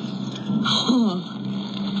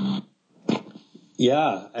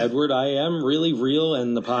 Yeah, Edward, I am really real,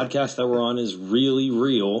 and the podcast that we're on is really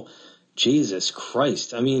real. Jesus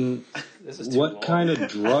Christ. I mean, what kind of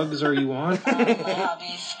drugs are you on? My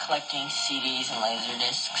hobby's collecting CDs and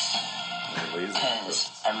Laserdiscs. Because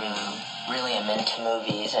I'm really am into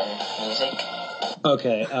movies and music.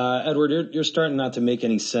 Okay, Edward, you're starting not to make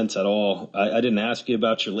any sense at all. I didn't ask you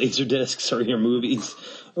about your Laserdiscs or your movies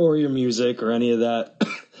or your music or any of that.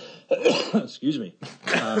 Excuse me.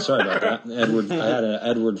 Sorry about that, Edward. I had an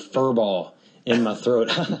Edward furball in my throat.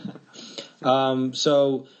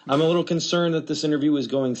 So I'm a little concerned that this interview is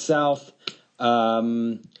going south.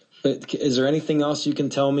 But is there anything else you can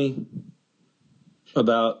tell me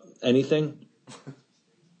about anything?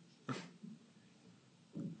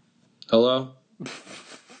 Hello?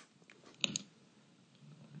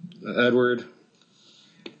 Edward,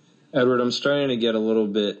 I'm starting to get a little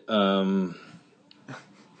bit, I'm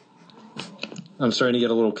starting to get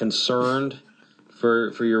a little concerned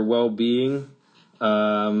for your well-being.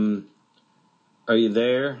 Are you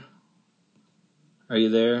there? Are you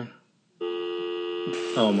there?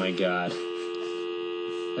 Oh my God.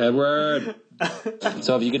 Edward!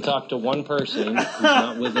 So if you could talk to one person who's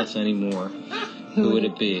not with us anymore, who would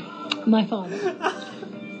it be? My father.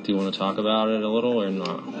 Do you want to talk about it a little or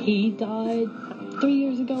not? He died 3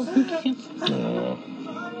 years ago from cancer. Oh,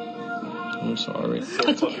 I'm sorry.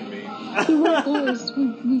 That's okay. We were close.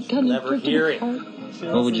 We kind of Never hear it. apart.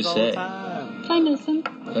 What would you say? I miss him.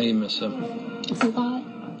 Oh, you miss him. It's a lot.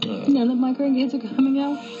 Oh. Now that my grandkids are coming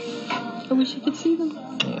out, I wish I could see them.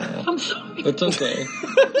 I'm sorry. It's okay.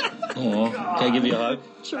 Oh, can I give you a hug?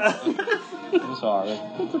 Sure. I'm sorry.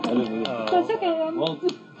 That's okay. I didn't mean That's okay. Well,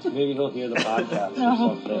 maybe he'll hear the podcast No. or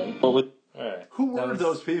something. But with, All right. Who were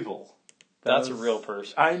those people? That's a real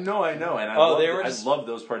person. I know, and I Oh, loved they were just- I loved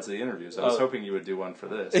those parts of the interviews. I was hoping you would do one for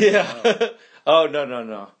this. Yeah. Oh,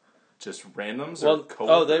 no. Just randoms? Well,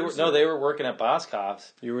 or they were working at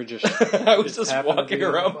Boscov's. You were just. I was just happened to walking be-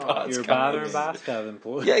 around You were Boscov's. bothering Boscov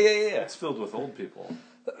employees. Yeah. It's filled with old people.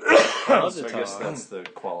 love So to I guess talk. that's the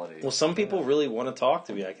quality. Well, some people really want to talk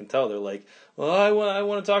to me. I can tell. They're like, "Well, I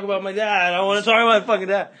want to talk about my dad. I want to talk about my fucking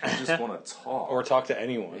dad." I just want to talk. Or talk to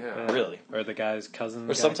anyone. Yeah. Really. Or the guy's cousin. Or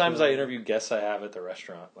got sometimes killed. I interview guests I have at the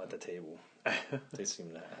restaurant at the table. They seem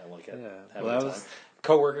to like it. Yeah. Have Well, a that time. was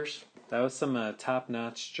Coworkers. that was some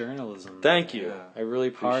top-notch journalism. Thank you. Yeah. I really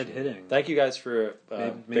appreciate Hard it. hitting. Thank you guys for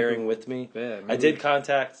Maybe- bearing with me. Yeah, I maybe- did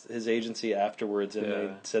contact his agency afterwards, and Yeah.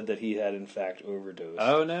 they said that he had in fact overdosed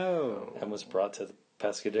Oh no! and was brought to the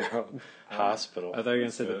Pescadero Hospital. I thought you were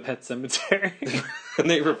gonna say the pet cemetery. And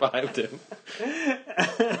they revived him.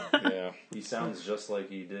 Yeah. He sounds just like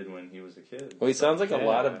he did when he was a kid. Well, he sounds like a Yeah.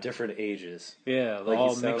 lot of different ages. Yeah, Like all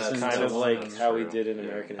he sounds mixed into kind of one. like how he True. did in Yeah.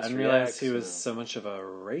 American I History didn't realize X. he was so much of a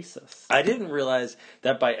racist. I didn't realize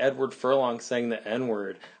that by Edward Furlong saying the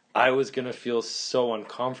N-word, I was going to feel so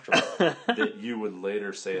uncomfortable. That you would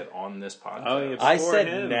later say it on this podcast. Oh, yeah. I Before said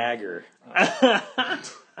him. nagger.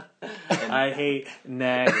 I hate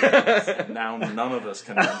naggers. Now none of us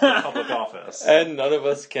can run for public office. And none of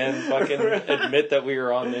us can fucking admit that we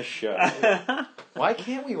were on this show. Why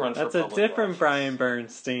can't we run That's for a public different office? Brian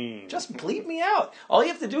Bernstein. Just bleep me out. All you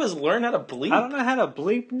have to do is learn how to bleep. I don't know how to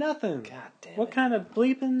bleep nothing. God damn What it. kind of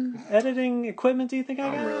bleeping editing equipment do you think I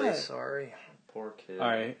got? I'm really sorry. Poor kid. All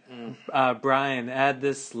right, Brian, add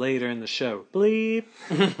this later in the show. Bleep.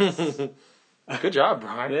 Good job,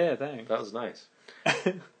 Brian. Yeah, thanks. That was nice.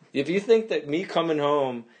 If you think that me coming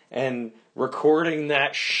home and recording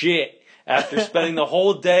that shit after spending the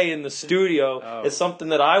whole day in the studio is something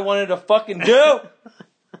that I wanted to fucking do,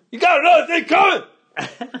 you got another thing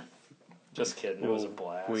coming! Just kidding. It was a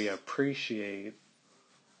blast. We appreciate.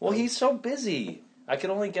 Well, he's so busy. I could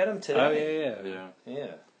only get him today. Oh yeah.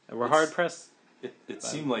 Yeah. We're hard pressed. It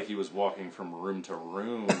seemed like he was walking from room to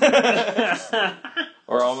room.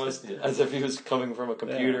 Or almost as if he was coming from a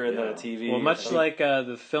computer and then a TV. Well, much like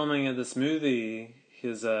the filming of this movie,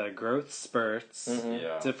 his growth spurts,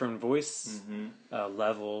 Yeah. different voice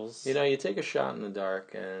levels. You know, you take a shot in the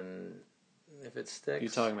dark, and if it sticks...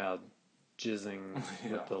 You're talking about jizzing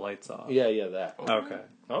with the lights off. Yeah, that. Okay.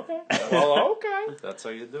 Okay. Well, okay. That's how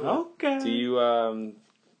you do it. Okay. Do you,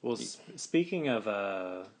 Well, speaking of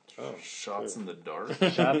shots in the dark.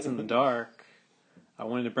 shots in the dark, I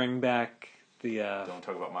wanted to bring back the Don't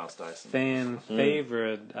talk about Miles Dyson. fan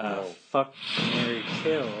favorite Fuck, Marry,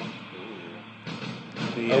 Kill.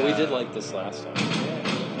 The, we did like this last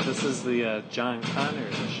time. This is the John Connor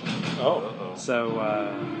edition. Oh. So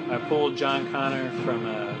I pulled John Connor from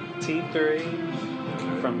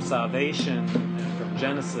T3, from Salvation, and from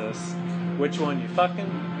Genesis. Which one you fucking?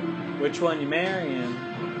 Which one you marrying?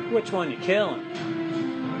 Which one you killing?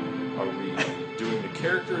 Are we doing the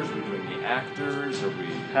characters? Are we doing the actors? Are we...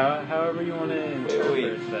 However you want to interpret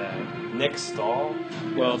Wait. that. Nick Stahl?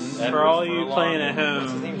 Well, Yes. for all you Furlong. playing at What's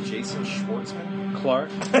his home, name? Jason Schwartzman? Clark.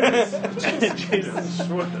 Jason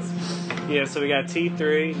Schwartz. Yeah, so we got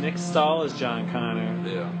T3. Nick Stahl is John Connor.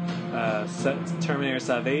 Yeah. Terminator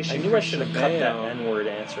Salvation. I knew I should have cut that Bale N-word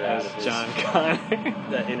answer out as of his, John Connor.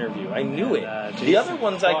 that interview. I knew it. And, The other Jason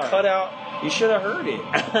ones Clarke. I cut out, you should have heard it.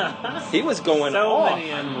 He was going so off.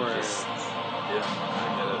 many N-words.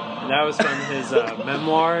 Yeah, And that was from his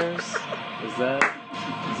memoirs. Is that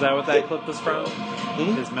what that clip was from?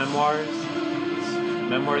 His memoirs?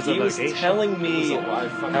 Memoirs He of was a Geisha? telling me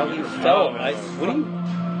how he felt. Oh, What do you...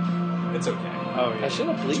 It's okay. Oh, yeah. I should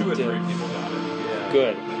have bleeped 2 or 3 him. people got it. Yeah.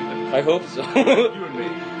 Good. I hope so. You and me.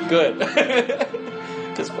 Good.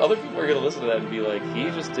 Because other people are going to listen to that and be like, he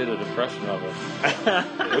just did an impression of it.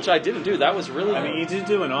 Which I didn't do. That was really... I mean, you did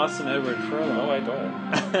do an awesome Edward Furlong. No, I don't.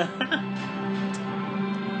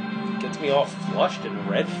 Gets me all flushed and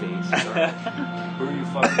red-faced. Who are you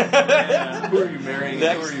fucking? Who are you marrying?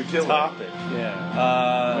 Next Who are you killing? topic.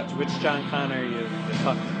 Yeah. Which John Connor you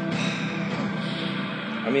fucking?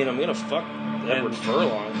 I mean, I'm gonna fuck Edward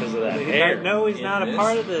Furlong because of that hair. No, he's not a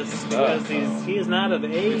part of this because he is not of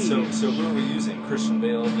age. So who are we using? Christian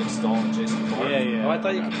Bale, Nick Stahl, and Jason Clarke? Yeah. Oh, I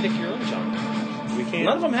thought you could pick your own John Connor. We can't.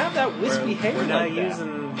 None of them have that wispy hair. We're not like that.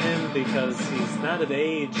 using him because he's not of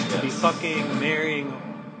age to be fucking marrying.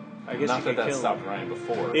 I guess Not you could that kill stopped him. Ryan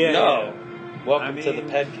before. Yeah. No. Welcome I to the mean-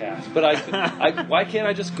 Pedcast. But why can't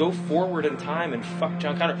I just go forward in time and fuck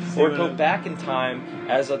John Connor, or go back in time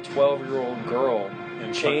as a 12-year-old girl?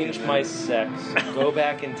 And Change fucking my sex, go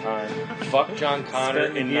back in time, fuck John Connor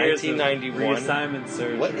Spend in years of 1991. reassignment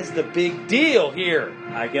surgery. What is the big deal here?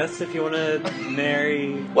 I guess if you want to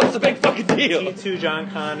marry What's the big fucking deal? T2 John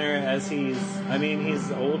Connor as he's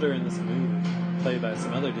older in this movie, played by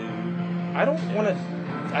some other dude. I don't want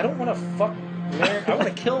to fuck Mary. I want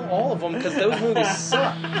to kill all of them because those movies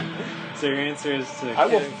suck. So your answer is to I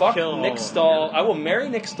will fuck kill all Nick of them. Stahl. I will marry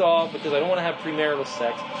Nick Stahl because I don't want to have premarital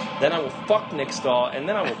sex. Then I will fuck Nick Stahl, and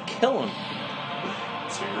then I will kill him.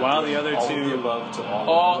 While the other all two of the above to all.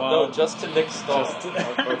 Oh, no, just to Nick Stahl.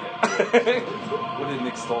 Okay. What did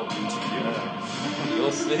Nick Stahl do to you?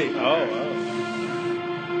 You'll see.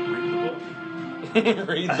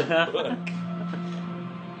 Read the book.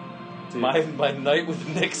 My Night with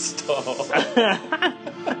Nick Stahl.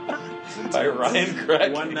 By Ryan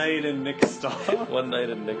Craig. One Night in Nick Stahl. One Night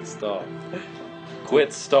in Nick Stahl.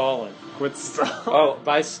 Quit stalling. Quit Stahl. Oh,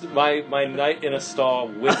 my night in a stall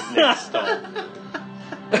with Nick Stahl.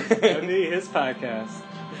 That'd be his podcast.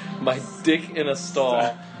 My dick in a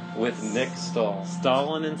stall with Nick Stahl.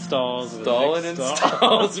 Stalling in stalls. With Stalling Nick in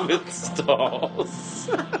Stahl. stalls with stalls.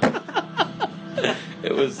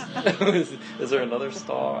 It was. Is there another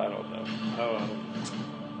stall? I don't know. Oh.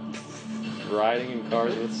 Riding in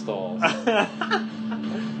cars with stalls.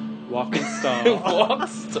 Walking stall. Walk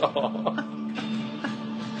stall.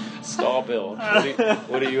 Stall build.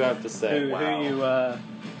 What do you have to say? Who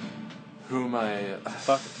Who am I?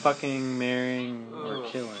 Fucking, marrying, or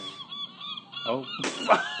killing? Oh.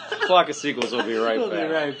 Clock of Sequels will be right We'll back.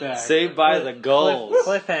 be right back. Saved by the Gulls.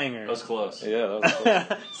 Cliffhanger. That was close. Yeah, that was close.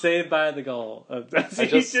 Saved by the Gull. I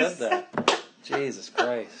just said that. Jesus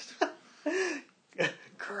Christ.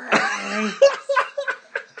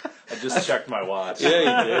 I just checked my watch.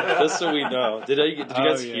 Yeah, you did. Just so we know. Did you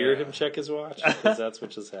guys yeah. hear him check his watch? Because that's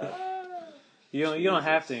what just happened. You don't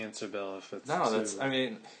have to answer, Bill, if it's No, that's. I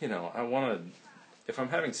mean, I want to. If I'm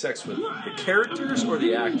having sex with the characters or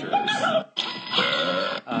the actors,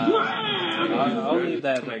 I'll leave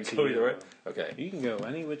that Can I up to go you. either way? Okay. You can go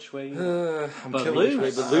any which way. I'm But killing.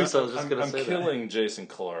 loose. But loose, I was just gonna I'm say killing Jason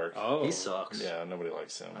Clarke. Oh, He sucks. Yeah, nobody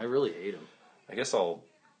likes him. I really hate him. I guess I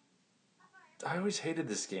always hated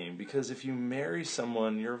this game because if you marry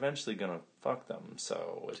someone, you're eventually gonna fuck them.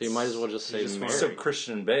 So you might as well just say marry. So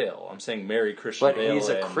Christian Bale. I'm saying marry Christian But Bale. he's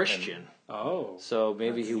a and- Christian. Oh. So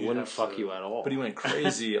maybe he You wouldn't have fuck to- you at all. But he went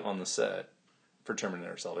crazy on the set for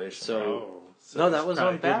Terminator Salvation. So, So no, that was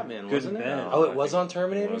probably on Batman, good wasn't and it? bad. Oh, I it was think on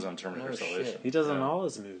Terminator? It was on Terminator Oh, Salvation. shit. he does in all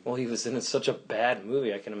his movies. Well, he was in such a bad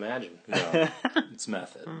movie, I can imagine. Yeah, it's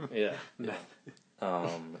method. Yeah.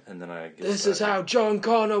 And then I guess This is how John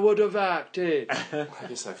Connor would have acted. I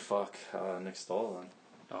guess I fuck Nick Stahl then.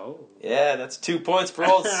 Oh. Yeah, that's 2 points for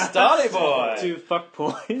old Stolly Boy. 2 fuck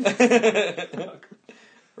points.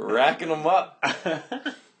 Racking them up.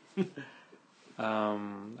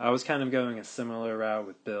 I was kind of going a similar route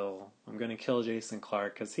with Bill. I'm going to kill Jason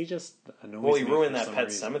Clarke because he just annoys me. Well, he ruined for that some Pet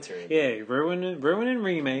reason. Sematary. Yeah, he ruining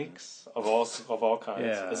remakes. Of all kinds.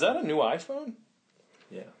 Yeah. Is that a new iPhone?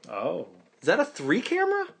 Yeah. Oh. Is that a 3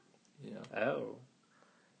 camera? Yeah. Oh.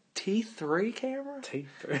 T3 camera?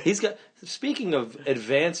 T3. He's got. Speaking of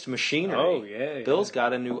advanced machinery. Oh, yeah. Bill's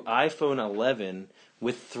got a new iPhone 11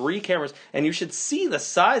 with 3 cameras, and you should see the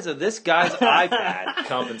size of this guy's iPad.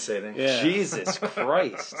 Compensating. Yeah. Jesus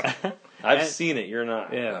Christ! I've seen it. You're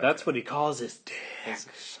not. Yeah, that's what he calls his dick.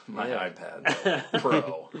 My iPad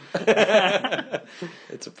Pro.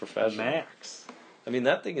 It's a professional. Max. I mean,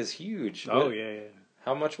 that thing is huge. Oh, What- yeah.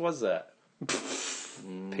 How much was that?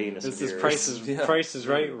 Penis. This of is yours. Price is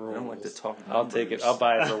Right I rules. don't like to talk. I'll take it. I'll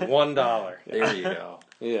buy it for $1. There you go.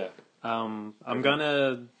 Yeah. I'm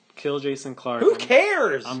gonna kill Jason Clarke. Who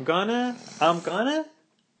cares? I'm gonna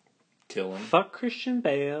Kill him. fuck Christian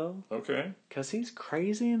Bale Okay. because he's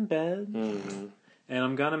crazy in bed. Mm-hmm. And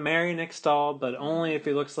I'm gonna marry Nick Stahl, but only if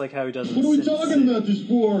he looks like how he does in What are we Sin talking about this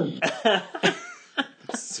for?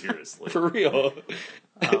 Seriously. For real.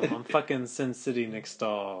 I'm fucking Sin City Nick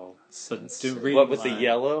Stahl. What with the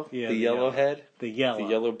yellow? Yeah, the yellow head? The yellow. The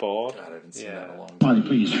yellow ball? God, I haven't seen that in a long time. Marty,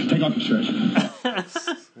 please, take off your shirt.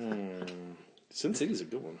 Sin City's a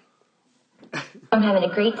good one. I'm having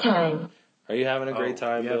a great time. Are you having a great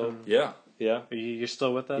time, Bill? Yeah. Yeah? You're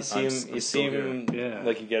still with us? You I'm seem Yeah.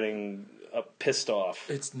 like you're getting pissed off.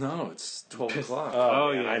 It's 12 o'clock.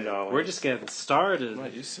 Oh, yeah, I know. We're just getting started. I'm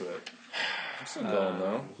not used to it. I'm still going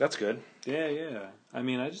though. That's good. Yeah. I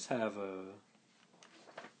mean, I just have a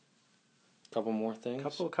Couple more things?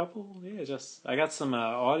 couple. Yeah, just I got some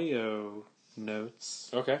audio notes.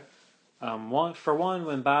 Okay. One,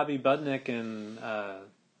 when Bobby Budnick and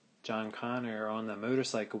John Connor are on the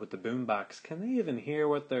motorcycle with the boombox, can they even hear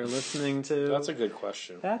what they're listening to? That's a good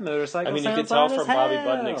question. That motorcycle I mean, you can sounds tell loud from as Bobby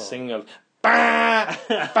hell. Budnick's singing of bah,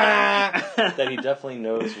 bah, that he definitely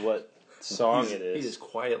knows what song it is. He is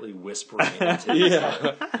quietly whispering into his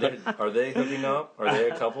head. Are they hooking up? Are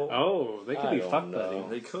they a couple? Oh, they could I be don't fuck know.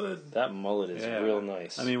 buddy. They could. That mullet is Yeah. real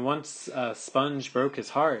nice. I mean, once Sponge broke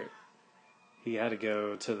his heart, he had to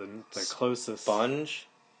go to the closest. Sponge?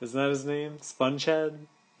 Isn't that his name? Spongehead?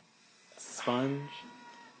 Sponge?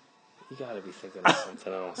 You gotta be thinking of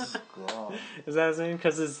something else. Is that his name?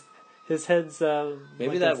 Because his head's Maybe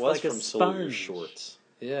like that a, was like a from Soldier sponge. Shorts.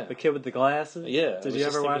 Yeah. The kid with the glasses? Yeah, I Did was you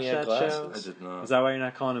just ever watch thinking he had that show? glasses. I did not. Is that why you're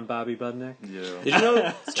not calling him Bobby Budnick? Yeah. Did you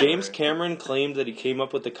know James Cameron claimed that he came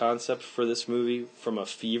up with the concept for this movie from a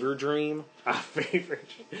fever dream? A fever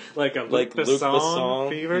dream? Like a Like Luc Luc Besson Besson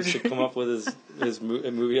fever used to dream? come up with his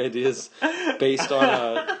movie ideas based on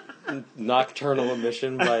a Nocturnal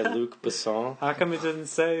Emission by Luc Besson. How come it didn't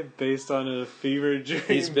say based on a fever dream?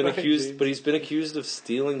 He's been by accused, James- but he's been accused of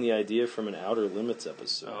stealing the idea from an Outer Limits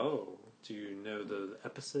episode. Oh, do you know the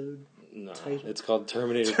episode? No, title? it's called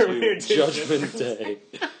Terminator, Terminator 2 Judgment Day.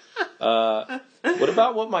 What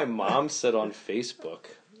about what my mom said on Facebook?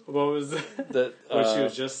 What was that? That What she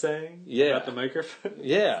was just saying? yeah. About the microphone?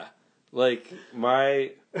 Yeah, like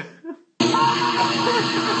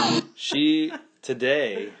she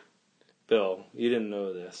today, Bill, you didn't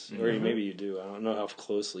know this, or maybe you do. I don't know how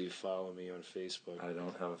closely you follow me on Facebook. I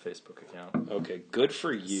don't have a Facebook account. Okay, good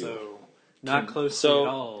for you. So, not close So, at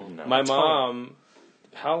all. No. My mom,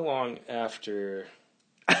 how long after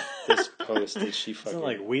this post did she Isn't fucking... it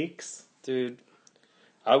like weeks? Dude,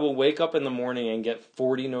 I will wake up in the morning and get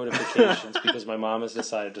 40 notifications because my mom has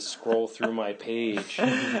decided to scroll through my page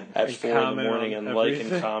at 4 in the comment morning on and like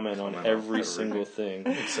everything? and comment on every everything. single thing.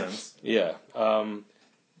 Makes sense. Yeah.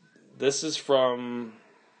 This is from...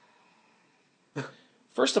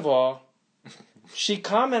 First of all, she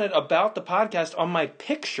commented about the podcast on my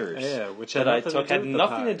pictures Yeah, which that had I nothing to took. do Had with the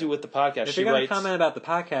nothing to podcast. do with the podcast. If She you're going to writes, comment about the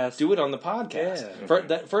podcast, do it on the podcast.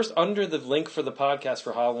 Yeah. First, under the link for the podcast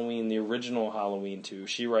for Halloween, the original Halloween 2,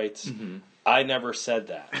 she writes, I never said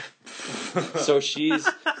that. So she's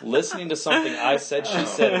listening to something I said she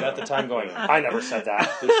said, and at the time going, I never said that.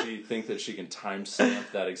 Does she think that she can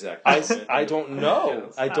timestamp that exact I moment? don't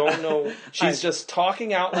know. I don't know. She's just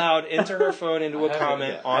talking out loud into her phone, into a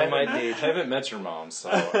comment on my page. I haven't met your mom, so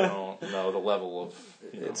I don't know the level of...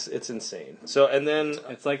 It's insane. So, and then...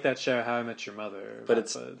 it's like that show How I Met Your Mother.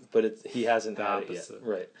 But he hasn't the had it yet. opposite.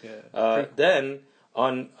 Right. Yeah. Then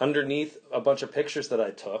underneath a bunch of pictures that I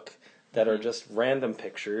took that are just random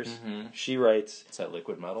pictures, she writes, Is that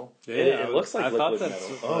liquid metal? Yeah, it looks like I thought liquid that's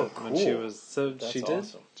metal. what- Oh, when she cool. was so That's she did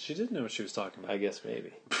awesome. she did know what she was talking about. I guess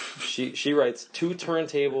maybe. She writes 2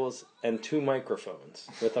 turntables and 2 microphones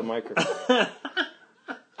with a microphone.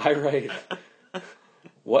 I write,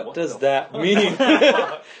 what does that mean?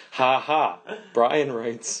 Ha ha. Brian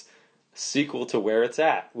writes, sequel to Where It's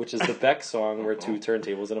At, which is the Beck song where 2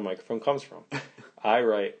 turntables and a microphone comes from. I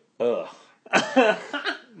write, ugh.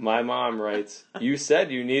 My mom writes, you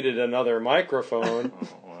said you needed another microphone.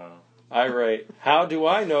 Oh, wow. I write, how do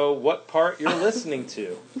I know what part you're listening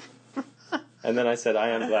to? And then I said, I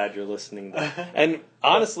am glad you're listening. And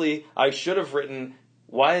honestly, I should have written,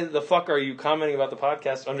 why the fuck are you commenting about the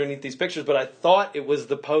podcast underneath these pictures? But I thought it was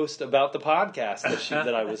the post about the podcast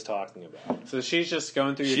that I was talking about. So she's just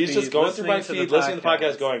going through your She's feed, just going through my listening to feed, the listening to the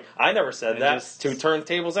podcast, going, I never said And that. just- 2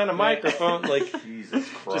 turntables and a microphone. Like, Jesus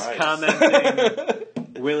Christ. just commenting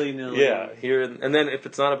willy-nilly. yeah, here. And then if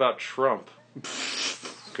it's not about Trump.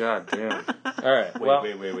 God damn. All right.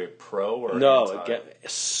 Wait. Pro or No, anti? again,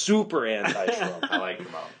 super anti-Trump. I like your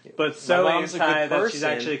mom. But so My mom's a good anti that she's person.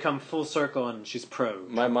 actually come full circle and she's pro.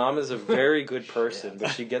 My mom is a very good person,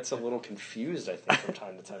 but she gets a little confused, I think, from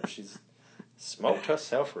time to time. She's smoked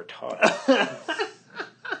herself retarded.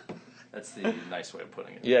 That's the nice way of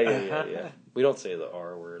putting it. Yeah. We don't say the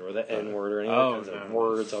R word or the N word or any kinds of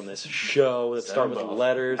words on this show that start with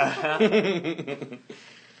letters. I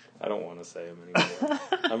don't want to say them anymore.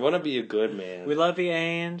 I want to be a good man. We love you,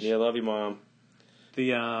 Ange. Yeah, love you, Mom. I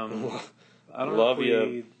don't love know if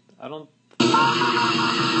you. I don't.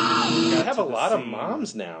 I have a lot of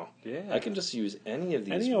moms now. Yeah. I can just use any of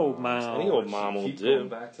these. Any old mom. Any old mom will do.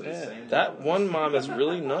 Back to the same That one mom is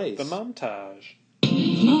really nice. The montage.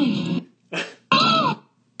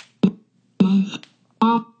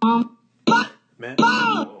 Man.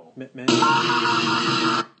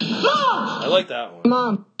 I like that one.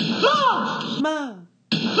 Mom. Mom.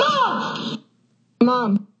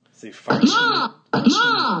 Mom. See, first. Mom.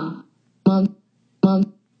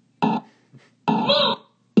 Mom.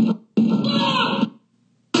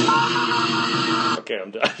 Okay,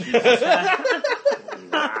 I'm done.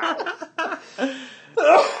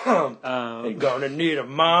 You're gonna need a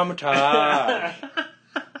montage.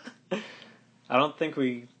 I don't think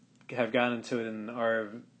we have gotten into it in our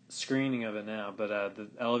screening of it now, but the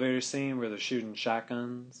elevator scene where they're shooting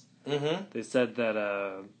shotguns, they said that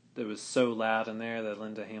it was so loud in there that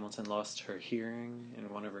Linda Hamilton lost her hearing in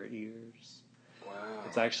one of her ears. Wow.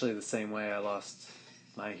 It's actually the same way I lost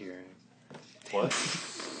my hearing. What?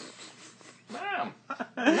 Mom!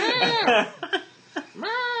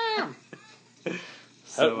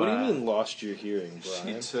 So, what do you mean lost your hearing,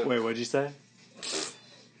 Brian? Wait, what'd you say?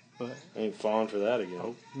 What? I ain't falling for that again.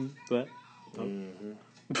 Oh, what? Oh.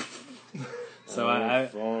 Mm-hmm. So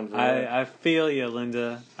I feel you,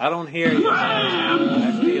 Linda. I don't hear you.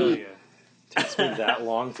 I feel you. It takes me that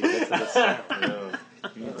long to get to the sound.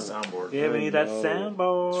 You need the soundboard. Yeah, we need that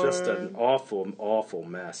soundboard. It's just an awful, awful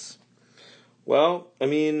mess. Well, I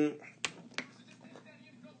mean...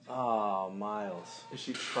 Oh, Miles. Is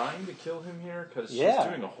she trying to kill him here? Because she's Yeah.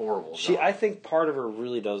 doing a horrible job. I think part of her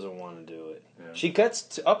really doesn't want to do it. Yeah. She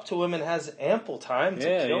gets up to him and has ample time to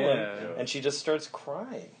kill him, Yeah. and she just starts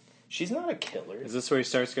crying. She's not a killer. Is this where he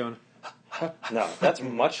starts going? No, that's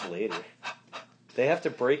much later. They have to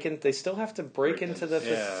break in. They still have to break into the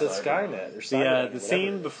Skynet or Cybernet, The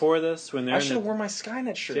scene before this when they're I in should have worn my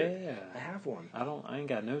Skynet shirt. Yeah, I have one. I ain't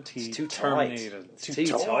got no teeth. It's too Terminated. tight. It's too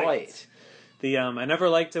tight. I never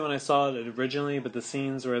liked it when I saw it originally, but the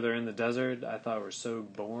scenes where they're in the desert I thought were so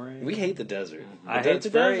boring. We hate the desert. I hate It's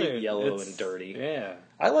the very desert. yellow It's- and dirty. Yeah.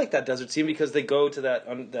 I like that desert scene because they go to that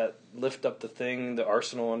lift up the thing. The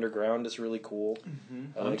Arsenal underground is really cool.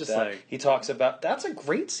 I I'm like just that. like- He talks about that's a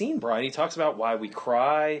great scene, Brian. He talks about why we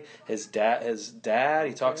cry. His dad.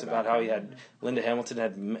 He talks about how he had Linda Hamilton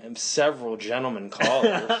had several gentlemen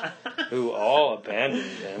callers who all abandoned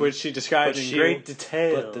him, Which she described in great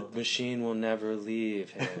detail. But the machine will never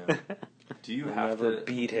leave him. Do you We'll have never to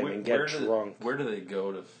beat him where- and get where do- drunk? Where do they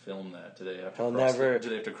go to film that? Do they have to He'll cross never do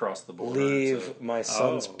they have to cross the border? leave my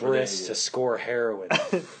son's bris to score heroin.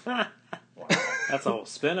 That's a whole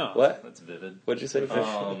spin-off. What? That's vivid. What'd you say?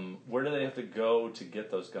 Where do they have to go to get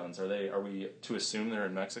those guns? Are we to assume they're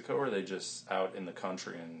in Mexico, or are they just out in the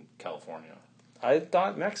country in California? I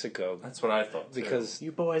thought Mexico. That's what I thought too. Because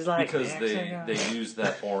you boys like because Mexico. they use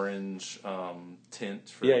that orange tint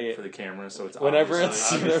for for the camera, so it's whenever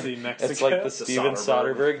obviously it's like the Steven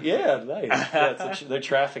Soderbergh. Yeah, nice. Yeah, they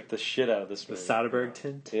traffic the shit out of this The movie. Soderbergh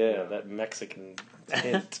tint? Yeah, that Mexican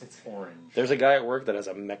tint. It's orange. There's a guy at work that has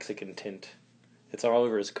a Mexican tint. It's all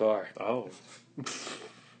over his car. Oh.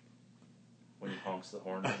 When he honks the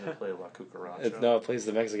horn, does it play La Cucaracha? No, it plays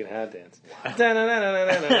the Mexican hat dance.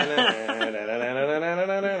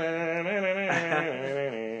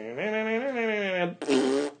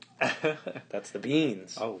 That's the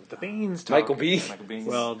Beans. Oh, the Beans. Michael Beans. Michael Beans.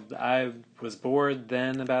 Well, I was bored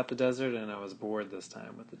then about the desert, and I was bored this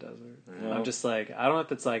time with the desert. Yeah. I'm just like, I don't know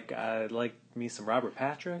if it's like I like me some Robert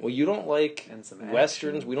Patrick. Well, you don't like and some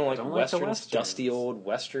westerns. action. We don't like I the westerns, dusty old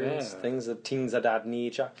westerns, Yeah. things that teens that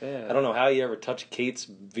need. Yeah. I don't know how you ever touch Kate's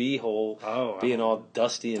V-hole being all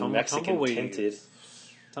dusty and Mexican tinted.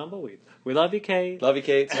 Tumbleweed. We love you, Kate. Love you,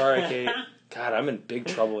 Kate. Sorry, Kate. God, I'm in big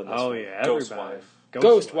trouble in this Oh, one. yeah, Ghost everybody. Wife.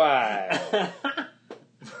 Ghost Wife.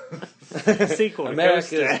 Sequel to America's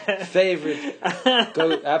Ghost. favorite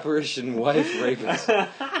apparition wife rapist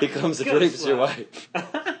becomes a Ghost rapist your Wife.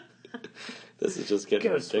 wife. This is just getting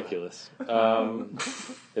Ghost ridiculous.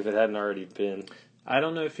 If it hadn't already been. I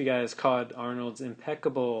don't know if you guys caught Arnold's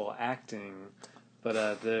impeccable acting,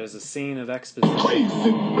 but there's a scene of exposition.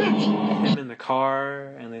 Him in the car,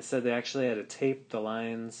 and they said they actually had to tape the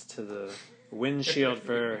lines to the windshield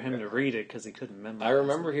for him to read it because he couldn't memorize. I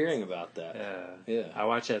remember hearing about that. Yeah. I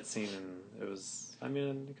watched that scene and it was. I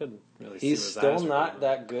mean, you couldn't really. He's see what his still eyes were not doing.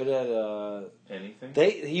 that good at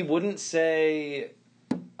anything. He wouldn't say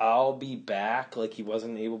I'll be back. Like, he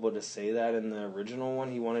wasn't able to say that in the original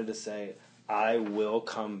one. He wanted to say, I will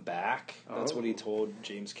come back. That's what he told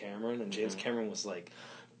James Cameron. And James Cameron was like,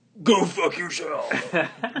 go fuck yourself.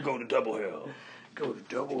 Go to double hell. Go to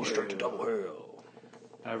double hell. Straight to double hell.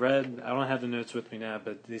 I don't have the notes with me now,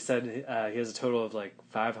 but he said he has a total of like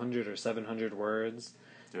 500 or 700 words.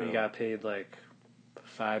 And he got paid like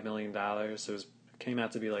 $5 million, so it came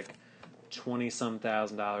out to be like $20-some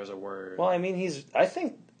thousand a word. Well, I mean, I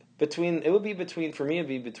think it'd be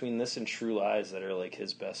between this and True Lies that are like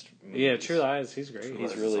his best movies. Yeah, True Lies, he's great.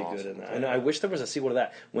 He's really good in that. And I wish there was a sequel to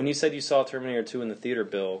that. When you said you saw Terminator 2 in the theater,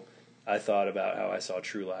 Bill, I thought about how I saw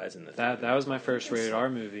True Lies in the theater. That was my first rated R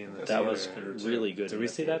movie in the theater. That was really good. Did we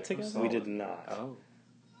see that together? We did not. Oh.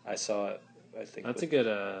 I saw it, I think. That's a good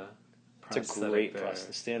It's a great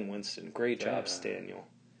prosthetic. Stan Winston. Great job, Staniel.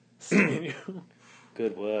 Staniel.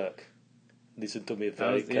 Good work. Listen to me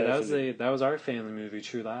very carefully. That was our family movie,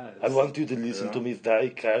 True Lies. I want you to listen to me very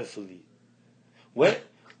carefully.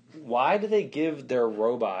 Why do they give their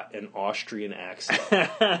robot an Austrian accent?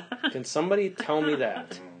 Can somebody tell me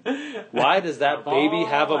that? Why does that baby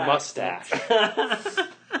have a mustache?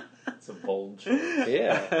 It's a bold choice.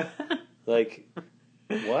 Yeah. Like,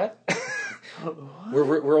 what?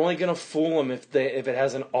 We're only gonna fool them if it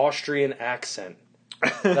has an Austrian accent.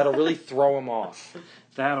 That'll really throw them off.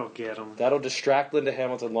 That'll get them. That'll distract Linda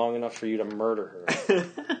Hamilton long enough for you to murder her.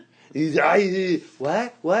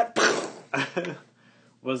 What?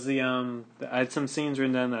 Was I had some scenes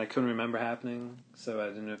written down that I couldn't remember happening, so I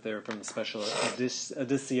didn't know if they were from the special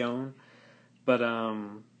edition. But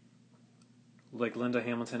like Linda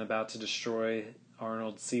Hamilton about to destroy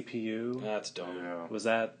Arnold's CPU. That's dumb. Yeah. Was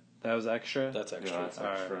that was extra? That's extra. Yeah, that's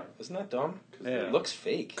extra. Right. Isn't that dumb? Yeah. It looks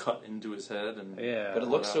fake. Cut into his head and but it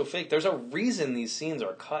looks so fake. There's a reason these scenes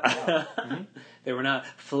are cut out. They were not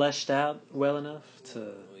fleshed out well enough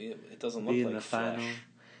to it doesn't be look in like the final. flesh.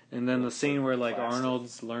 And then the scene where like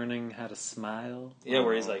Arnold's learning how to smile. Yeah,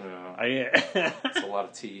 where he's like, it's a lot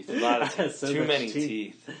of teeth. A lot of teeth. So too much many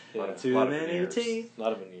teeth. teeth. Yeah. Too many teeth. A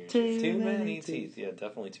lot of veneers. Too many teeth. Yeah,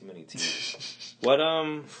 definitely too many teeth. What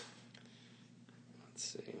let's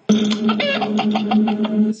see.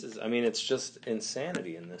 It's just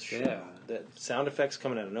insanity in this show. Yeah. The sound effects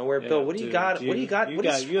coming out of nowhere. Yeah, Bill, what do you got? What do you got? What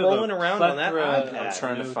is rolling around on that iPad? I'm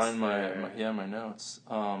trying to find my notes.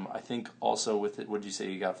 I think also with it, what did you say?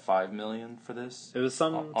 You got $5 million for this? It was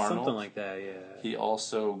something like that. Yeah. He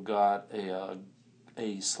also got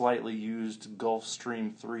a slightly used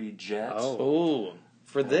Gulfstream 3 jet. Oh.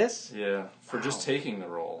 For this? Yeah, for just taking the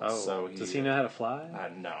role. Oh, so does he know how to fly?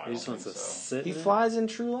 No, he just wants to sit. He flies in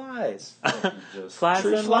True Lies. Flies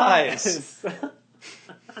True in Flies.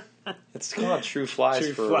 It's called True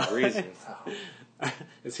Flies for a reason.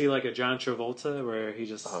 Is he like a John Travolta where he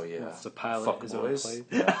just wants to pilot his own plane?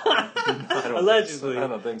 Allegedly. I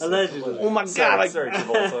don't think so. Allegedly. Oh my God! Sorry,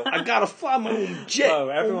 Travolta. I gotta fly my own jet. Oh,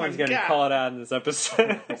 everyone's getting called out in this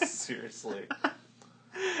episode. Seriously.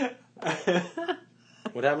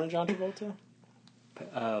 What happened to John Travolta?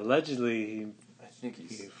 Allegedly, I think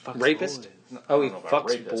he's fucks rapist. boys. Oh, he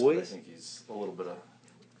fucks fucks boys. I think he's a little bit of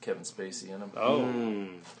Kevin Spacey in him. Oh,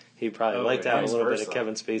 he probably liked to have a little bit of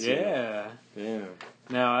Kevin Spacey. Yeah, yeah.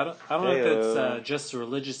 Now I don't know if it's just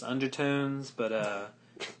religious undertones, but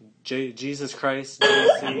Jesus Christ,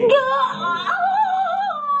 JC. I'm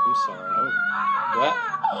sorry. What?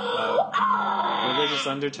 Religious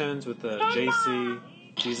undertones with the JC.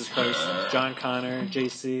 Jesus Christ, John Connor,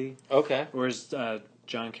 JC. Okay. Or is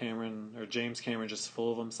John Cameron or James Cameron just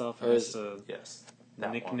full of himself? Or is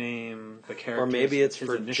nickname the character? Or maybe it's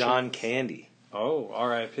for John Candy. Oh,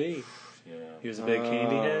 R.I.P. Yeah. He was a big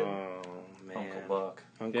candy head. Oh man, Uncle Buck.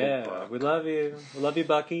 We love you. We love you,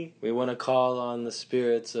 Bucky. We want to call on the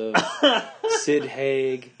spirits of Sid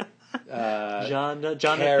Haig, Jonathan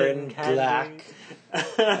Karen Candy. Black.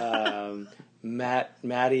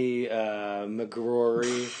 Matty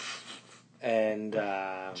McGrory and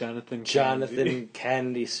Jonathan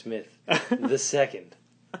Candy Smith the second.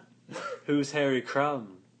 Who's Harry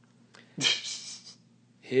Crumb?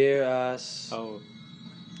 Hear us. Oh,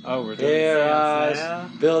 we're doing Hear the us. now?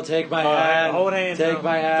 Bill, take my hand. Hold hands. Take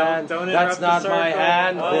my hand. Don't That's interrupt not the my circle.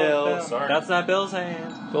 hand, Oh, Bill. Sorry. That's not Bill's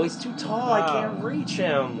hand. Well, he's too tall. I can't reach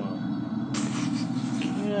him.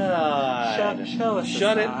 God. Show us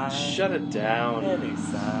Shut it down. Any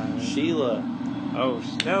side. Sheila. Oh,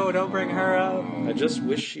 no, don't bring her up. I just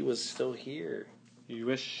wish she was still here. You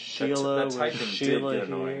wish Sheila was Sheila did get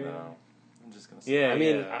annoying, here. though. I'm just gonna say. Yeah, I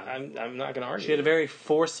mean, yeah. I'm not going to argue. She had a very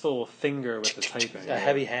forceful finger with the typing. a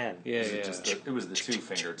heavy hand. Yeah, It was the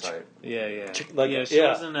 2-finger type. yeah. Like, She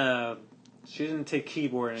wasn't She didn't take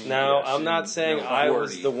keyboarding. Now, Yeah, I'm not saying I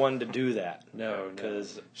was QWERTY. the one to do that. No,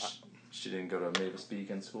 Because She didn't go to Mavis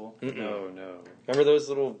Beacon school. no. remember those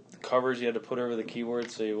little covers you had to put over the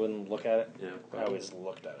keyboard so you wouldn't look at it? Yeah. I always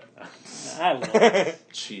looked at it. I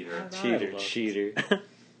looked. Cheater. Cheater.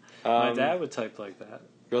 My dad would type like that.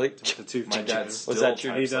 Really? The two My dad fingers. still Was that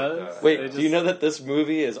your- He types like does? that. Wait, They do you just- know that this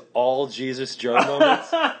movie is all Jesus Joe moments?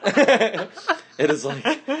 It is like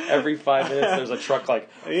every 5 minutes there's a truck like,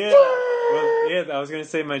 Yeah. Well, yeah, I was gonna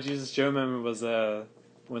say my Jesus Joe moment was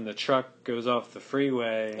when the truck goes off the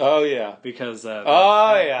freeway. oh yeah. Because that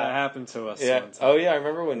happened to us. Yeah. One time. Oh yeah, I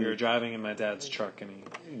remember when We were driving in my dad's truck and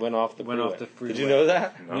he went off the went freeway. off the freeway. Did you know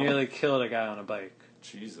that? No. Nearly killed a guy on a bike.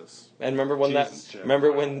 Jesus. And remember when Jesus, Joe.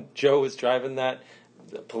 remember when Joe was driving that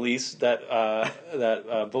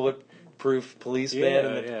bulletproof police van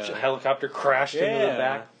and the helicopter crashed into the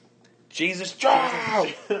back? Jesus Joe!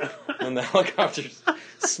 And the helicopter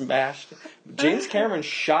smashed. James Cameron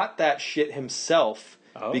shot that shit himself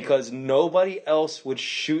because nobody else would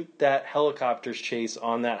shoot that helicopter chase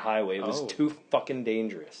on that highway. It was too fucking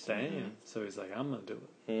dangerous. Damn. So he's like, I'm gonna do it.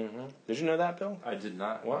 Mm-hmm. Did you know that, Bill? I did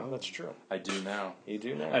not. Well, that's true. I do now. You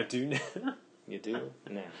do now. I do now. You do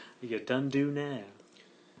now. You done do now.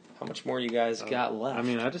 How much more you guys got left? I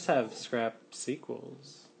mean, I just have scrap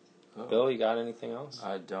sequels. Oh. Bill, you got anything else?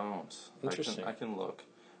 I don't. Interesting. I can look.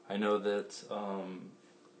 I know that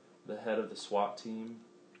the head of the SWAT team,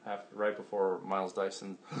 right before Miles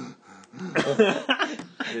Dyson,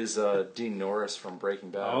 is Dean Norris from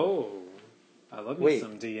Breaking Bad. Oh, I love me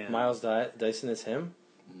some DN. Miles Dyson is him?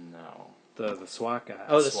 No. The SWAT guy.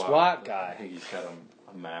 Oh, the SWAT guy. I think he's got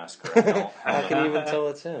a mask. Or a How can you even tell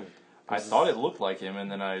it's him? I thought it looked like him, and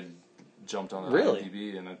then I jumped on the Really?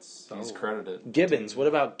 IMDb, and he's credited. Gibbons. What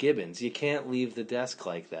about Gibbons? You can't leave the desk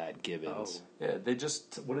like that, Gibbons. Yeah, they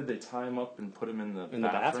just, what did they tie him up and put him in the In the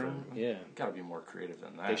bathroom? Yeah. Gotta be more creative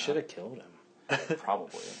than that. They should have killed him.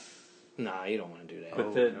 Probably. Nah, you don't want to do that.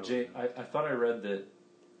 But I thought I read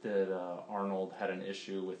that Arnold had an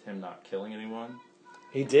issue with him not killing anyone.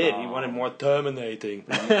 He did. He wanted more terminating.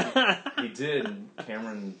 He did. And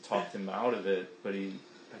Cameron talked him out of it, but I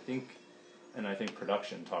think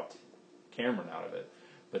production talked Cameron out of it.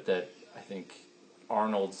 But that I think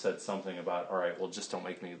Arnold said something about, all right, well, just don't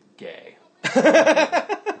make me gay.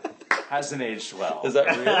 Hasn't aged well. Is that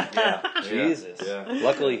real? Yeah. Jesus. Yeah.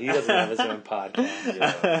 Luckily, he doesn't have his own podcast.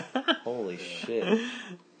 Yeah. Holy shit.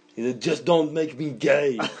 He said, just don't make me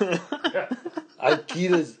gay. I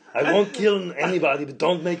won't kill anybody, but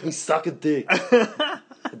don't make me suck a dick. I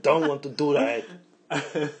don't want to do that.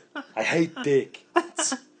 I hate dick.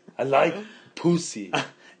 I like pussy.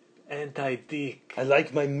 Anti-dick. I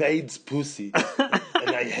like my maid's pussy. And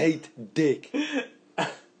I hate dick.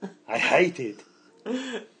 I hate it.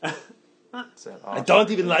 I don't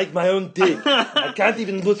even like my own dick. I can't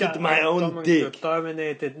even look at my own dick.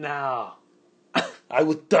 Terminate it now. I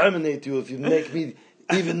would terminate you if you make me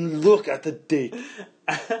even look at the dick.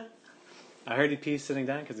 I heard he pees sitting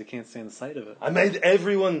down because he can't stand the sight of it. I made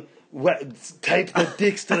everyone tape their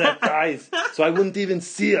dicks to their thighs so I wouldn't even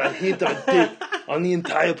see a hint of a dick on the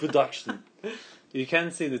entire production. You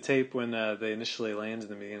can see the tape when they initially land in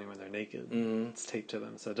the beginning when they're naked. Mm-hmm. It's taped to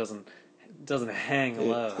them, so it doesn't hang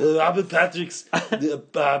low. Robert Patrick's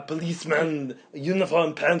policeman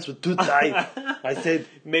uniform pants were too tight. I said,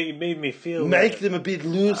 made me feel make them a bit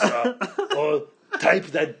looser or tape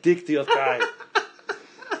that dick to your thigh.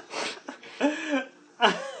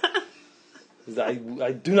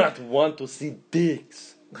 I do not want to see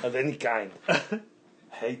dicks of any kind.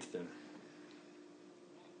 Hate them.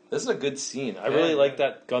 This is a good scene. I really like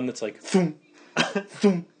that gun that's like thum,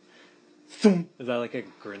 thum, thum. Is that like a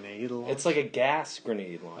grenade launch? It's like a gas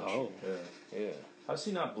grenade launch. Oh. Yeah. How's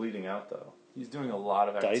he not bleeding out, though? He's doing a lot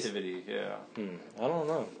of activity, yeah. I don't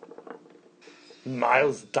know.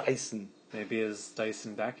 Miles Dyson. Maybe his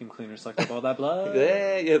Dyson vacuum cleaner sucked up all that blood.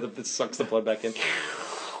 It sucks the blood back in.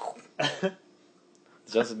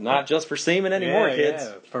 Not just for semen anymore, kids.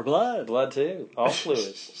 Yeah, for blood. Blood too. All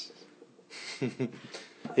fluids.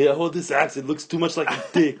 Here, hold this axe. It looks too much like a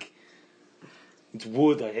dick. It's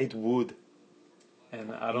wood. I hate wood.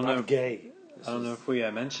 And I don't I'm know. Gay. I don't know if we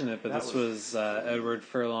mentioned it, but this was Edward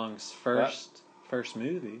Furlong's first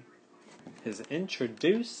movie. He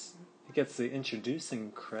gets the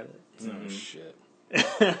introducing credit. Oh shit.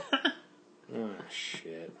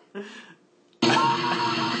 Shit.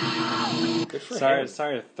 Good for him.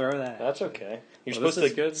 Sorry to throw that. That's okay. You're Well,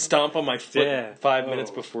 supposed to stomp on my foot 5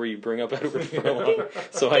 minutes before you bring up Edward Furlong,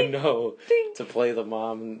 so I know to play the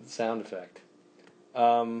mom sound effect.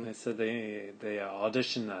 They said they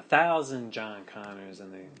auditioned 1,000 John Connors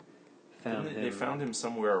and they found him. They found him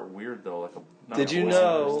somewhere weird though, like a not Did a you Boys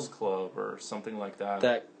know and Girls Club or something like that.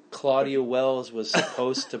 that Claudia Wells was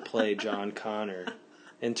supposed to play John Connor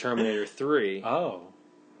in Terminator 3? Oh.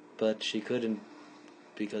 But she couldn't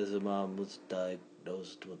because her mom was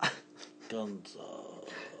diagnosed with cancer.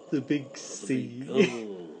 The big C.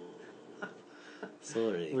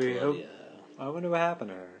 Sorry, We hope. Claudia. I wonder what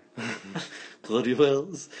happened to her. Claudia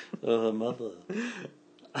Wells or her mother?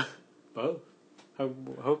 Both.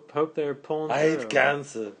 Hope they're pulling. I through. hate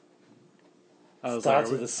cancer.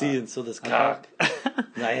 Starts with a C and so does cock. I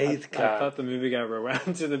hate I cock. thought the movie got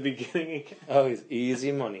around to the beginning again. Oh, it's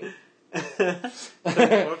easy money. What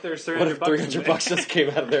if there's What if 300 $300 just came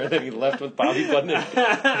out of there and then he left with Bobby Button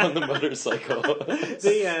on the motorcycle?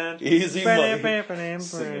 The end. Easy money.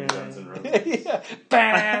 Singing Guns N' Roses.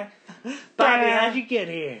 Yeah. Bobby, how'd you get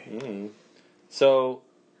here? So,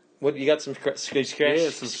 what you got? Some scratch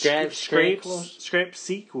Scrape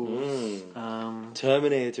sequels.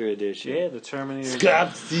 Terminator edition. Yeah, the Terminator.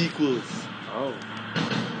 Scrap sequels. Oh.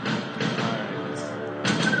 Alright.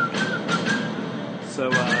 So,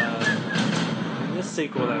 in this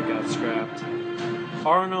sequel that got scrapped,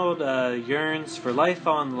 Arnold yearns for life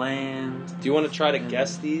on land. Do you want to try to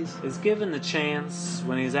guess these? Is given the chance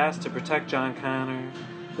when he's asked to protect John Connor,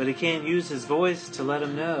 but he can't use his voice to let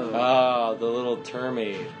him know. Ah, the little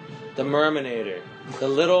Termaid. The Merminator. The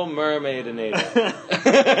little Mermaidinator.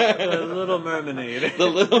 The little Merminator. The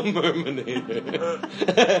little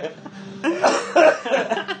Merminator.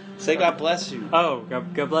 Say God bless you. Oh,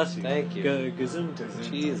 God bless you. Thank you. Gesundheit.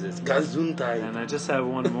 Jesus. Gesundheit. And I just have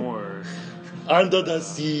one more. Under the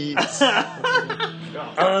sea.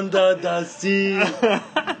 Under the sea.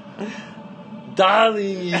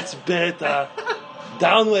 Darling, it's better.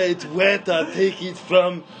 Down where it's wetter, take it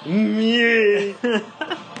from me.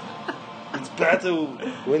 It's better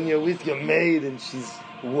when you're with your maid and she's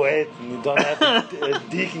wet and you don't have a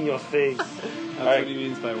dick in your face. That's what he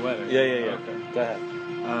means by wetter. Yeah. Okay. Go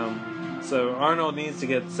ahead. So Arnold needs to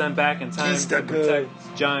get sent back in time He's to the protect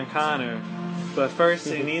John Connor, but first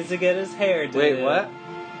he needs to get his hair did. Wait, what?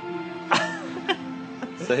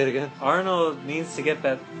 Say it again. Arnold needs to get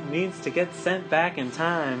sent back in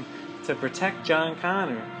time to protect John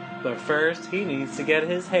Connor, but first he needs to get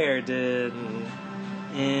his hair did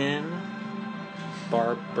in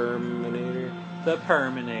Barberminator. the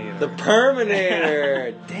Perminator. The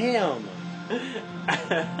Perminator. Damn.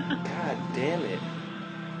 God damn it.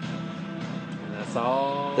 And that's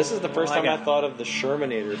all. This is the first time I got. thought of the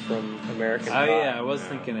Shermanator from American Oh Pie. yeah, I was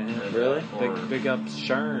thinking of him. Really? Big up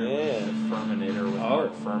Sherm. Yeah. Ferminator with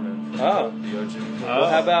Mark Furman. Oh. The OG. Well,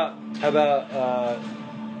 how about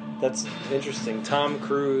that's interesting. Tom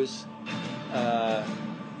Cruise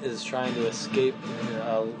is trying to escape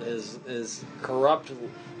his corrupt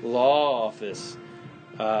law office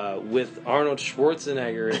with Arnold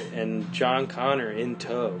Schwarzenegger and John Connor in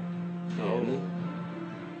tow. Oh,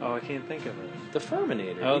 I can't think of it. The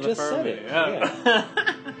Ferminator. Oh, you the just said it. Ferminator. Yeah.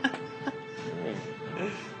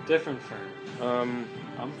 Different firm.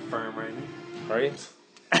 I'm firm right now. Are you?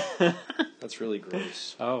 That's really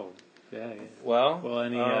gross. Oh, yeah. Well,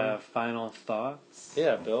 any final thoughts?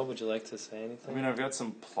 Yeah, Bill, would you like to say anything? I mean, I've got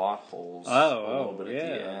some plot holes a little bit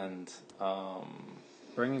at the end.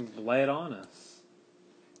 Lay it on us.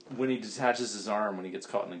 When he detaches his arm, when he gets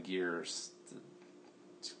caught in the gears,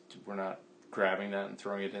 we're not grabbing that and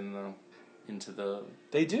throwing it into the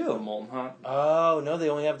They do. the molten hot. Oh no, they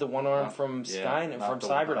only have the one arm from Skynet, from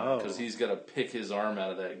Cyberdyne. because he's got to pick his arm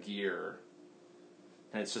out of that gear,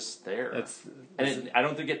 and it's just there. I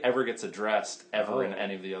don't think it ever gets addressed ever in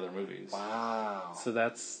any of the other movies. Wow. So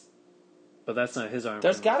but that's not his arm.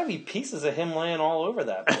 There's got to be pieces of him laying all over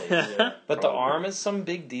that place. But the arm is some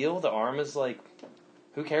big deal. The arm is like,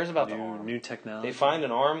 who cares about the arm? New technology. They find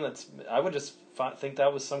an arm that's. I would just think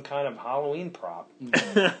that was some kind of Halloween prop.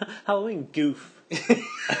 Halloween goof. It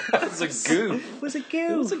was a goof. It was a goof.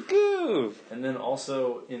 It was a goof. And then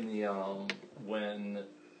also in the when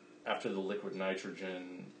after the liquid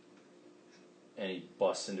nitrogen, and he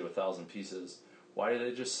busts into 1,000 pieces. Why did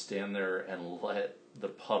they just stand there and let the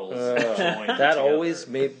puddles join That together? always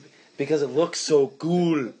made because it looks so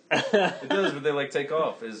cool. It does, but they take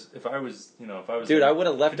off. If I was Dude, I would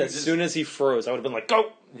have left as soon as he froze. I would have been like,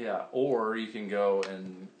 go. Yeah, or you can go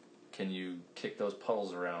and can you kick those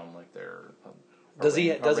puddles around like they're. Does he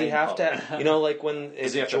have to? Like when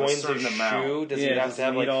it joins his shoe, does he have to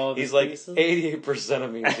have like? He's like 88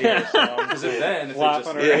 centimeters here. Because then if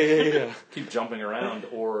they just keep jumping around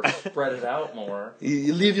or spread it out more.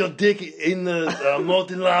 You leave your dick in the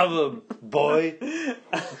molten lava, boy.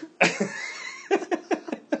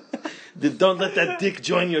 Don't let that dick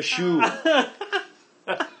join your shoe.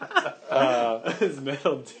 his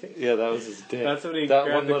middle dick. Yeah, that was his dick. That's what he that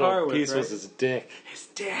grabbed one the little car with, piece right? was his dick. His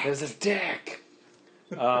dick. It was his dick.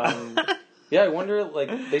 Yeah, I wonder.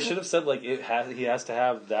 Like, they should have said like he has to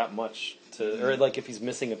have that much to, or like if he's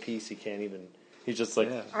missing a piece, he can't even. He's just like.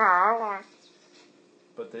 Yeah.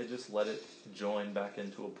 But they just let it join back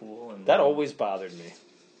into a pool and That always bothered me.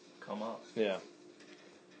 come up. Yeah.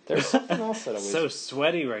 There's something else that always. So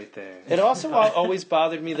sweaty right there. It also always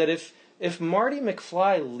bothered me that if Marty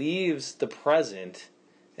McFly leaves the present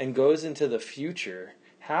and goes into the future,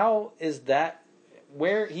 how is that?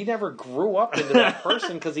 Where he never grew up into that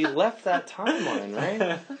person because he left that timeline,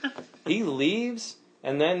 right? He leaves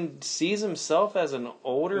and then sees himself as an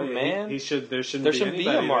older man. There shouldn't be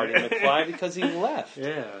anybody a Marty there. McFly because he left.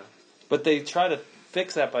 Yeah. But they try to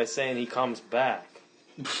fix that by saying he comes back.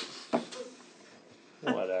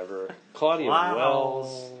 Whatever. Claudia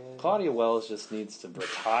Wells just needs to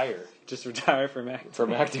retire. Just retire from acting.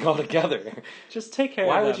 From acting altogether. Just take care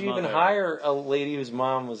Why of that would you even mother. hire a lady whose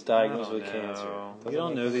mom was diagnosed I don't with know. cancer? You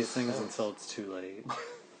don't know these things until it's too late.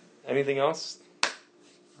 Anything else? I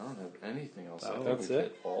don't have anything else. Oh, I think that's we it?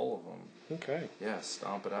 hit all of them. Okay. Yeah,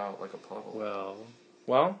 stomp it out like a puddle.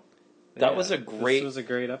 Well, that Yeah, was a great this was a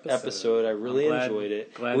great episode. I really I'm glad- enjoyed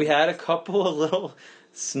it. glad- We had a couple of little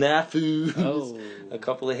snafus. Oh. A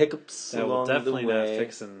couple of hiccups That will along definitely the not way.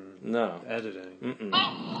 fix in editing. Mm-mm.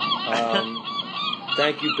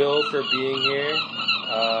 Thank you, Bill, for being here.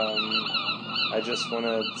 I just want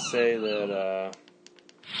to say that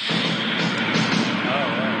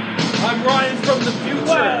I'm Ryan from the future.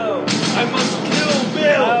 Whoa. I must kill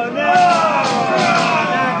Bill. Oh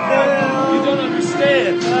no! You don't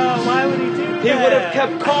understand. Oh, why would he do that? He would have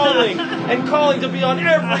kept calling and calling to be on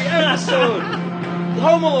every episode.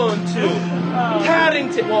 Home Alone 2,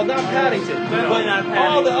 Paddington. Well, not Paddington, but not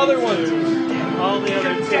all the other ones. All the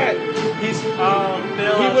other two.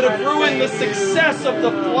 Bill, He would have ruined the success of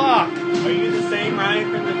the flock. Are you the same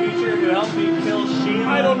Ryan from the future who helped me kill Sheila?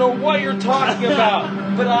 I don't know what you're talking about,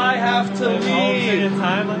 but I have to leave.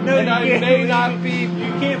 No, And I may not be.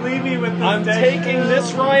 You can't leave me with this. I'm dead taking Bill.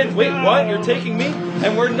 this, Ryan. Wait, No. what? You're taking me?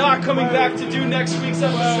 And we're not coming back to do next week's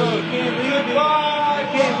episode. Goodbye.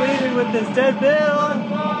 You can't leave me with this dead Bill.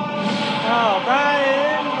 Oh,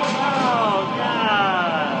 Ryan. Oh,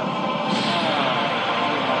 God.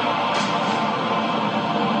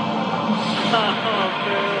 Oh,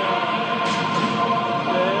 Bill.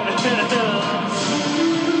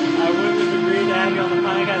 I wouldn't have agreed to have you on the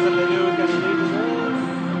podcast if I knew it was going to lead to this.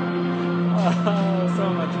 Oh, so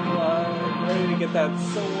much blood. Ready to get that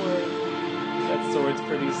sword. That sword's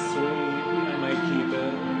pretty sweet. I might keep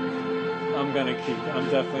it. I'm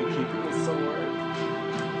definitely keeping the sword.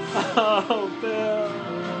 Oh, Bill.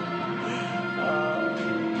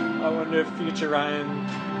 I wonder if future Ryan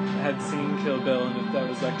had seen Kill Bill and if that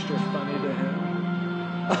was extra funny to him.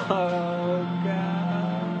 Oh, God.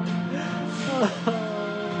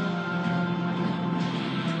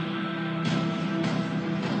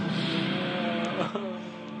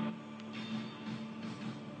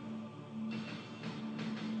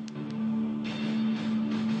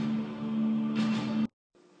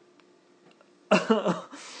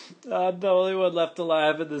 I'm the only one left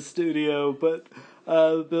alive in the studio, but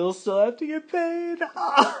bills still have to get paid.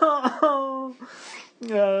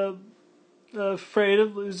 Afraid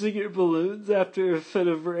of losing your balloons after a fit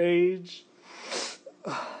of rage.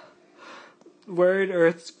 Worried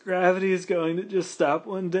Earth's gravity is going to just stop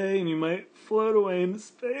one day and you might float away into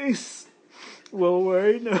space. We'll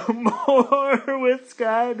worry no more with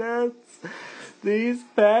Skynets. These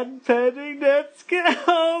patent-pending nets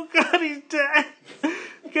oh God, he's dead.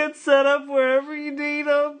 Get set up wherever you need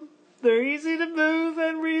them. They're easy to move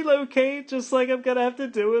and relocate, just like I'm gonna have to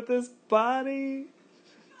do with this body.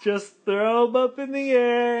 Just throw them up in the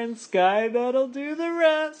air and Skynet'll do the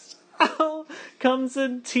rest. Oh, comes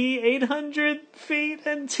in T-800 feet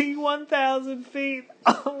and T-1000 feet.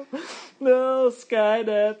 Oh, no,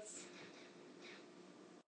 Skynets.